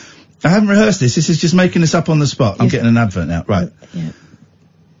 This is just making this up on the spot. I'm getting an advert now. Right. Yeah.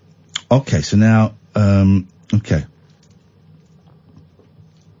 Okay, so now, okay.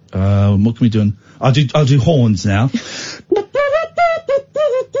 What can we do? I'll do horns now.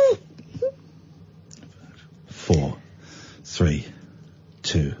 4, 3,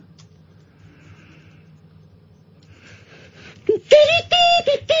 2.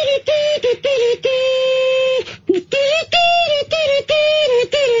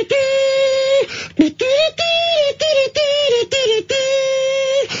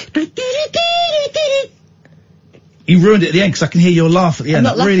 You ruined it at the end because I can hear your laugh at the end.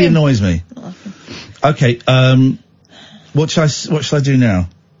 That really annoys me. Okay, what shall I do now?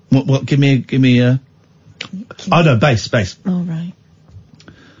 What? Give me a. Oh no, bass. All right.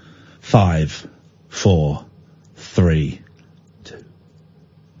 5, 4, 3, 2.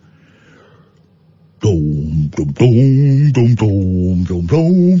 Dum dum dum dum dum dum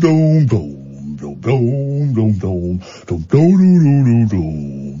dum dum dum. Dum dum dum dum dum dum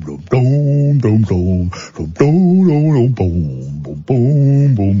dum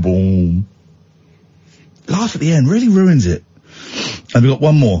dum dum dum. Laugh at the end really ruins it. And we've got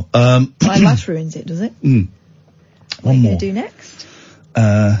one more. My laugh ruins it, does it? One more. What are you more. going to do next?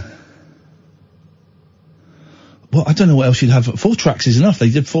 Well, I don't know what else you'd have. 4 tracks is enough. They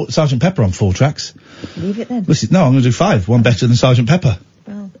did Sgt. Pepper on 4 tracks. Leave it then. Listen, no, I'm going to do 5. One better than Sgt. Pepper.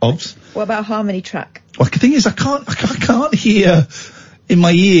 Well, Obs. what about harmony track? Well, the thing is, I can't hear in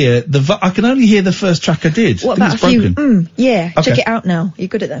my ear I can only hear the first track I did. What I about think it's broken. Yeah, Okay. check it out now. You're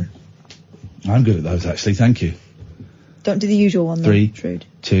good at them. I'm good at those, actually. Thank you. Don't do the usual one, though. 3, Trude.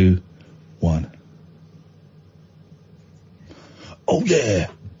 2, 1. Oh, yeah.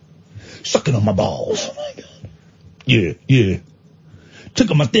 Sucking on my balls. Oh, my God. Yeah.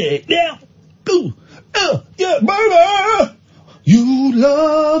 Took on my dick. Yeah. Ooh. Yeah, baby. You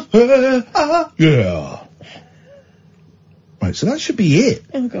love her. Yeah. Right, so that should be it.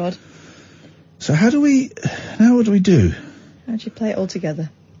 Oh, God. So what do we do? How do you play it all together?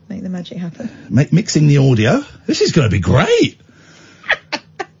 Make the magic happen. Mixing the audio. This is going to be great.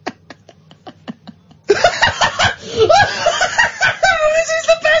 This is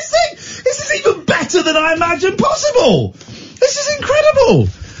the best thing. This is even better than I imagined possible. This is incredible.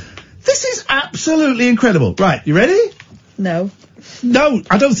 This is absolutely incredible. Right, you ready? No. No,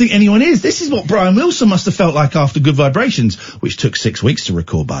 I don't think anyone is. This is what Brian Wilson must have felt like after Good Vibrations, which took 6 weeks to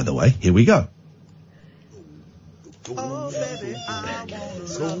record, by the way. Here we go.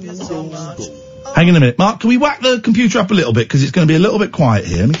 Hang on a minute. Mark, can we whack the computer up a little bit? Because it's going to be a little bit quiet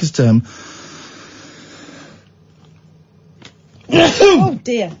here. Let me just, Oh,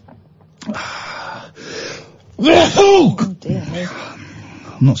 dear. Oh, dear.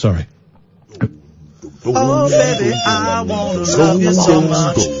 I'm not sorry. Oh, baby, I wanna love you so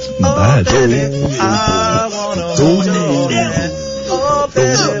much. Bad. Oh, baby, I wanna hold your hand. Oh,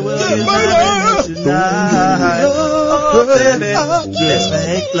 baby, will you marry me tonight? Oh, baby, let's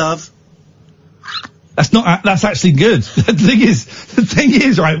make love. That's actually good. The thing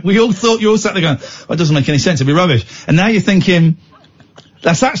is, right, we all thought, you all sat there going, oh, it doesn't make any sense, it'd be rubbish. And now you're thinking,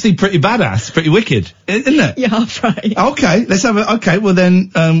 that's actually pretty badass, pretty wicked, isn't it? You're half right. Okay, let's have okay, well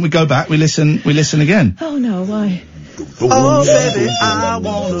then, we go back, we listen again. Oh no, why? Oh, baby, I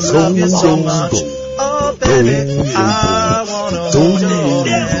wanna love you so much. Oh, baby, I wanna hold you.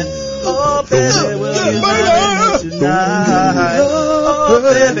 Oh, baby, will you marry me tonight? Oh,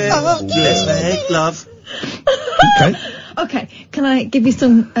 baby, let's make love. Okay. Okay, can I give you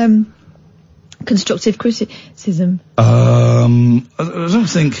some, constructive criticism? I don't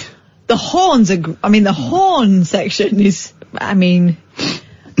think... The horns are, the horn section is, and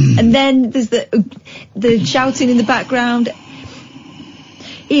then there's the shouting in the background.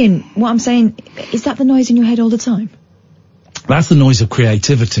 Ian, what I'm saying, is that the noise in your head all the time? That's the noise of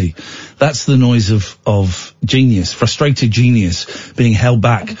creativity. That's the noise of genius, frustrated genius, being held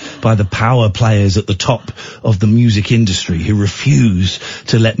back by the power players at the top of the music industry who refuse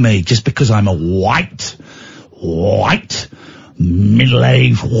to let me, just because I'm a white,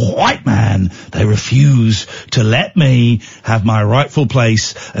 middle-aged white man, they refuse to let me have my rightful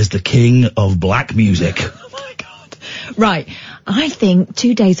place as the king of black music. Oh my God. Right. I think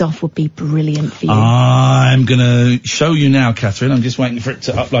 2 days off would be brilliant for you. I'm gonna show you now, Katherine. I'm just waiting for it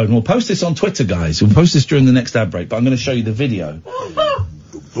to upload. And we'll post this on Twitter, guys. We'll post this during the next ad break, but I'm gonna show you the video.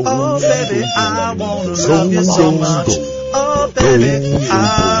 Oh, baby, I wanna love you so much. Oh, baby,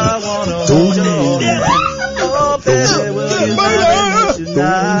 I wanna hold you. Oh, baby, will you marry me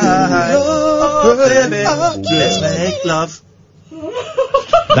tonight? Oh, baby, let's make love.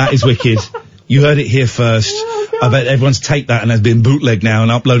 That is wicked. You heard it here first. I bet everyone's taped that and has been bootlegged now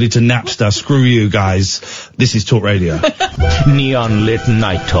and uploaded to Napster. Screw you, guys. This is Talk Radio. Neon lit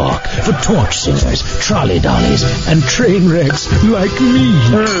night talk for torch singers, trolley dollies, and train wrecks like me.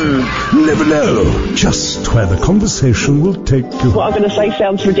 Never know just where the conversation will take you. What I'm going to say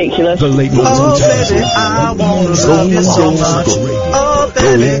sounds ridiculous. The late night baby, I wanna love you so much. Oh,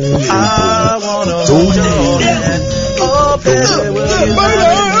 baby, I wanna hold you. Oh, baby, will you marry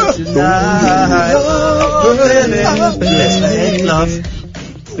me tonight? Oh, baby, let's make love.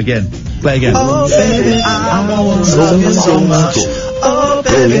 Again. Play again. Oh, baby, I wanna love you so much. Oh,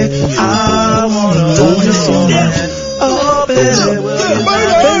 baby, I wanna hold you so much. Oh, baby, will you marry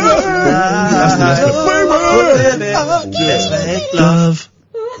me tonight? Oh, baby, let's make love.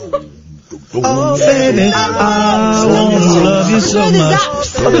 Oh, baby, I wanna love you so much.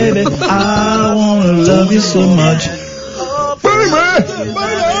 Oh, baby, I wanna love you so much.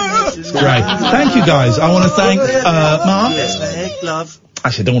 Great. Thank you, guys. I want to thank, Mark.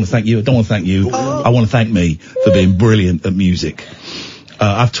 Actually, I don't want to thank you. I want to thank me for being brilliant at music.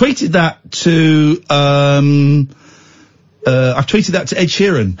 I've tweeted that to Ed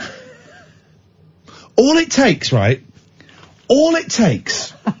Sheeran. All it takes, right? All it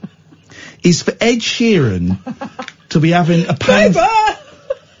takes is for Ed Sheeran to be having a pain.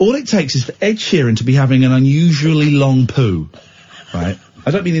 All it takes is for Ed Sheeran to be having an unusually long poo, right? I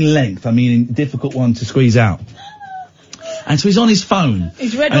don't mean in length, I mean in difficult one to squeeze out. And so he's on his phone.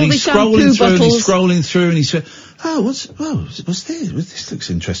 He's read and all the he's shampoo scrolling through bottles. and he's scrolling through and he's what's this? This looks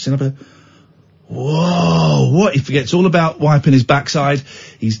interesting. Whoa, what? He forgets all about wiping his backside.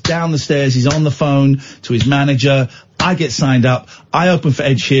 He's down the stairs, he's on the phone to his manager. I get signed up. I open for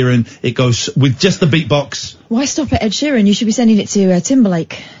Ed Sheeran. It goes with just the beatbox. Why stop at Ed Sheeran? You should be sending it to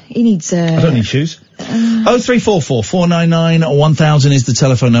Timberlake. He needs... I don't need shoes. 0344 499 1000 is the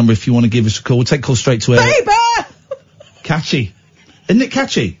telephone number if you want to give us a call. We'll take calls straight to air. Baby! Catchy. Isn't it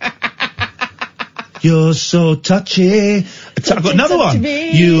catchy? You're so touchy. I've got another one.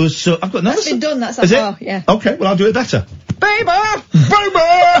 You're so... I've got another... That's been done. That's Is oh, it? yeah. Okay, well, I'll do it better. Baby!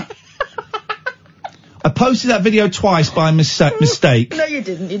 I posted that video twice by mistake. No, you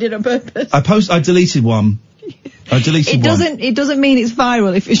didn't. You did it on purpose. I deleted one. It doesn't mean it's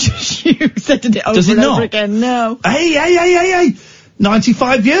viral if it's just you sending it over Does it and not? over again. No. Hey!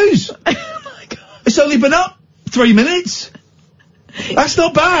 95 views. Oh my God. It's only been up 3 minutes. That's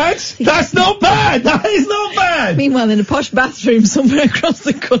not bad. That's not bad. That is not bad. Meanwhile, in a posh bathroom somewhere across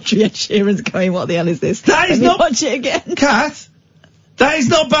the country, Ed Sheeran's going, what the hell is this? That is not... watch it again. Kath, that is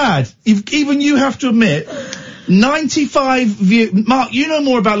not bad. Even you have to admit, 95 views... Mark, you know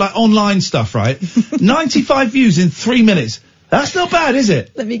more about, like, online stuff, right? 95 views in 3 minutes. That's not bad, is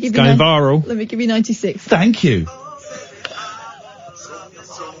it? Let me give It's you going viral. Let me give you 96. Thank you.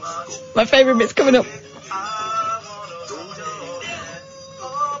 My favourite bit's coming up.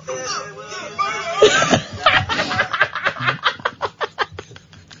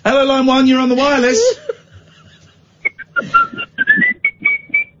 Hello, line 1, you're on the wireless.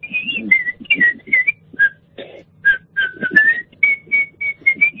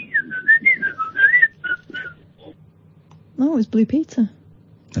 Blue Peter.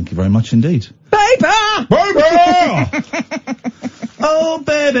 Thank you very much indeed. Baby! Oh,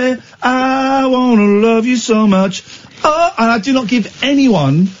 baby, I wanna love you so much. Oh, and I do not give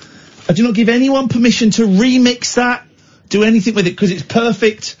anyone permission to remix that, do anything with it, because it's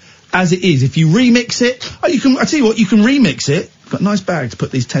perfect as it is. If you remix it, I tell you what, you can remix it. Got a nice bag to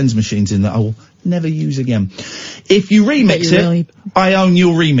put these tens machines in that I will never use again. If you remix it, I own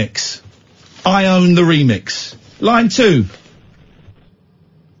your remix. I own the remix. Line 2.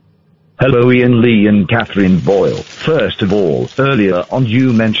 Hello, Ian Lee and Katherine Boyle. First of all, earlier on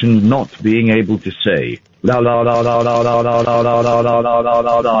you mentioned not being able to say la la la la la la la la la la la la la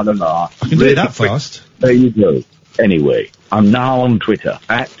la la la la. I can do it that fast. There you go. Anyway, I'm now on Twitter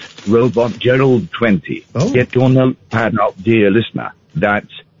at RobotGerald20. Oh. Get your notepad out, dear listener.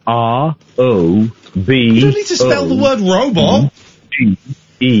 That's ROB. You don't need to spell the word robot.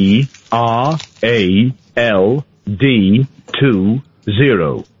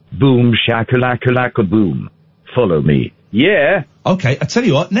 GERALD20. Boom shakalaka boom. Follow me. Yeah. Okay, I tell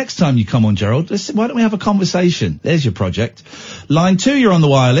you what, next time you come on, Gerald, why don't we have a conversation? There's your project. Line 2, you're on the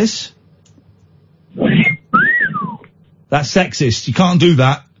wireless. That's sexist. You can't do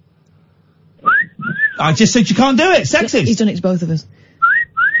that. I just said you can't do it. Sexist. He's done it to both of us.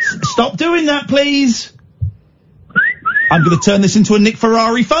 Stop doing that, please. I'm going to turn this into a Nick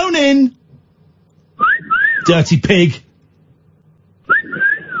Ferrari phone-in. Dirty pig.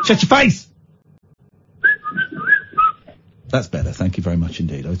 Shut your face. That's better. Thank you very much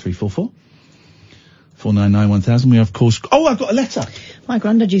indeed. 0344 499 1000. We have, of course... Oh, I've got a letter. My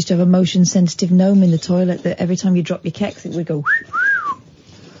granddad used to have a motion-sensitive gnome in the toilet that every time you drop your keks, it would go...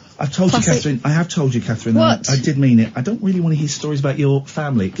 I've told you, Catherine. I have told you, Catherine. What? I did mean it. I don't really want to hear stories about your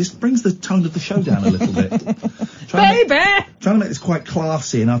family. It just brings the tone of the show down a little bit. Trying to make this quite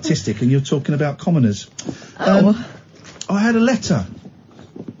classy and artistic, and you're talking about commoners. I had a letter.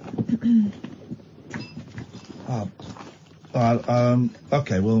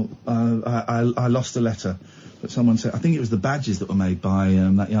 Okay, well, I lost a letter. But someone said, I think it was the badges that were made by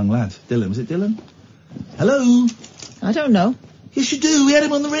that young lad. Dylan. Was it Dylan? Hello? I don't know. Yes, you do. We had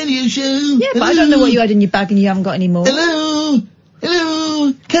him on the radio show. Yeah, but I don't know what you had in your bag and you haven't got any more. Hello?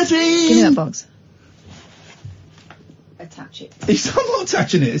 Hello? Catherine? Give me that box. Attach it. I'm not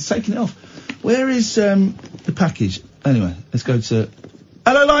attaching it. It's taking it off. Where is the package? Anyway, let's go to...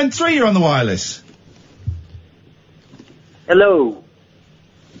 Hello, line 3, you're on the wireless. Hello.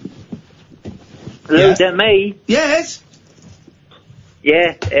 Hello, is that me? Yes.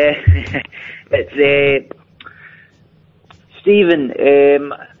 Yeah, it's, Stephen,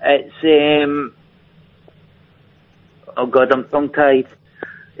 it's, oh God, I'm tongue-tied.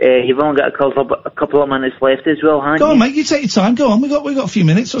 You've only got a couple of minutes left as well, haven't you? Go on, mate, you take your time, go on, we got a few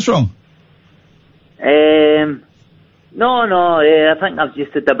minutes, what's wrong? No, I think I've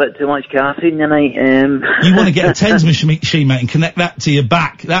just had a bit too much caffeine tonight. You want to get a tens machine, mate, and connect that to your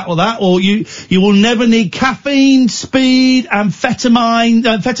back, or you will never need caffeine, speed,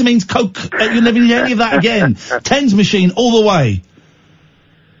 amphetamines, coke, you'll never need any of that again. Tens machine all the way.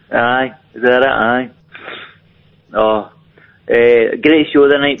 Aye, is that it? Aye. Oh, great show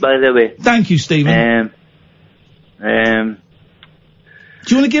tonight, by the way. Thank you, Stephen. Do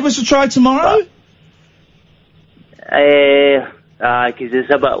you want to give us a try tomorrow? Because it's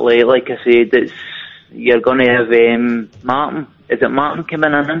a bit late, like I said, you're gonna have, Martin. Is it Martin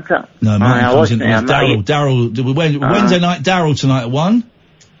coming in, isn't it? No, Martin comes in with Daryl. Wednesday night, Daryl tonight at 1.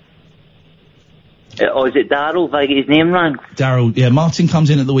 Oh, is it Daryl? If I get his name wrong? Daryl, yeah, Martin comes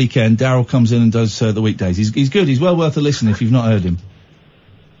in at the weekend, Daryl comes in and does the weekdays. He's good, he's well worth a listen if you've not heard him.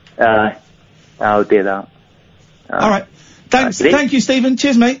 I'll do that. Alright. Thank you, Stephen.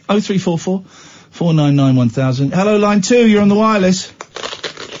 Cheers, mate. 0344 499 1000. Hello, line 2, you're on the wireless.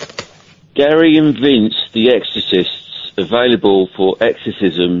 Gary and Vince, the exorcists, available for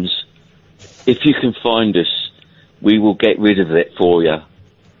exorcisms. If you can find us, we will get rid of it for you.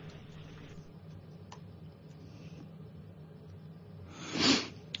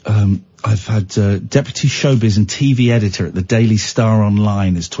 I've had Deputy Showbiz and TV Editor at the Daily Star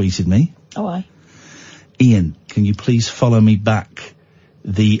Online has tweeted me. Oh, aye. Ian, can you please follow me back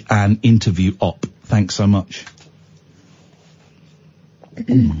an interview op? Thanks so much. Why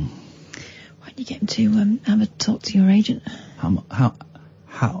don't you get him to have a talk to your agent? How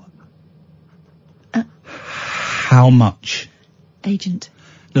much? Agent.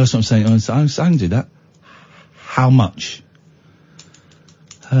 No, that's what I'm saying. I can do that. How much?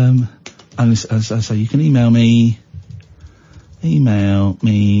 And as I say, you can email me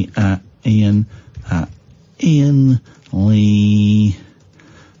at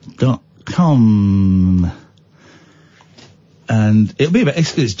ian@ianlee.com. and it'll be about,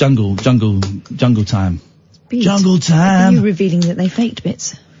 it's jungle time. Beat. Jungle time. You revealing that they faked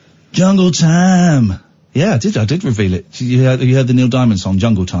bits. Jungle time. Yeah, I did reveal it. You heard the Neil Diamond song,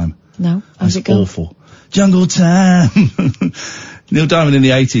 Jungle Time? No. How's it go? Awful. Jungle time. Neil Diamond in the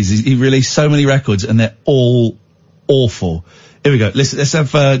 80s, he released so many records and they're all awful. Here we go. Let's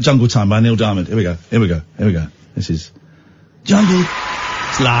have Jungle Time by Neil Diamond. Here we go. This is Jungle.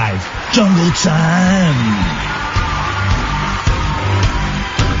 It's live. Jungle Time.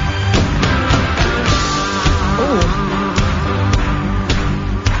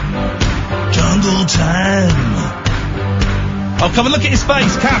 Jungle Time. Oh, come and look at his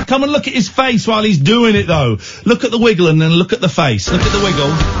face, Cap. Come and look at his face while he's doing it, though. Look at the wiggle and then look at the face. Look at the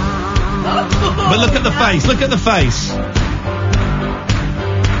wiggle. But look at the face. Look at the face.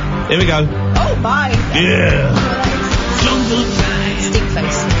 Here we go. Oh, my. Yeah. Jungle Time. Stick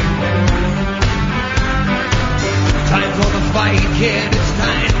face. Time for the fight, kid. It's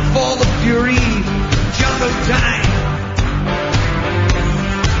time for the fury. Jungle Time.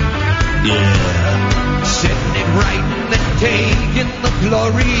 Yeah. Setting it right and then taking the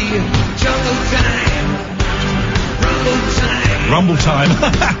glory. Jungle Time. Rumble Time. Rumble Time.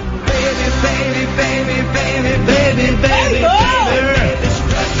 Baby, baby, baby, baby, baby, baby, baby.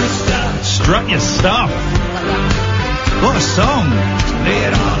 Strut your stuff. What a song.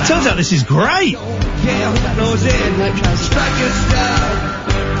 Turns out this is great. Yeah, who knows it? Strut your stuff.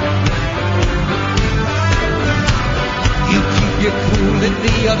 You keep your cool and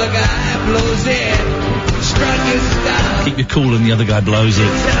the other guy blows it. Strut your stuff. Keep you cool and the other guy blows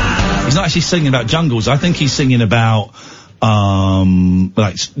it. He's not actually singing about jungles. I think he's singing about,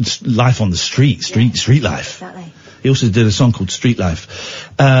 like life on the street life. Exactly. He also did a song called Street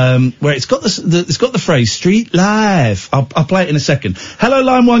Life, where it's got the phrase Street Life. I'll play it in a second. Hello,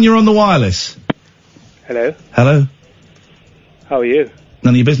 line 1, you're on the wireless. Hello. Hello. How are you?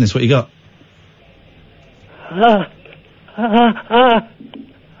 None of your business. What you got?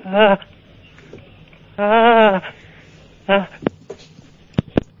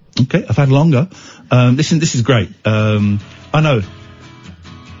 Okay, I've had longer. Listen, this is great. I know.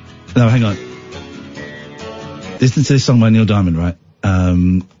 No, hang on. Listen to this song by Neil Diamond, right?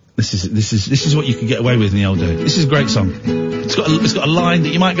 This is what you can get away with in the old days. This is a great song. It's got a line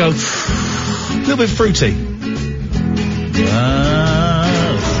that you might go a little bit fruity.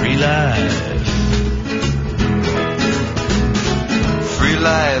 Free life. Free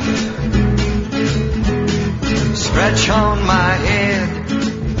life. Scratch on my head.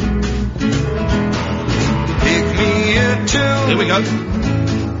 Pick me a tune. Here we go.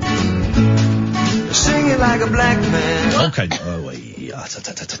 Sing it like a black man. Okay.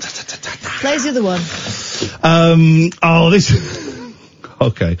 Plays the other one.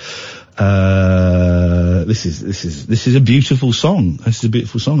 Okay. This is a beautiful song. This is a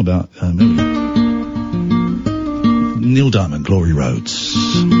beautiful song about Neil Diamond, Glory Roads.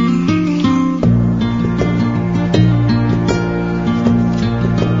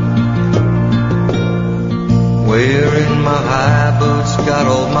 Wearing my high boots, got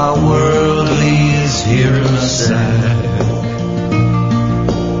all my worldlies here in the sack.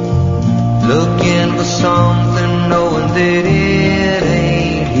 Looking for something, knowing that it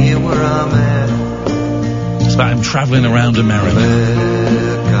ain't here where I'm at. It's about him travelling around America.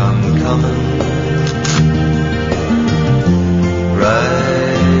 Back, I'm coming.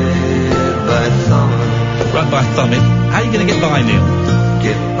 Right by thumbing. How are you going to get by, Neil?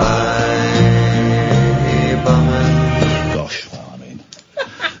 Get by. Gosh, well, I mean,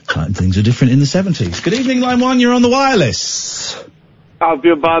 things are different in the 70s. Good evening, line 1, you're on the wireless. Up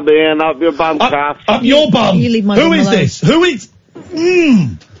your bum, Ian, up your bum, Kath. Up your bum. You leave my Who bum is alone. this? Who is...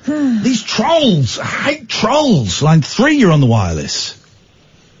 These trolls. I hate trolls. Line 3, you're on the wireless.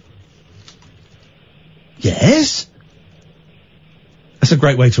 Yes? That's a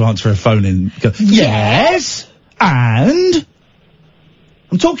great way to answer a phone in. Go, yes? And?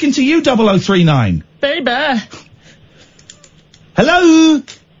 I'm talking to you, 0039. Baby. Hello?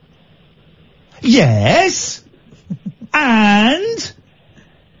 Yes? And?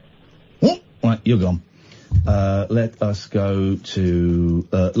 Oh, right, you're gone. Let us go to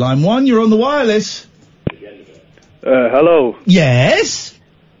line 1. You're on the wireless. Hello. Yes?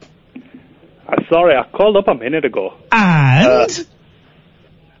 Sorry, I called up a minute ago. And?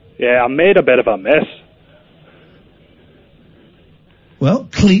 Yeah, I made a bit of a mess. Well,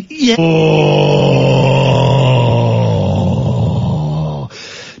 yeah.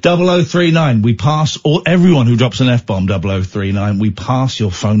 0039. We pass everyone who drops an F-bomb, 0039. We pass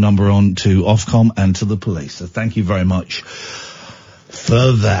your phone number on to Ofcom and to the police. So thank you very much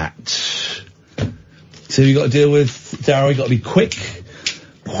for that. So you got to deal with, Darryl, you got to be quick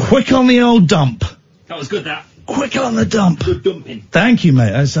on the old dump. That was good, that. Quick on the dump. Good dumping. Thank you,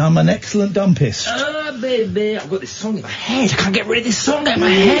 mate. I'm an excellent dumpist. Baby, I've got this song in my head. I can't get rid of this song out of my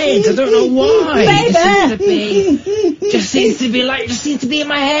head. I don't know why. Baby! Just seems to be in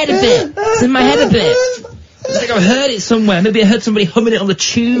my head a bit. It's in my head a bit. I think I've heard it somewhere. Maybe I heard somebody humming it on the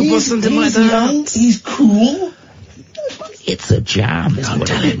tube or something like that. Young, he's cool. It's a jam. Don't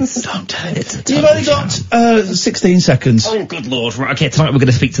tell him. It's a You've only got 16 seconds. Oh, good lord. Right, okay, tonight we're going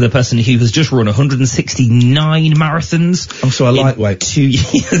to speak to the person who has just run 169 marathons. Oh, so a lightweight. 2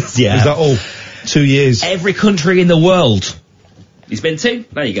 years, yeah. Is that all? 2 years. Every country in the world. He's been to?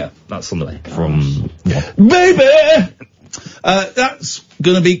 There you go. That's on the way. From... Baby! That's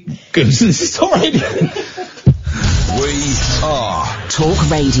gonna be good. This is alright. We are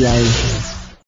Talk Radio.